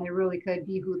could come out and they really could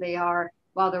be who they are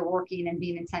while they're working and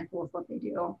being intentful with what they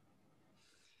do.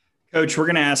 Coach, we're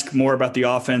going to ask more about the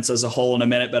offense as a whole in a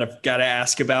minute, but I've got to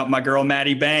ask about my girl,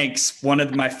 Maddie Banks, one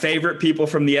of my favorite people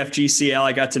from the FGCL.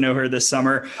 I got to know her this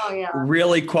summer. Oh, yeah.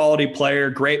 Really quality player,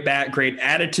 great bat, great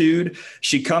attitude.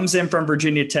 She comes in from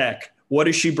Virginia Tech. What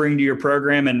does she bring to your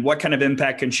program, and what kind of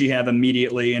impact can she have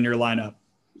immediately in your lineup?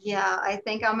 Yeah, I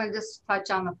think I'm going to just touch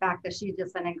on the fact that she's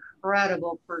just an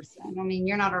incredible person. I mean,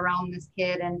 you're not around this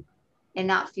kid and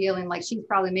not feeling like she's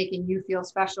probably making you feel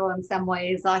special in some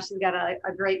ways. She's got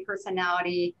a great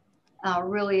personality,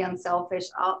 really unselfish,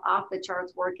 off the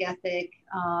charts work ethic,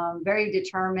 very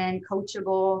determined,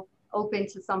 coachable, open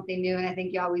to something new. And I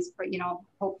think you always, you know,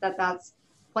 hope that's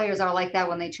players are like that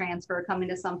when they transfer, come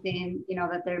into something, you know,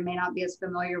 that they may not be as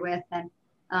familiar with. And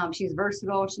she's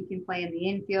versatile. She can play in the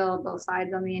infield, both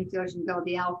sides on the infield. She can go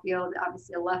the outfield,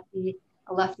 obviously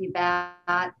a lefty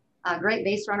bat. Great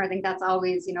base runner. I think that's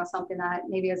always, you know, something that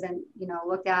maybe isn't, you know,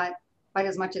 looked at quite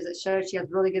as much as it should. She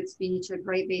has really good speed. She's a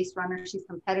great base runner. She's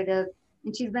competitive,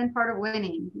 and she's been part of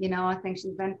winning. You know, I think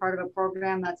she's been part of a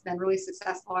program that's been really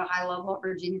successful at a high level at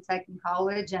Virginia Tech in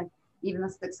college, and even the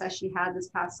success she had this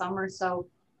past summer. So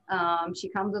she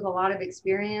comes with a lot of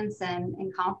experience and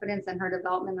confidence in her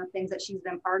development, the things that she's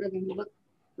been part of. And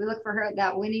we look for her,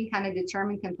 that winning kind of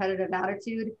determined competitive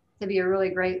attitude, to be a really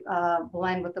great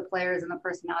blend with the players and the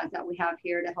personalities that we have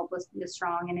here to help us be as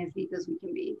strong and as deep as we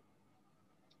can be.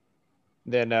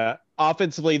 Then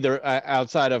offensively,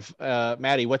 outside of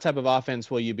Maddie, what type of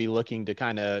offense will you be looking to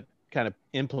kind of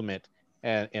implement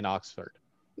in Oxford.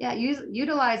 Yeah,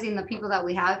 utilizing the people that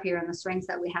we have here and the strengths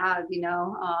that we have,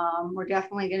 we're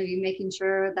definitely going to be making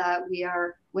sure that we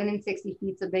are winning 60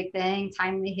 feet's a big thing,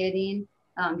 timely hitting,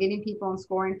 getting people in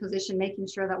scoring position, making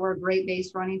sure that we're a great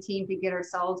base running team to get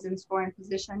ourselves in scoring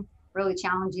position, really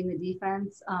challenging the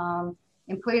defense,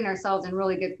 and putting ourselves in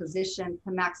really good position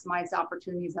to maximize the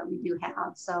opportunities that we do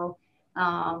have. So,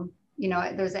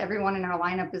 there's everyone in our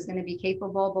lineup is going to be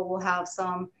capable, but we'll have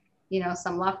some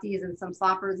lefties and some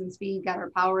sloppers and speed, got our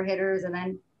power hitters, and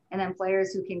then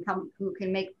players who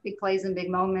can make big plays in big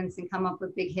moments and come up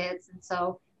with big hits. And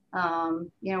so,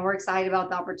 we're excited about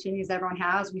the opportunities everyone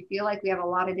has. We feel like we have a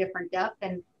lot of different depth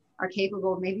and are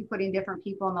capable of maybe putting different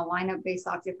people in the lineup based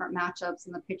off different matchups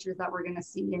and the pitchers that we're going to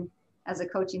see. And as a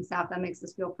coaching staff, that makes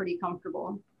us feel pretty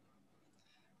comfortable.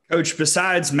 Coach,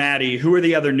 besides Maddie, who are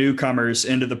the other newcomers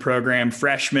into the program,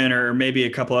 freshmen or maybe a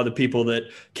couple other people that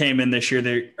came in this year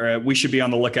that we should be on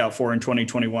the lookout for in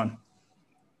 2021?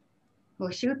 Well,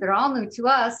 shoot, they're all new to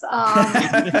us. Our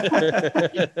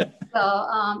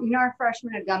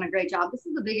freshmen have done a great job. This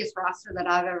is the biggest roster that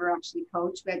I've ever actually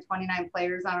coached. We had 29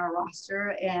 players on our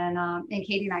roster, and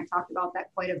Katie and I talked about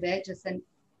that quite a bit, just in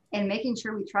making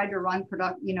sure we tried to run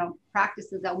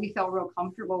practices that we felt real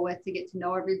comfortable with to get to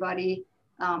know everybody.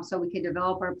 So we could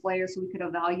develop our players, so we could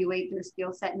evaluate their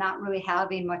skill set, not really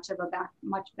having much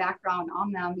background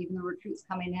on them, even the recruits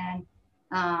coming in.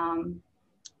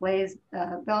 Blaze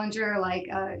Bellinger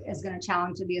is going to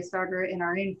challenge to be a starter in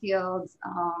our infields.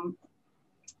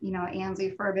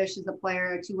 Ansley Furbish is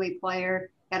a two-way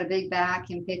player, got a big back,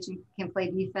 can pitch and can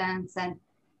play defense. And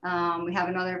we have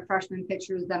another freshman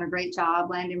pitcher who's done a great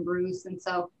job, Landon Bruce. And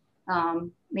so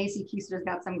Macy Keister's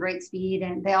got some great speed,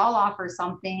 and they all offer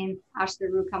something. Ashley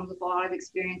Rue comes with a lot of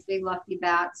experience, big lefty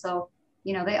bat. So,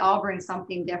 they all bring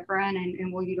something different,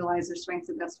 and we'll utilize their strengths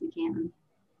the best we can.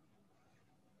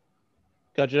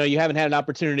 Coach, you haven't had an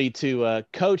opportunity to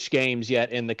coach games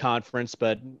yet in the conference,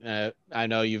 but I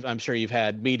know I'm sure you've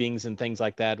had meetings and things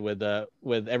like that with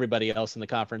everybody else in the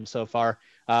conference so far.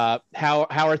 How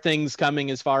are things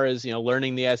coming as far as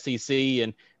learning the SEC,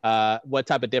 and what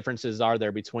type of differences are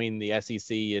there between the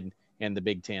SEC and the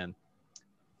Big Ten?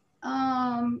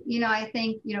 I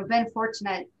think been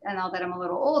fortunate, and now that I'm a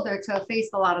little older, to have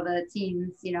faced a lot of the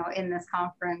teams in this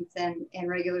conference and in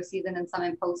regular season and some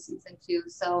in postseason too.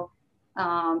 So.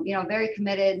 Very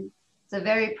committed. It's a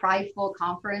very prideful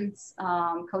conference.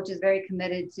 Coach is very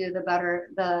committed to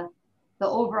the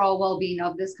overall well-being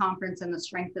of this conference and the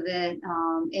strength of it.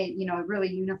 Really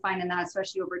unifying in that,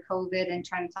 especially over COVID, and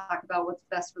trying to talk about what's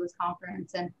best for this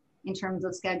conference and in terms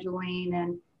of scheduling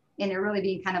and it really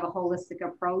being kind of a holistic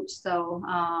approach. So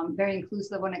very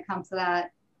inclusive when it comes to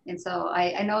that. And so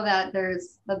I know that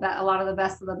there's a lot of the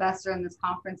best are in this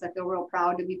conference. I feel real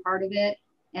proud to be part of it,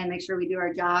 and make sure we do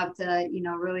our job to,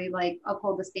 really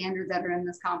uphold the standards that are in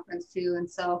this conference too. And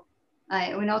so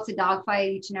we know it's a dogfight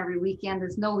each and every weekend.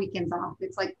 There's no weekends off.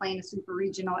 It's like playing a super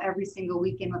regional every single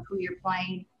weekend with who you're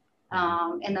playing,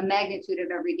 and the magnitude of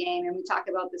every game. And we talk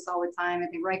about this all the time. I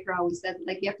think Riker always said,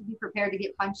 you have to be prepared to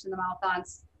get punched in the mouth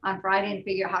on Friday and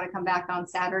figure out how to come back on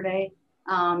Saturday.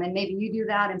 And maybe you do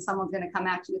that, and someone's going to come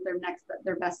at you with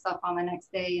their best stuff on the next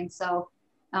day. And so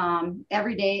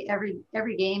every day,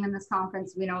 every game in this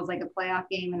conference, we know is like a playoff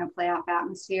game and a playoff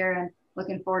atmosphere, and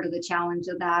looking forward to the challenge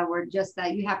of that, where just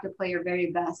that you have to play your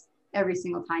very best every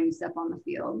single time you step on the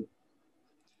field.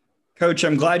 Coach,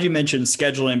 I'm glad you mentioned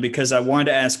scheduling, because I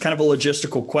wanted to ask kind of a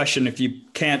logistical question if you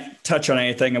can't touch on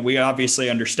anything, and we obviously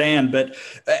understand. But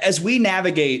as we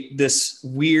navigate this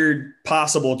weird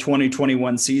possible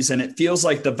 2021 season, it feels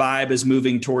like the vibe is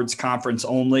moving towards conference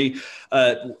only.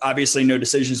 Obviously, no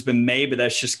decision's been made, but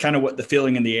that's just kind of what the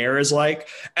feeling in the air is like.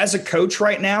 As a coach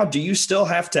right now, do you still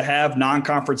have to have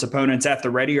non-conference opponents at the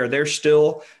ready? Are there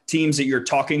still teams that you're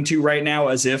talking to right now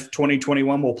as if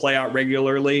 2021 will play out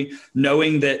regularly,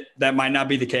 knowing that that might not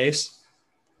be the case?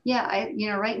 Yeah,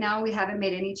 right now we haven't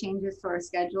made any changes to our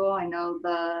schedule. I know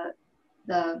the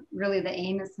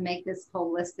aim is to make this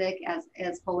holistic,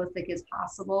 as holistic as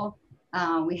possible.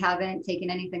 We haven't taken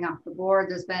anything off the board.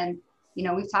 There's been,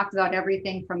 we've talked about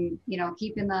everything from,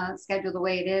 keeping the schedule the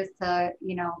way it is to,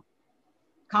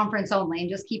 conference only, and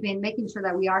just making sure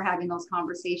that we are having those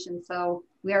conversations. So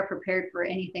we are prepared for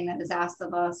anything that is asked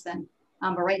of us. And,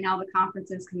 but right now the conference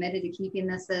is committed to keeping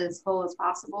this as full as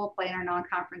possible, playing our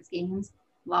non-conference games,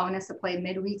 allowing us to play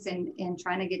midweeks and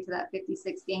trying to get to that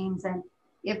 56 games. And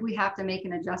if we have to make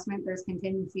an adjustment, there's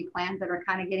contingency plans that are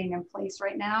kind of getting in place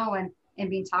right now and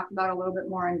being talked about a little bit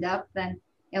more in depth.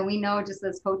 And we know, just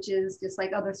as coaches, just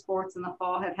like other sports in the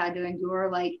fall have had to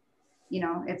endure,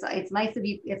 it's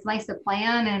nice to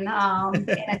plan. And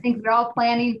I think we're all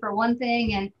planning for one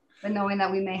thing, but knowing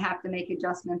that we may have to make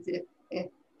adjustments if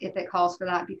it calls for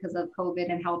that because of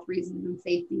COVID and health reasons and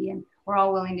safety. And we're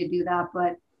all willing to do that.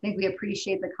 But I think we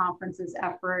appreciate the conference's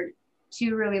effort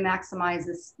to really maximize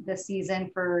this season.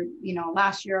 For,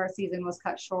 last year our season was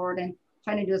cut short, and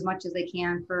trying to do as much as they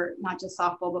can for not just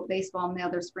softball, but baseball and the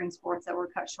other spring sports that were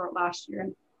cut short last year.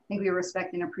 And I think we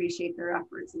respect and appreciate their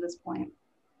efforts at this point.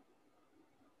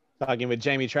 Talking with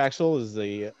Jamie Traxel, is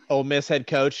the Ole Miss head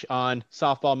coach on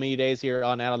Softball Mini Days here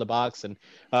on Out of the Box. And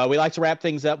we like to wrap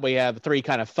things up. We have 3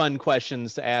 kind of fun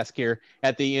questions to ask here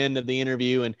at the end of the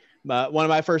interview. And one of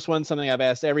my first ones, something I've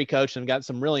asked every coach and got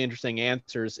some really interesting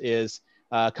answers, is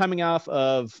coming off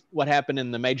of what happened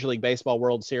in the Major League Baseball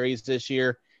World Series this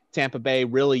year. Tampa Bay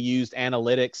really used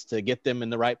analytics to get them in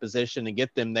the right position and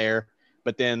get them there.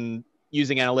 But then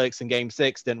using analytics in Game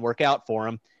 6 didn't work out for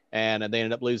them, and they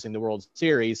ended up losing the World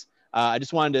Series. I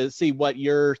just wanted to see what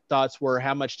your thoughts were.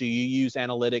 How much do you use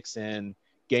analytics in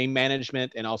game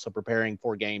management and also preparing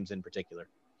for games in particular?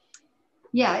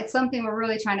 Yeah, it's something we're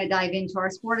really trying to dive into. Our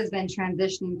sport has been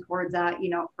transitioning towards that,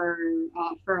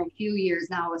 for a few years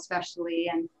now, especially.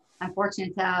 And I'm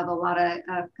fortunate to have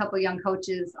a couple young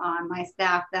coaches on my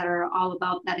staff that are all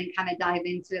about that and kind of dive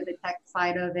into the tech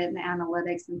side of it and the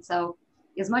analytics. And so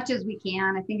as much as we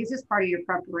can, I think it's just part of your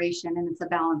preparation, and it's a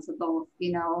balance of both,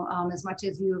 as much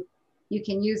as you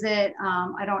can use it.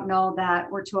 I don't know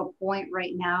that we're to a point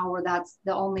right now where that's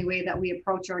the only way that we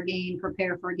approach our game,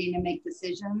 prepare for a game, and make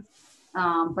decisions.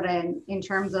 But in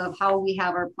terms of how we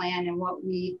have our plan and what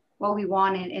we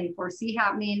want and foresee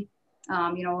happening,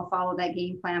 we'll follow that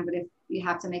game plan. But if you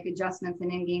have to make adjustments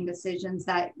and in-game decisions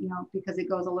that, because it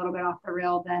goes a little bit off the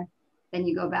rail, then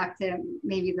you go back to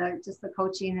maybe the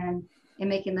coaching and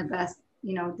making the best,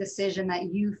 decision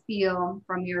that you feel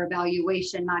from your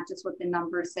evaluation, not just what the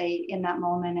numbers say in that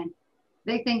moment. And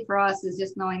big thing for us is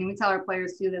just knowing, and we tell our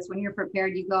players to do this, when you're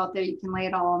prepared, you go out there, you can lay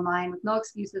it all on line with no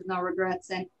excuses, no regrets,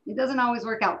 and it doesn't always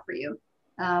work out for you.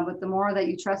 But the more that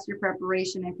you trust your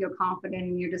preparation and feel confident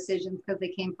in your decisions because they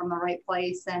came from the right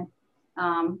place, and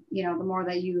the more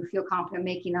that you feel confident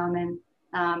making them,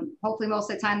 and hopefully most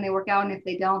of the time they work out. And if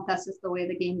they don't, that's just the way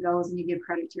the game goes, and you give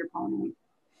credit to your opponent.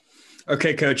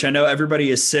 Okay, Coach, I know everybody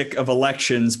is sick of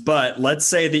elections, but let's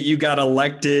say that you got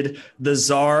elected the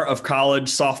czar of college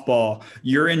softball.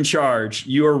 You're in charge.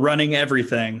 You are running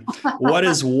everything. What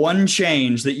is one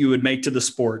change that you would make to the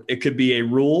sport? It could be a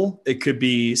rule. It could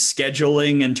be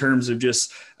scheduling in terms of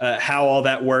just how all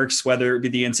that works, whether it be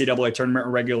the NCAA tournament or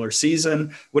regular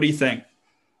season. What do you think?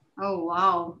 Oh,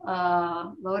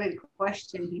 wow. Loaded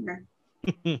question here.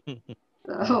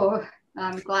 So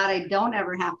I'm glad I don't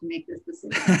ever have to make this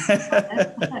decision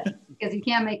because you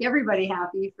can't make everybody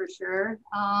happy for sure.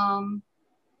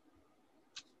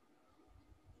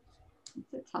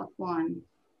 It's a tough one.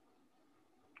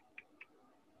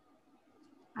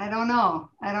 I don't know.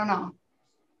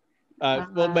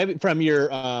 Well, maybe from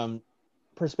your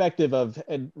perspective of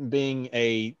being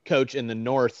a coach in the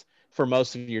North for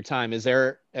most of your time, is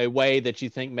there a way that you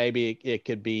think maybe it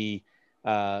could be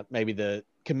maybe the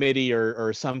committee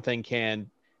or something can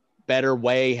better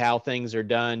weigh how things are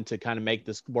done to kind of make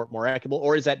the sport more equitable,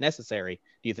 or is that necessary,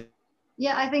 do you think?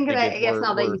 Yeah, I think that, I guess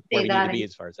now that you say that,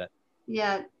 as far as that.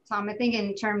 Yeah, Tom, I think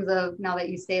in terms of now that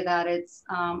you say that, it's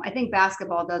I think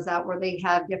basketball does that, where they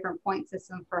have different point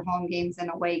systems for home games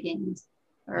and away games,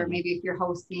 or maybe if you're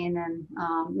hosting, and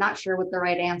not sure what the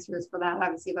right answer is for that.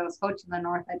 Obviously, if I was coaching the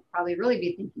North, I'd probably really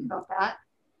be thinking about that.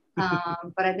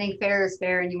 But I think fair is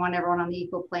fair, and you want everyone on the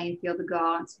equal playing field to go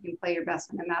out so you can play your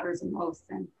best when it matters the most,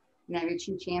 and have your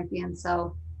true champion.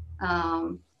 So,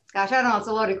 gosh, I don't know. It's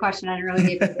a loaded question. I didn't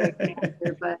really give a good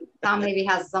answer, but Tom maybe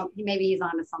he's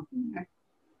onto something there.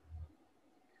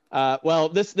 Well,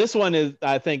 this one is,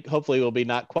 I think, hopefully will be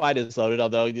not quite as loaded,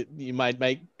 although you might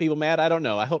make people mad. I don't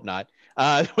know. I hope not.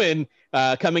 When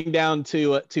coming down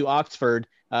to Oxford,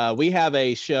 we have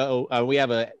a show. We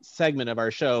have a segment of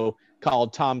our show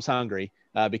called Tom's Hungry,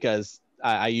 because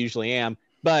I usually am.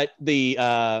 But we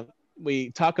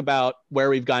talk about where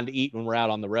we've gone to eat when we're out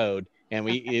on the road, and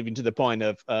we even to the point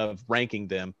of ranking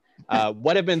them.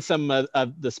 What have been some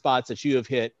of the spots that you have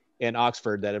hit in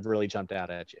Oxford that have really jumped out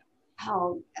at you?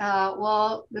 Oh,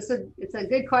 well, it's a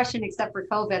good question, except for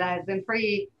COVID. I've been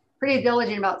pretty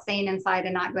diligent about staying inside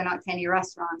and not going out to any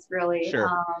restaurants, really. Sure.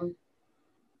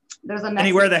 There's a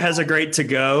anywhere that has a great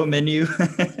to-go menu.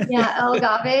 Yeah, El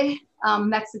Agave.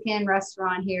 Mexican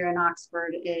restaurant here in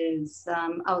Oxford is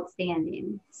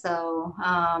outstanding. So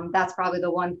that's probably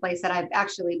the one place that I've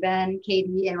actually been.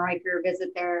 Katie and Riker visit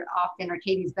there often, or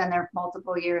Katie's been there for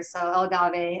multiple years. So El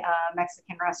Agave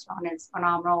Mexican restaurant is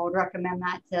phenomenal. Would recommend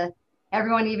that to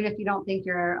everyone, even if you don't think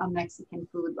you're a Mexican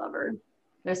food lover.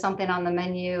 There's something on the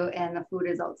menu and the food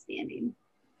is outstanding.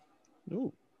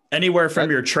 Ooh. Anywhere from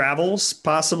your travels,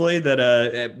 possibly,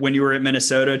 that when you were at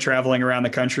Minnesota traveling around the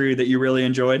country that you really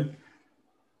enjoyed?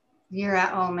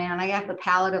 Oh man, I got the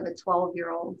palate of a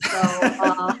 12-year-old.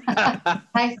 So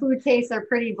my food tastes are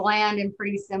pretty bland and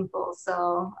pretty simple.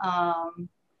 So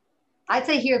I'd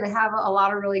say here they have a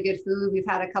lot of really good food. We've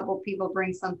had a couple of people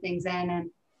bring some things in, and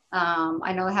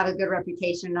I know they have a good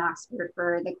reputation in Oxford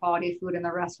for the quality of food in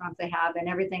the restaurants they have, and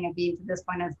everything I've eaten to this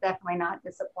point has definitely not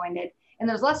disappointed. And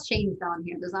there's less chains down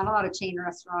here. There's not a lot of chain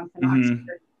restaurants in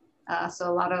Oxford.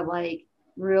 So a lot of like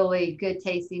really good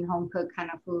tasting home cooked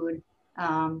kind of food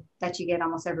that you get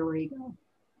almost everywhere you go. Well,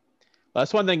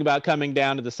 that's one thing about coming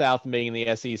down to the South and being in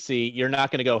the SEC. You're not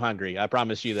going to go hungry. I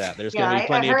promise you that. There's going to be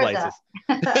plenty of places.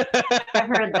 I've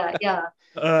heard that.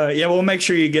 Yeah. We'll make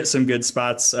sure you get some good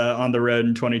spots on the road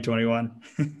in 2021.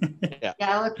 Yeah,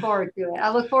 I look forward to it.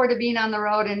 I look forward to being on the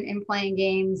road and playing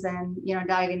games and,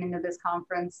 diving into this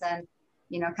conference and,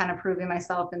 kind of proving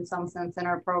myself in some sense in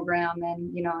our program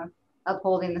and,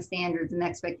 upholding the standards and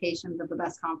expectations of the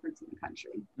best conference in the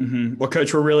country. Mm-hmm. Well,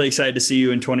 Coach, we're really excited to see you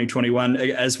in 2021.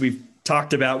 As we've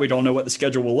talked about, we don't know what the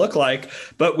schedule will look like,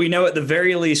 but we know at the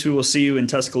very least we will see you in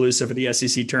Tuscaloosa for the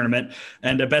SEC tournament.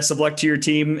 And best of luck to your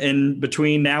team in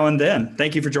between now and then.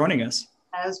 Thank you for joining us.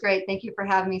 That was great. Thank you for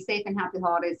having me. Safe and happy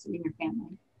holidays to you and your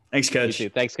family. Thanks, Coach. You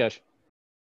too. Thanks, Coach.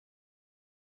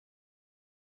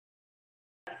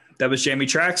 That was Jamie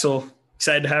Traxel.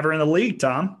 Excited to have her in the league,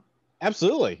 Tom.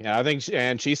 Absolutely. Yeah, I think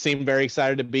she seemed very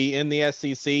excited to be in the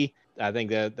SEC. I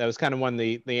think that was kind of one of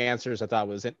the answers I thought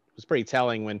was pretty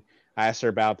telling when I asked her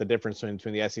about the difference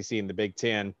between the SEC and the Big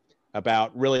Ten,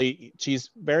 about really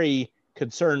she's very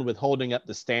concerned with holding up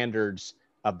the standards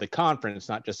of the conference,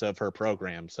 not just of her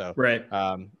program. So, right.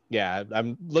 Yeah,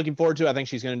 I'm looking forward to it. I think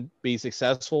she's going to be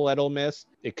successful at Ole Miss.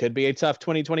 It could be a tough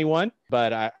 2021,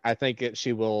 but I think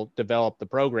she will develop the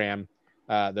program,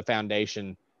 the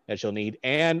foundation that she'll need.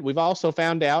 And we've also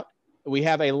found out we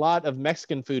have a lot of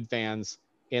Mexican food fans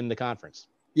in the conference.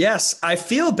 Yes, I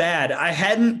feel bad. I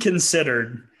hadn't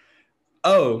considered,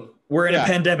 we're in a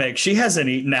pandemic. She hasn't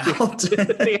eaten out.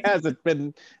 She hasn't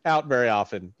been out very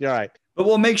often. You're right. But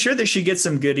we'll make sure that she gets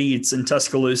some good eats in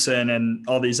Tuscaloosa and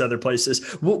all these other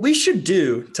places. What we should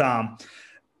do, Tom,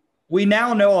 we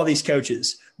now know all these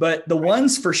coaches, but the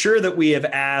ones for sure that we have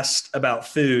asked about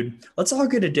food, let's all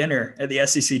go to dinner at the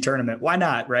SEC tournament. Why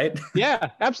not, right? Yeah,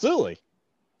 absolutely.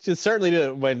 Should certainly do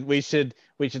it. When we should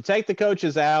take the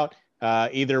coaches out,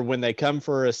 either when they come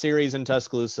for a series in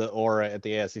Tuscaloosa or at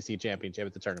the SEC championship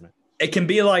at the tournament. It can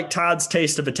be like Todd's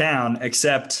Taste of a Town,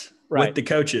 except with the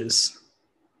coaches.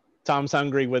 Tom's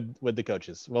hungry with the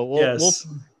coaches. Well,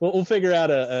 we'll figure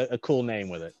out a cool name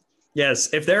with it.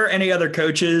 Yes. If there are any other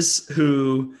coaches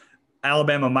who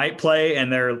Alabama might play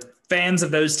and they're fans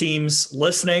of those teams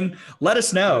listening, let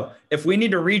us know. If we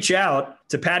need to reach out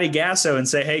to Patty Gasso and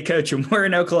say, hey, coach, we're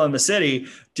in Oklahoma City.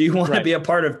 Do you want to be a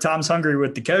part of Tom's Hungry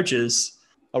with the coaches?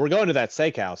 Oh, we're going to that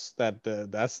steakhouse.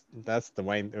 That's the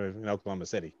way in Oklahoma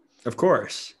City. Of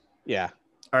course. Yeah.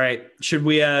 All right. Should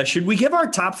we give our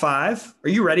top 5? Are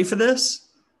you ready for this?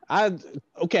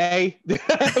 Okay.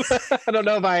 I don't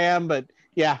know if I am, but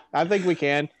yeah, I think we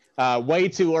can. Way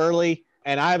too early.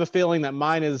 And I have a feeling that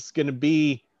mine is going to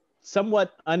be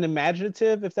somewhat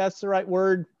unimaginative, if that's the right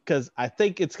word, because I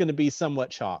think it's going to be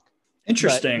somewhat chalk.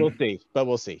 Interesting. But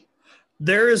we'll see.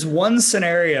 There is one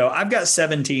scenario. I've got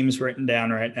 7 teams written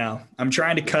down right now. I'm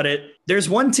trying to cut it. There's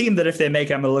one team that if they make,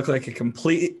 I'm going to look like a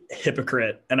complete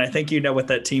hypocrite. And I think you know what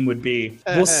that team would be.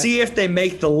 We'll see if they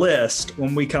make the list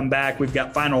when we come back. We've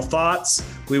got final thoughts.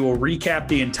 We will recap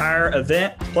the entire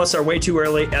event, plus our way too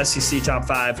early SEC top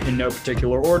 5 in no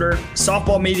particular order.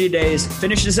 Softball Media Days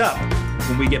finishes up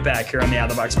when we get back here on the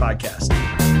Out of the Box podcast.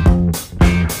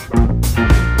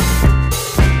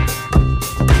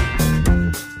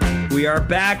 We are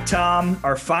back, Tom.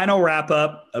 Our final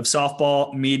wrap-up of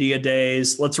Softball Media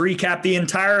Days. Let's recap the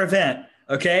entire event,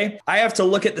 okay? I have to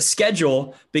look at the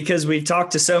schedule because we've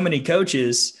talked to so many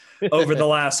coaches over the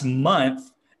last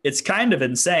month. It's kind of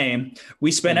insane.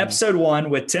 We spent episode 1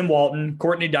 with Tim Walton,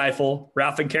 Courtney Deifel,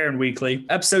 Ralph and Karen Weekly.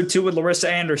 Episode 2 with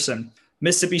Larissa Anderson,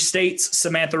 Mississippi State's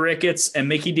Samantha Ricketts, and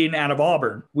Mickey Dean out of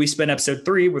Auburn. We spent episode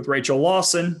 3 with Rachel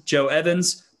Lawson, Joe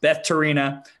Evans, Beth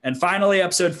Tarina, and finally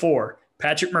episode 4,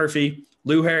 Patrick Murphy,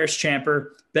 Lou Harris Champer,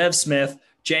 Bev Smith,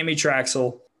 Jamie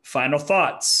Traxel, Final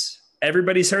thoughts.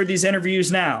 Everybody's heard these interviews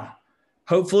now.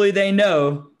 Hopefully they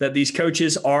know that these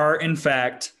coaches are, in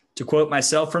fact, to quote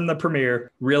myself from the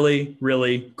premiere, really,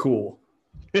 really cool.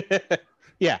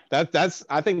 Yeah, I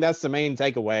think that's the main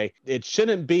takeaway. This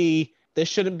shouldn't be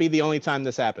the only time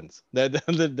this happens.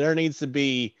 There needs to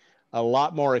be a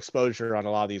lot more exposure on a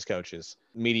lot of these coaches,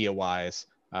 media-wise.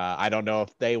 I don't know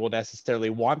if they will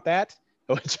necessarily want that,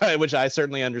 which I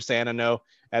certainly understand. I know,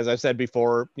 as I've said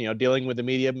before, dealing with the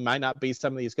media might not be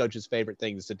some of these coaches' favorite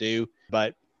things to do,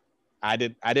 but I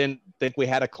didn't think we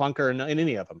had a clunker in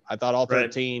any of them. I thought all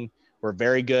 13 were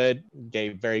very good,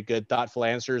 gave very good, thoughtful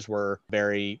answers, were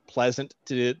very pleasant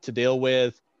to deal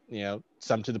with,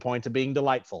 some to the point of being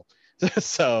delightful.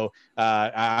 So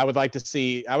I would like to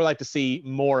see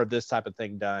more of this type of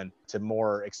thing done to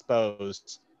more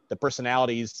expose the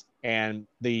personalities and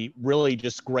the really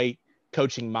just great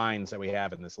coaching minds that we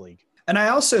have in this league. And I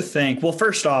also think, well,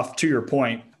 first off, to your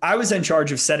point, I was in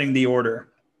charge of setting the order.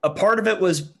 A part of it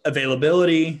was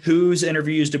availability. Whose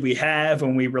interviews did we have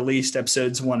when we released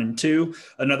episodes 1 and 2?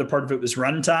 Another part of it was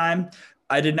runtime.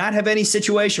 I did not have any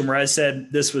situation where I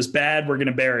said, this was bad, we're going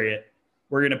to bury it.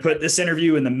 We're going to put this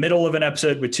interview in the middle of an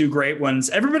episode with 2 great ones.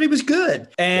 Everybody was good.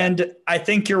 And I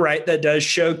think you're right. That does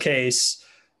showcase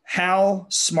how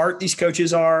smart these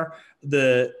coaches are,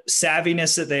 the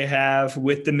savviness that they have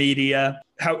with the media,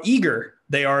 how eager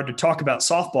they are to talk about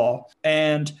softball.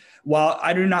 And while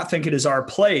I do not think it is our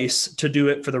place to do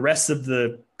it for the rest of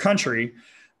the country,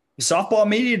 softball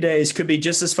media days could be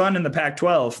just as fun in the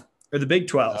Pac-12 or the Big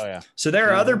 12. Oh, yeah. So there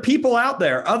are other people out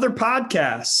there, other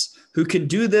podcasts who can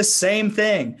do this same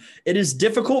thing. It is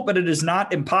difficult, but it is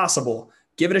not impossible.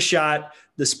 Give it a shot.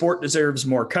 The sport deserves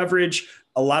more coverage.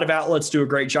 A lot of outlets do a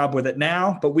great job with it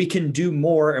now, but we can do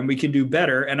more and we can do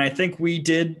better. And I think we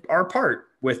did our part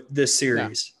with this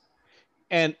series. Yeah.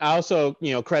 And I also,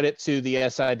 credit to the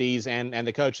SIDs and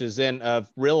the coaches of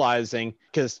realizing,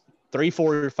 because 3,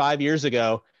 4, 5 years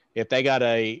ago, if they got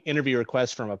a interview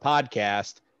request from a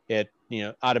podcast, it,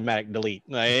 automatic delete,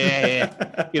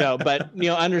 but,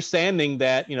 understanding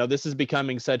that, this is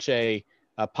becoming such a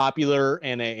popular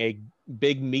and a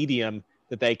big medium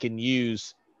that they can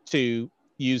use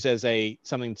as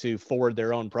something to forward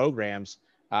their own programs.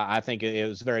 I think it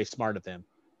was very smart of them.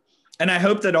 And I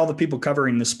hope that all the people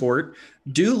covering the sport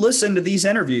do listen to these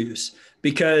interviews,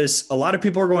 because a lot of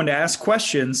people are going to ask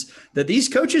questions that these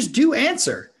coaches do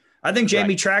answer. I think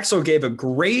Jamie Traxel gave a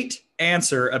great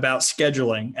answer about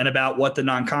scheduling and about what the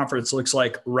non-conference looks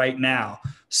like right now.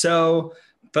 So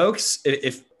folks,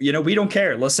 if we don't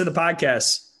care, listen to the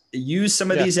podcast, use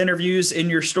some of these interviews in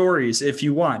your stories. If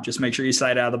you want, just make sure you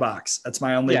cite Out of the Box. That's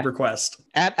my only request.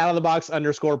 At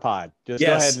 @OutOfTheBox_pod. Just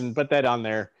go ahead and put that on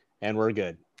there and we're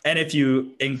good. And if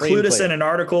you include us in an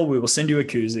article, we will send you a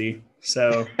koozie.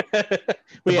 So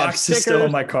the box is still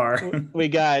in my car. we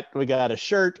got a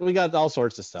shirt. We got all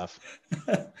sorts of stuff.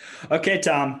 Okay,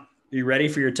 Tom, are you ready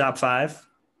for your top 5?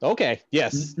 Okay.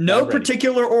 Yes. No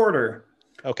particular order.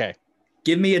 Okay.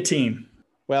 Give me a team.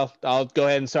 Well, I'll go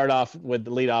ahead and start off with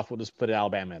the lead off. We'll just put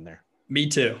Alabama in there. Me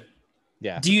too.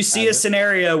 Yeah. Do you see a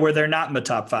scenario where they're not in the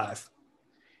top 5?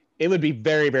 It would be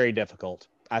very, very difficult.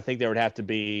 I think there would have to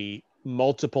be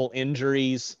multiple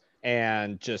injuries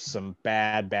and just some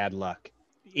bad luck.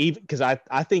 Even because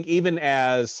I think even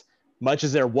as much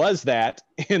as there was that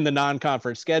in the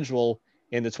non-conference schedule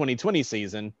in the 2020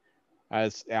 season,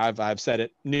 as I've said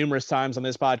it numerous times on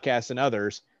this podcast and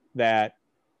others, that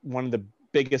one of the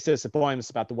biggest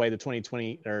disappointments about the way the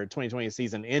 2020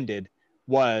 season ended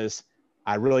was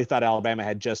I really thought Alabama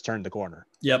had just turned the corner.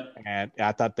 Yep. And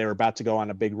I thought they were about to go on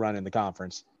a big run in the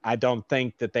conference. I don't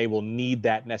think that they will need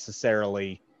that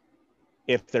necessarily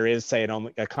if there is, say,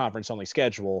 a conference-only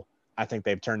schedule. I think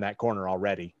they've turned that corner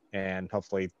already. And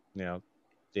hopefully,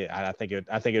 I think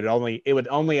it would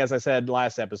only, as I said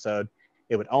last episode,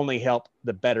 it would only help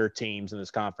the better teams in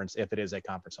this conference if it is a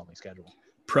conference-only schedule.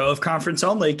 Pro of conference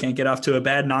only can't get off to a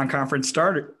bad non-conference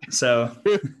starter. So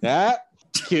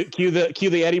cue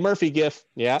the Eddie Murphy gif.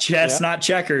 Yeah. Chess, not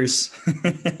checkers.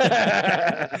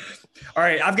 All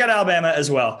right. I've got Alabama as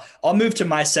well. I'll move to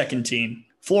my second team,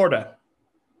 Florida,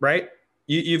 right?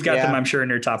 You've got them, I'm sure, in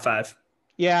your top 5.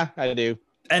 Yeah, I do.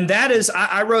 And that is,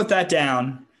 I wrote that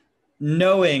down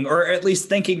knowing, or at least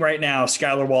thinking right now,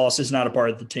 Skylar Wallace is not a part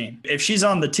of the team. If she's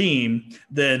on the team,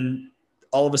 then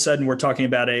all of a sudden we're talking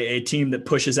about a team that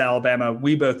pushes Alabama,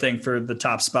 we both think, for the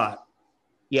top spot.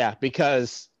 Yeah,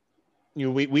 because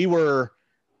we were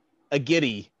a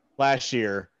giddy last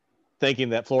year thinking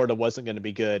that Florida wasn't going to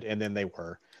be good, and then they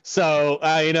were. So,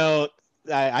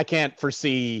 I can't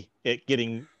foresee it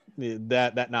getting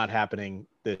that not happening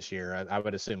this year. I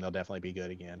would assume they'll definitely be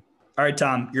good again. All right,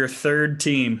 Tom, your third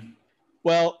team.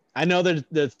 Well, I know that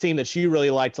the team that you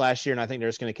really liked last year, and I think they're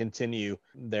just going to continue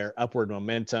their upward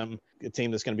momentum. The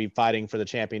team that's going to be fighting for the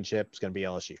championship is going to be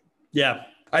LSU. Yeah.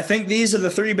 I think these are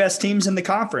the three best teams in the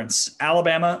conference: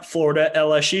 Alabama, Florida,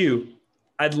 LSU.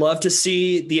 I'd love to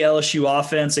see the LSU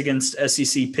offense against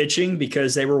SEC pitching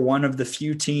because they were one of the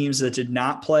few teams that did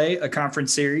not play a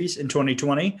conference series in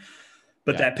 2020.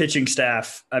 But that pitching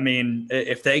staff, I mean,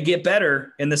 if they get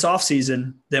better in this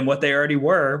offseason than what they already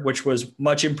were, which was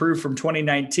much improved from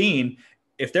 2019,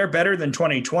 if they're better than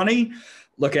 2020,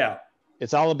 look out.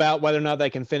 It's all about whether or not they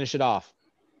can finish it off.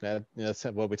 That's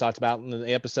what we talked about in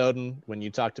the episode and when you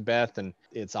talked to Beth, and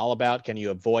it's all about, can you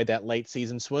avoid that late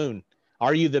season swoon?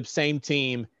 Are you the same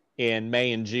team in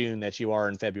May and June that you are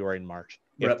in February and March?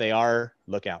 If they are,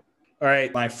 look out. All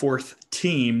right, my fourth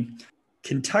team,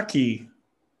 Kentucky.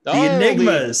 The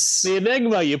Enigmas. The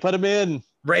Enigma, you put them in.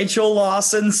 Rachel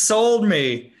Lawson sold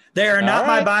me. They are not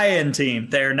my buy-in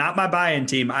team. They are not my buy-in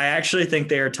team. I actually think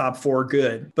they are top 4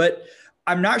 good. But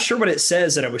I'm not sure what it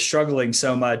says that I was struggling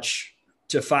so much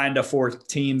to find a fourth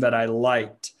team that I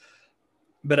liked.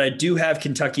 But I do have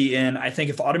Kentucky in. I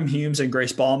think if Autumn Humes and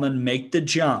Grace Ballman make the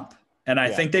jump, and I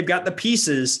think they've got the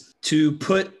pieces to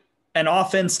put an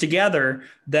offense together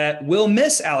that will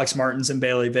miss Alex Martins and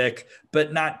Bailey Vick,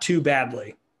 but not too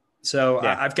badly. So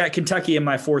I've got Kentucky in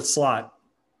my 4th slot.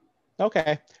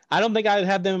 Okay. I don't think I'd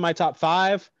have them in my top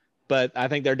 5, but I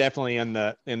think they're definitely in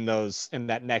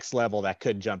that next level that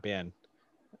could jump in.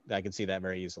 I can see that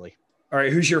very easily. All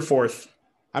right. Who's your 4th?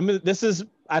 This is,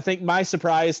 I think, my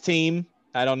surprise team.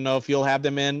 I don't know if you'll have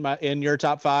them in your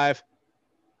top 5.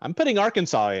 I'm putting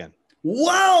Arkansas in.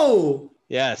 Whoa.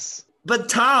 Yes. But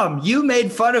Tom, you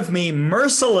made fun of me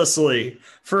mercilessly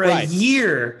for a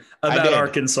year about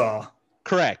Arkansas.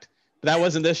 Correct. But that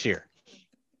wasn't this year.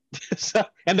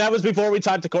 And that was before we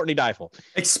talked to Courtney Deifel.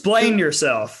 Explain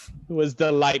yourself. It was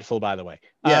delightful, by the way.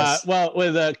 Yes.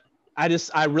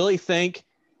 I really think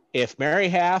if Mary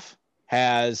Half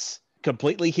has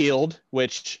completely healed,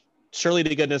 which surely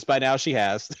to goodness by now she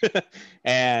has,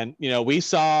 and we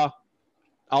saw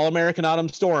All-American Autumn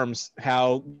Storms,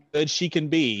 how good she can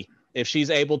be if she's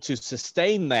able to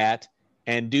sustain that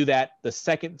and do that the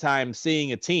second time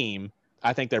seeing a team.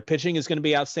 I think their pitching is going to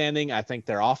be outstanding. I think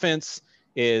their offense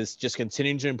is just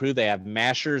continuing to improve. They have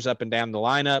mashers up and down the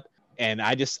lineup. And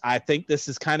I think this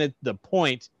is kind of the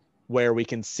point where we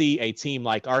can see a team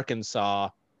like Arkansas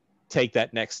take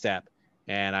that next step.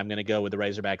 And I'm going to go with the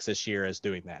Razorbacks this year as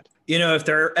doing that. If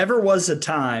there ever was a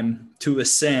time to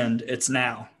ascend, it's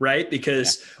now, right?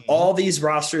 Because all these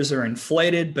rosters are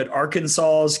inflated, but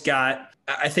Arkansas's got,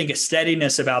 I think, a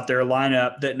steadiness about their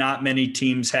lineup that not many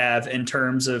teams have in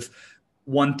terms of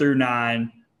 1 through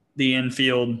 9, the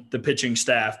infield, the pitching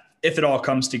staff, if it all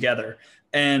comes together.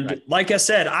 And like I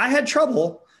said, I had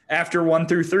trouble after 1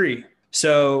 through 3.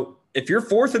 So if you're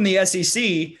 4th in the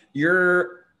SEC,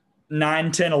 you're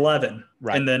 9, 10, 11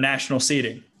 in the national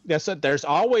seeding. Yes, there's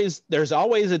always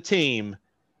a team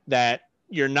that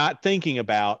you're not thinking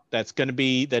about that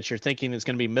you're thinking is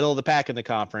going to be middle of the pack in the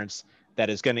conference, that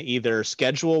is going to either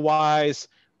schedule wise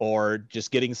or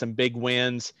just getting some big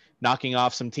wins, knocking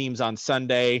off some teams on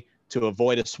Sunday to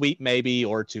avoid a sweep maybe,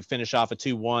 or to finish off a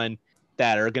 2-1,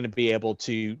 that are going to be able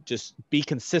to just be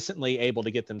consistently able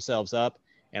to get themselves up.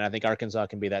 And I think Arkansas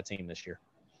can be that team this year.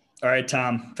 All right,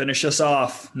 Tom, finish us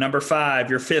off. Number 5,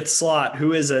 your 5th slot.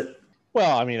 Who is it?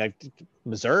 Well, I mean,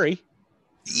 Missouri.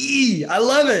 I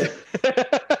love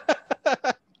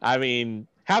it. I mean,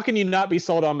 how can you not be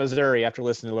sold on Missouri after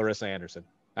listening to Larissa Anderson?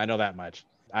 I know that much.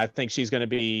 I think she's going to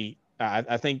be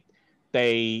I think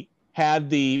they had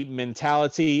the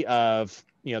mentality of,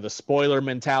 the spoiler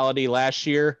mentality last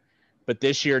year, but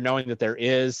this year, knowing that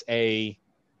there's a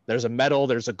medal,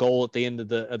 there's a goal at the end of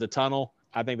the tunnel,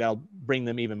 I think that'll bring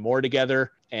them even more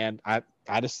together. And I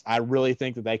really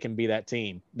think that they can be that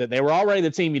team. That they were already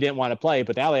the team you didn't want to play,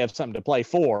 but now they have something to play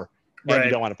for, and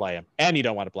you don't want to play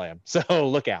them. So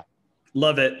look out.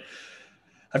 Love it.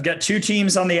 I've got 2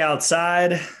 teams on the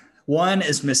outside. One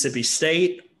is Mississippi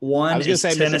State. One is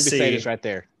Tennessee. Mississippi State is right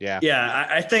there. Yeah. Yeah.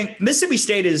 I think Mississippi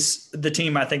State is the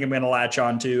team I think I'm going to latch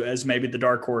on to as maybe the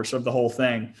dark horse of the whole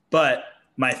thing. But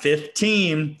my 5th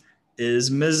team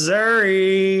is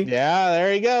Missouri. Yeah,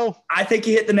 there you go. I think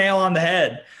you hit the nail on the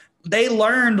head. They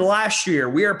learned last year,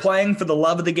 we are playing for the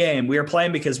love of the game. We are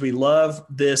playing because we love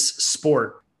this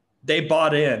sport. They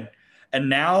bought in. And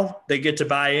now they get to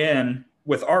buy in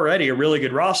with already a really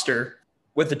good roster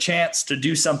with a chance to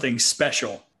do something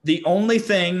special. The only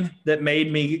thing that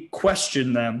made me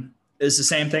question them is the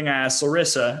same thing I asked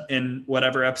Larissa in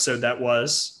whatever episode that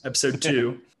was, episode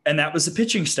 2, and that was the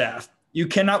pitching staff. You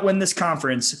cannot win this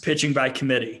conference pitching by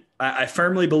committee. I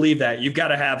firmly believe that. You've got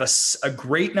to have a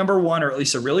great number one, or at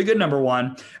least a really good number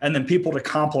one, and then people to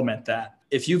complement that.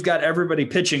 If you've got everybody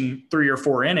pitching 3 or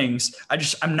 4 innings,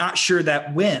 I'm not sure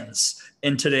that wins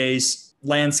in today's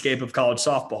landscape of college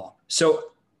softball. So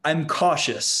I'm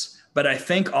cautious, but I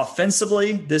think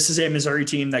offensively, this is a Missouri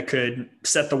team that could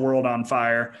set the world on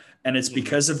fire. And it's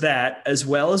because of that, as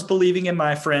well as believing in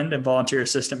my friend and volunteer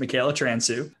assistant, Michaela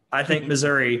Transu, I think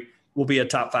Missouri will be a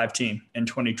top 5 team in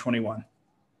 2021.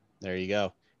 There you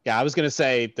go. Yeah, I was going to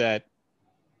say that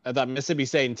I thought Mississippi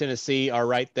State and Tennessee are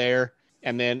right there.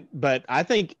 And then, but I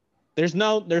think there's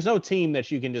no team that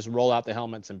you can just roll out the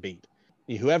helmets and beat.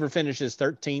 Whoever finishes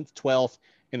 13th, 12th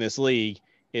in this league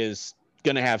is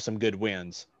going to have some good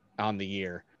wins on the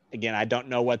year. Again, I don't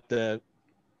know what the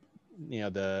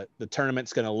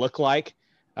tournament's going to look like.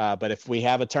 But if we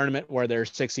have a tournament where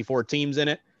there's 64 teams in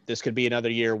it, this could be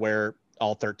another year where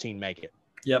all 13 make it.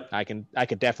 Yep. I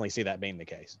could definitely see that being the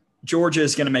case. Georgia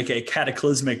is going to make a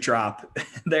cataclysmic drop.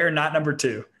 They're not number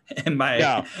 2 in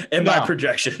my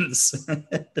projections.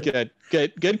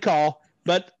 Good call.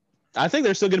 But I think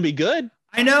they're still going to be good.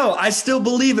 I know. I still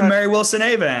believe in Mary Wilson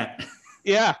Avant.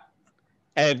 Yeah.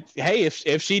 And hey,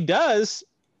 if she does,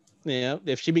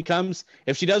 if she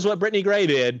does what Brittany Gray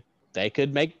did, they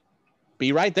could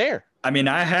be right there. I mean,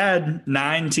 I had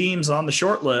 9 teams on the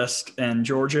short list, and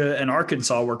Georgia and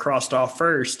Arkansas were crossed off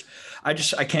first. I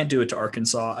can't do it to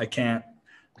Arkansas. I can't.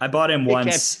 I bought him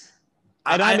once.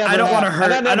 I don't want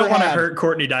to hurt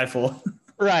Courtney Deifel.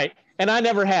 Right. And I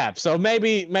never have. So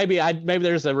maybe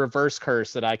there's a reverse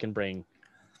curse that I can bring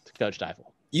to Coach Deifel.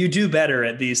 You do better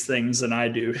at these things than I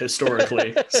do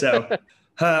historically. So,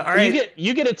 all right.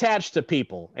 You get attached to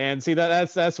people, and see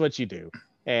that's what you do.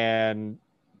 And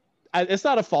it's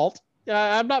not a fault.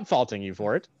 I'm not faulting you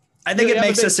for it. I think it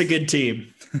makes us a good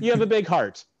team. You have a big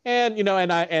heart, and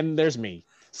and there's me.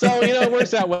 So it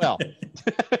works out well.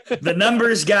 The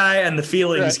numbers guy and the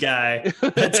feelings guy.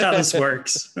 That's how this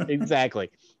works. Exactly.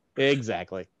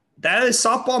 That is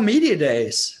softball media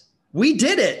days. We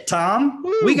did it, Tom.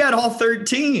 Woo. We got all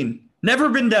 13. Never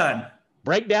been done.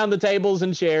 Break down the tables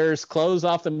and chairs. Close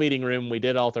off the meeting room. We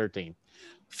did all 13.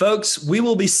 Folks, we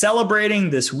will be celebrating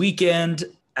this weekend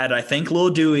at, I think, Lil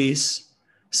Dewey's.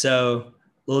 So,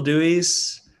 Lil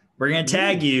Dewey's, we're going to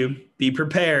tag you. Be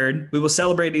prepared. We will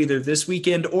celebrate either this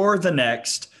weekend or the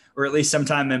next, or at least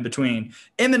sometime in between.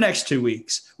 In the next 2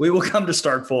 weeks, we will come to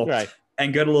Starkville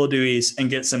and go to Lil Dewey's and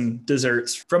get some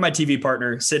desserts from my TV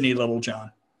partner, Sydney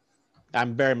Littlejohn.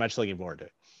 I'm very much looking forward to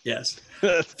it. Yes.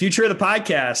 Future of the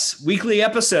podcast, weekly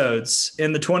episodes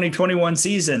in the 2021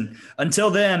 season.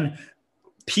 Until then,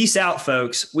 peace out,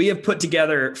 folks. We have put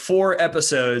together 4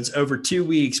 episodes over 2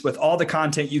 weeks with all the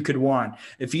content you could want.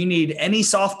 If you need any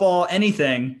softball,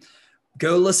 anything,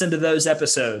 go listen to those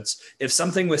episodes. If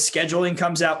something with scheduling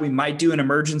comes out, we might do an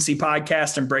emergency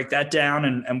podcast and break that down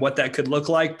and what that could look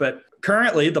like. But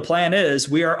currently, the plan is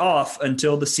we are off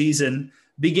until the season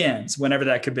begins, whenever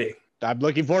that could be. I'm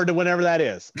looking forward to whenever that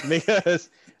is,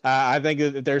 because I think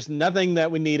that there's nothing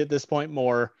that we need at this point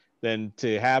more than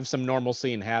to have some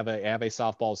normalcy and have a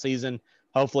softball season.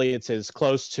 Hopefully it's as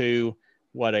close to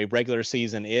what a regular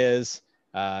season is.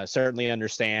 Certainly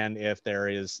understand if there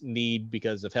is need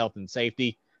because of health and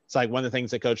safety. It's like one of the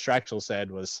things that Coach Traxel said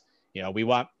was, we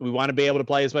want to be able to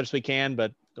play as much as we can,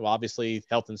 but obviously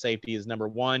health and safety is number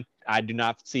one. I do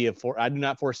not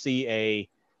foresee a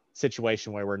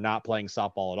situation where we're not playing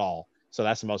softball at all. So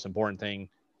that's the most important thing.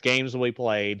 Games will be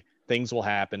played, things will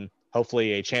happen.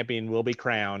 Hopefully a champion will be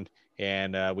crowned,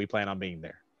 and we plan on being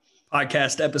there.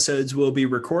 Podcast episodes will be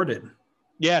recorded.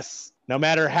 Yes. No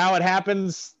matter how it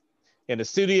happens, in a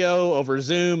studio, over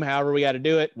Zoom, however we got to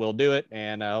do it, we'll do it.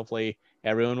 And hopefully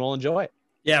everyone will enjoy it.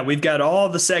 Yeah, we've got all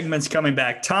the segments coming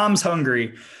back. Tom's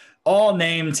Hungry, all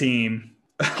name team,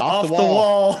 off the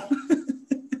wall.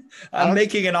 I'm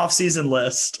making an off-season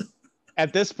list.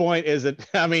 At this point,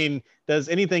 does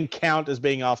anything count as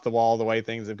being off the wall the way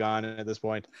things have gone at this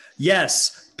point?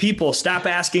 Yes. People, stop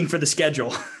asking for the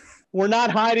schedule. We're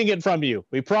not hiding it from you.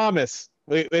 We promise.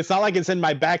 It's not like it's in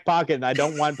my back pocket and I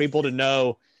don't want people to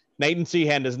know. Nathan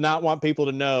Sheehan does not want people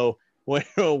to know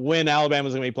when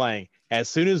Alabama's going to be playing. As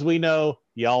soon as we know,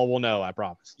 y'all will know, I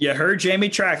promise. You heard Jamie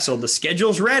Traxel. The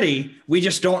schedule's ready. We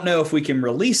just don't know if we can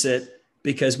release it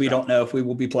because we don't know if we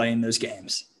will be playing those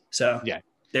games. So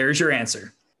there's your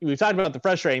answer. We've talked about the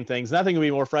frustrating things. Nothing would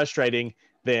be more frustrating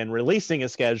than releasing a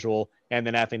schedule and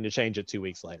then having to change it 2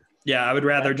 weeks later. Yeah, I would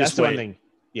rather just wait. One thing.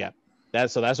 Yeah,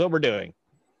 that's what we're doing.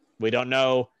 We don't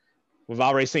know. We've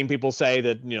already seen people say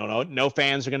that no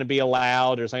fans are going to be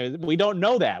allowed or something. We don't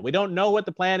know that. We don't know what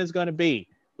the plan is going to be.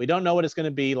 We don't know what it's going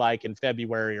to be like in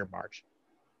February or March.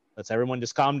 Let's everyone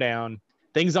just calm down.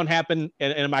 Things don't happen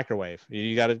in a microwave.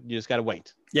 You just got to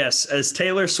wait. Yes. As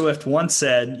Taylor Swift once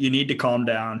said, you need to calm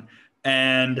down.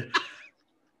 And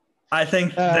I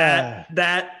think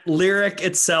that lyric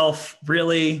itself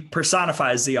really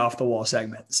personifies the Off the Wall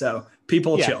segment. So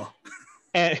people chill.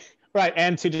 And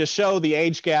to just show the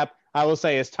age gap, I will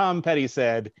say, as Tom Petty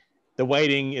said, the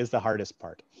waiting is the hardest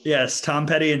part. Yes, Tom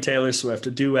Petty and Taylor Swift,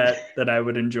 a duet that I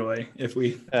would enjoy if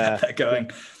we had that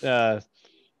going. All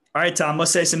right, Tom,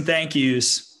 let's say some thank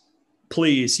yous.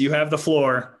 Please, you have the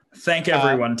floor. Thank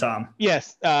everyone, Tom.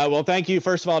 Yes. Well, thank you,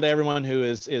 first of all, to everyone who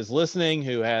is listening,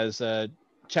 who has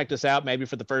checked us out maybe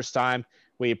for the first time.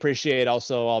 We appreciate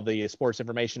also all the sports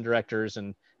information directors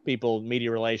and people, media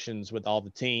relations with all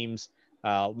the teams.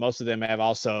 Most of them have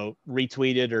also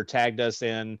retweeted or tagged us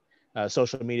in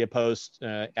social media posts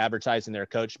advertising their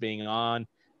coach being on.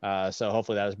 So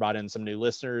hopefully that has brought in some new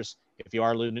listeners. If you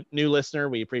are a new listener,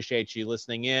 we appreciate you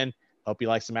listening in. Hope you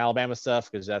like some Alabama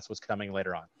stuff because that's what's coming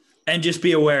later on. And just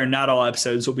be aware, not all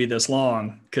episodes will be this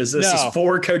long because this is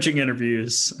 4 coaching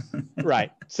interviews.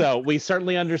 Right. So we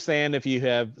certainly understand if you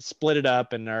have split it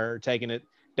up and are taking it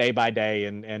day by day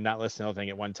and not listening to everything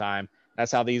at one time.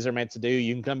 That's how these are meant to do.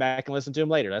 You can come back and listen to them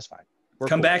later. That's fine.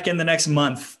 Come back in the next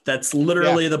month. That's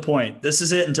literally the point. This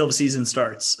is it until the season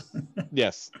starts.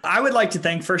 Yes. I would like to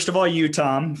thank, first of all, you,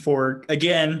 Tom, for,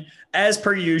 again, as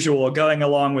per usual, going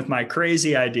along with my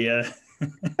crazy idea.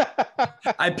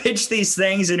 I pitched these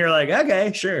things and you're like,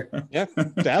 okay, sure. Yeah,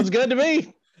 sounds good to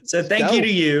me. So thank you to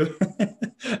you.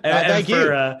 Thank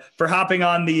you for hopping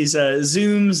on these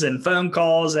Zooms and phone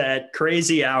calls at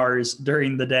crazy hours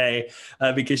during the day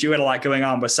because you had a lot going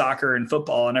on with soccer and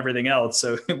football and everything else.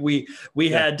 So we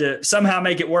had to somehow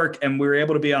make it work, and we were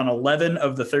able to be on 11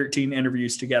 of the 13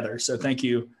 interviews together. So thank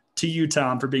you to you,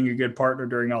 Tom, for being a good partner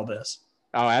during all this.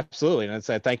 Oh, absolutely. And I'd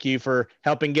say thank you for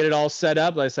helping get it all set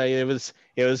up. Like I say, it was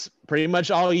pretty much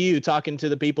all you talking to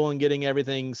the people and getting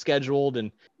everything scheduled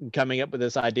and coming up with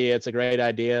this idea. It's a great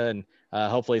idea, and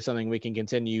hopefully something we can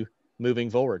continue moving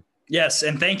forward. Yes.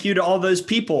 And thank you to all those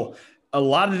people. A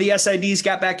lot of the SIDs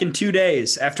got back in 2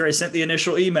 days after I sent the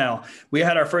initial email. We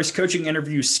had our first coaching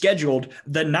interview scheduled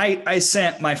the night I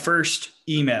sent my first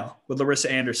email with Larissa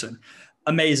Anderson.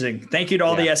 Amazing. Thank you to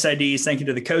all the SIDs. Thank you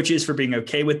to the coaches for being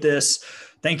okay with this.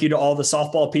 Thank you to all the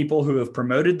softball people who have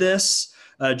promoted this.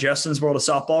 Justin's World of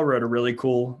Softball wrote a really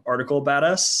cool article about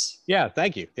us. Yeah,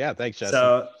 thank you. Yeah, thanks, Justin.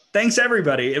 So thanks,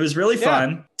 everybody. It was really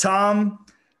fun. Tom,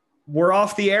 we're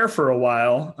off the air for a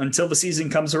while until the season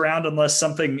comes around, unless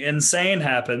something insane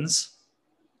happens.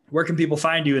 Where can people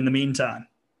find you in the meantime?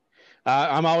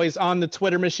 I'm always on the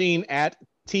Twitter machine at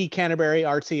TCanterbury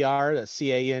RTR. That's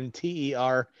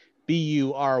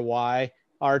CANTERBURY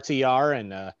RTR.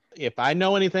 And if I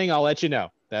know anything, I'll let you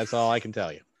know. That's all I can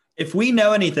tell you. If we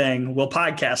know anything, we'll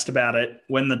podcast about it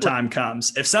when the time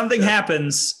comes. If something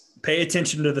happens, pay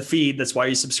attention to the feed. That's why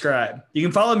you subscribe. You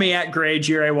can follow me at Gray,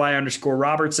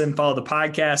 GRAY_Robertson. Follow the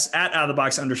podcast at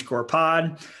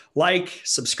OutOfTheBox_pod. Like,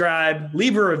 subscribe,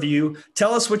 leave a review.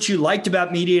 Tell us what you liked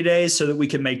about Media Days so that we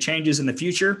can make changes in the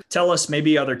future. Tell us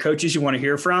maybe other coaches you want to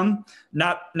hear from,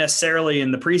 not necessarily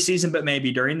in the preseason, but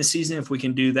maybe during the season if we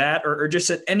can do that, or just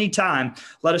at any time.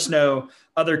 Let us know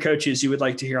other coaches you would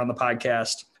like to hear on the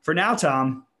podcast. For now,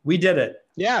 Tom, we did it.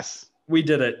 Yes. We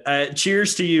did it.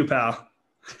 Cheers to you, pal.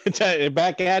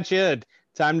 Back at you.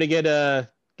 Time to get a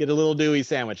little Dewey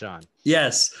sandwich on.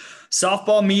 Yes.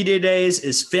 Softball Media Days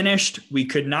is finished. We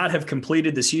could not have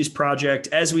completed this huge project,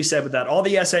 as we said, without all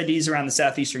the SIDs around the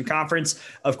Southeastern Conference.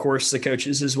 Of course, the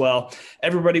coaches as well.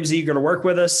 Everybody was eager to work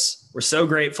with us. We're so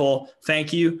grateful.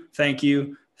 Thank you. Thank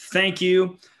you. Thank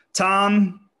you.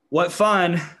 Tom, what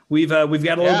fun. We've got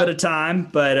a little bit of time,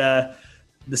 but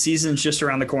the season's just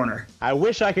around the corner. I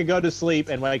wish I could go to sleep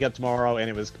and wake up tomorrow and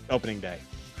it was opening day.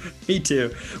 Me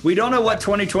too. We don't know what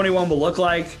 2021 will look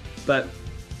like, but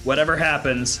whatever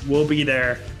happens, we'll be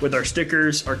there with our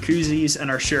stickers, our koozies, and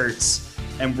our shirts,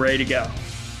 and ready to go.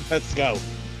 Let's go.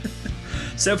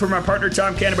 So for my partner,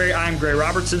 Tom Canterbury, I'm Gray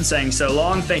Robertson saying so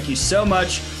long. Thank you so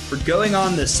much for going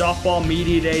on this Softball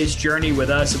Media Days journey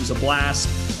with us. It was a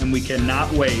blast, and we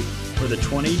cannot wait for the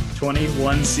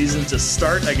 2021 season to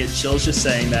start. I get chills just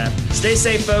saying that. Stay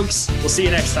safe, folks. We'll see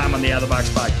you next time on the Out of the Box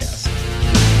podcast.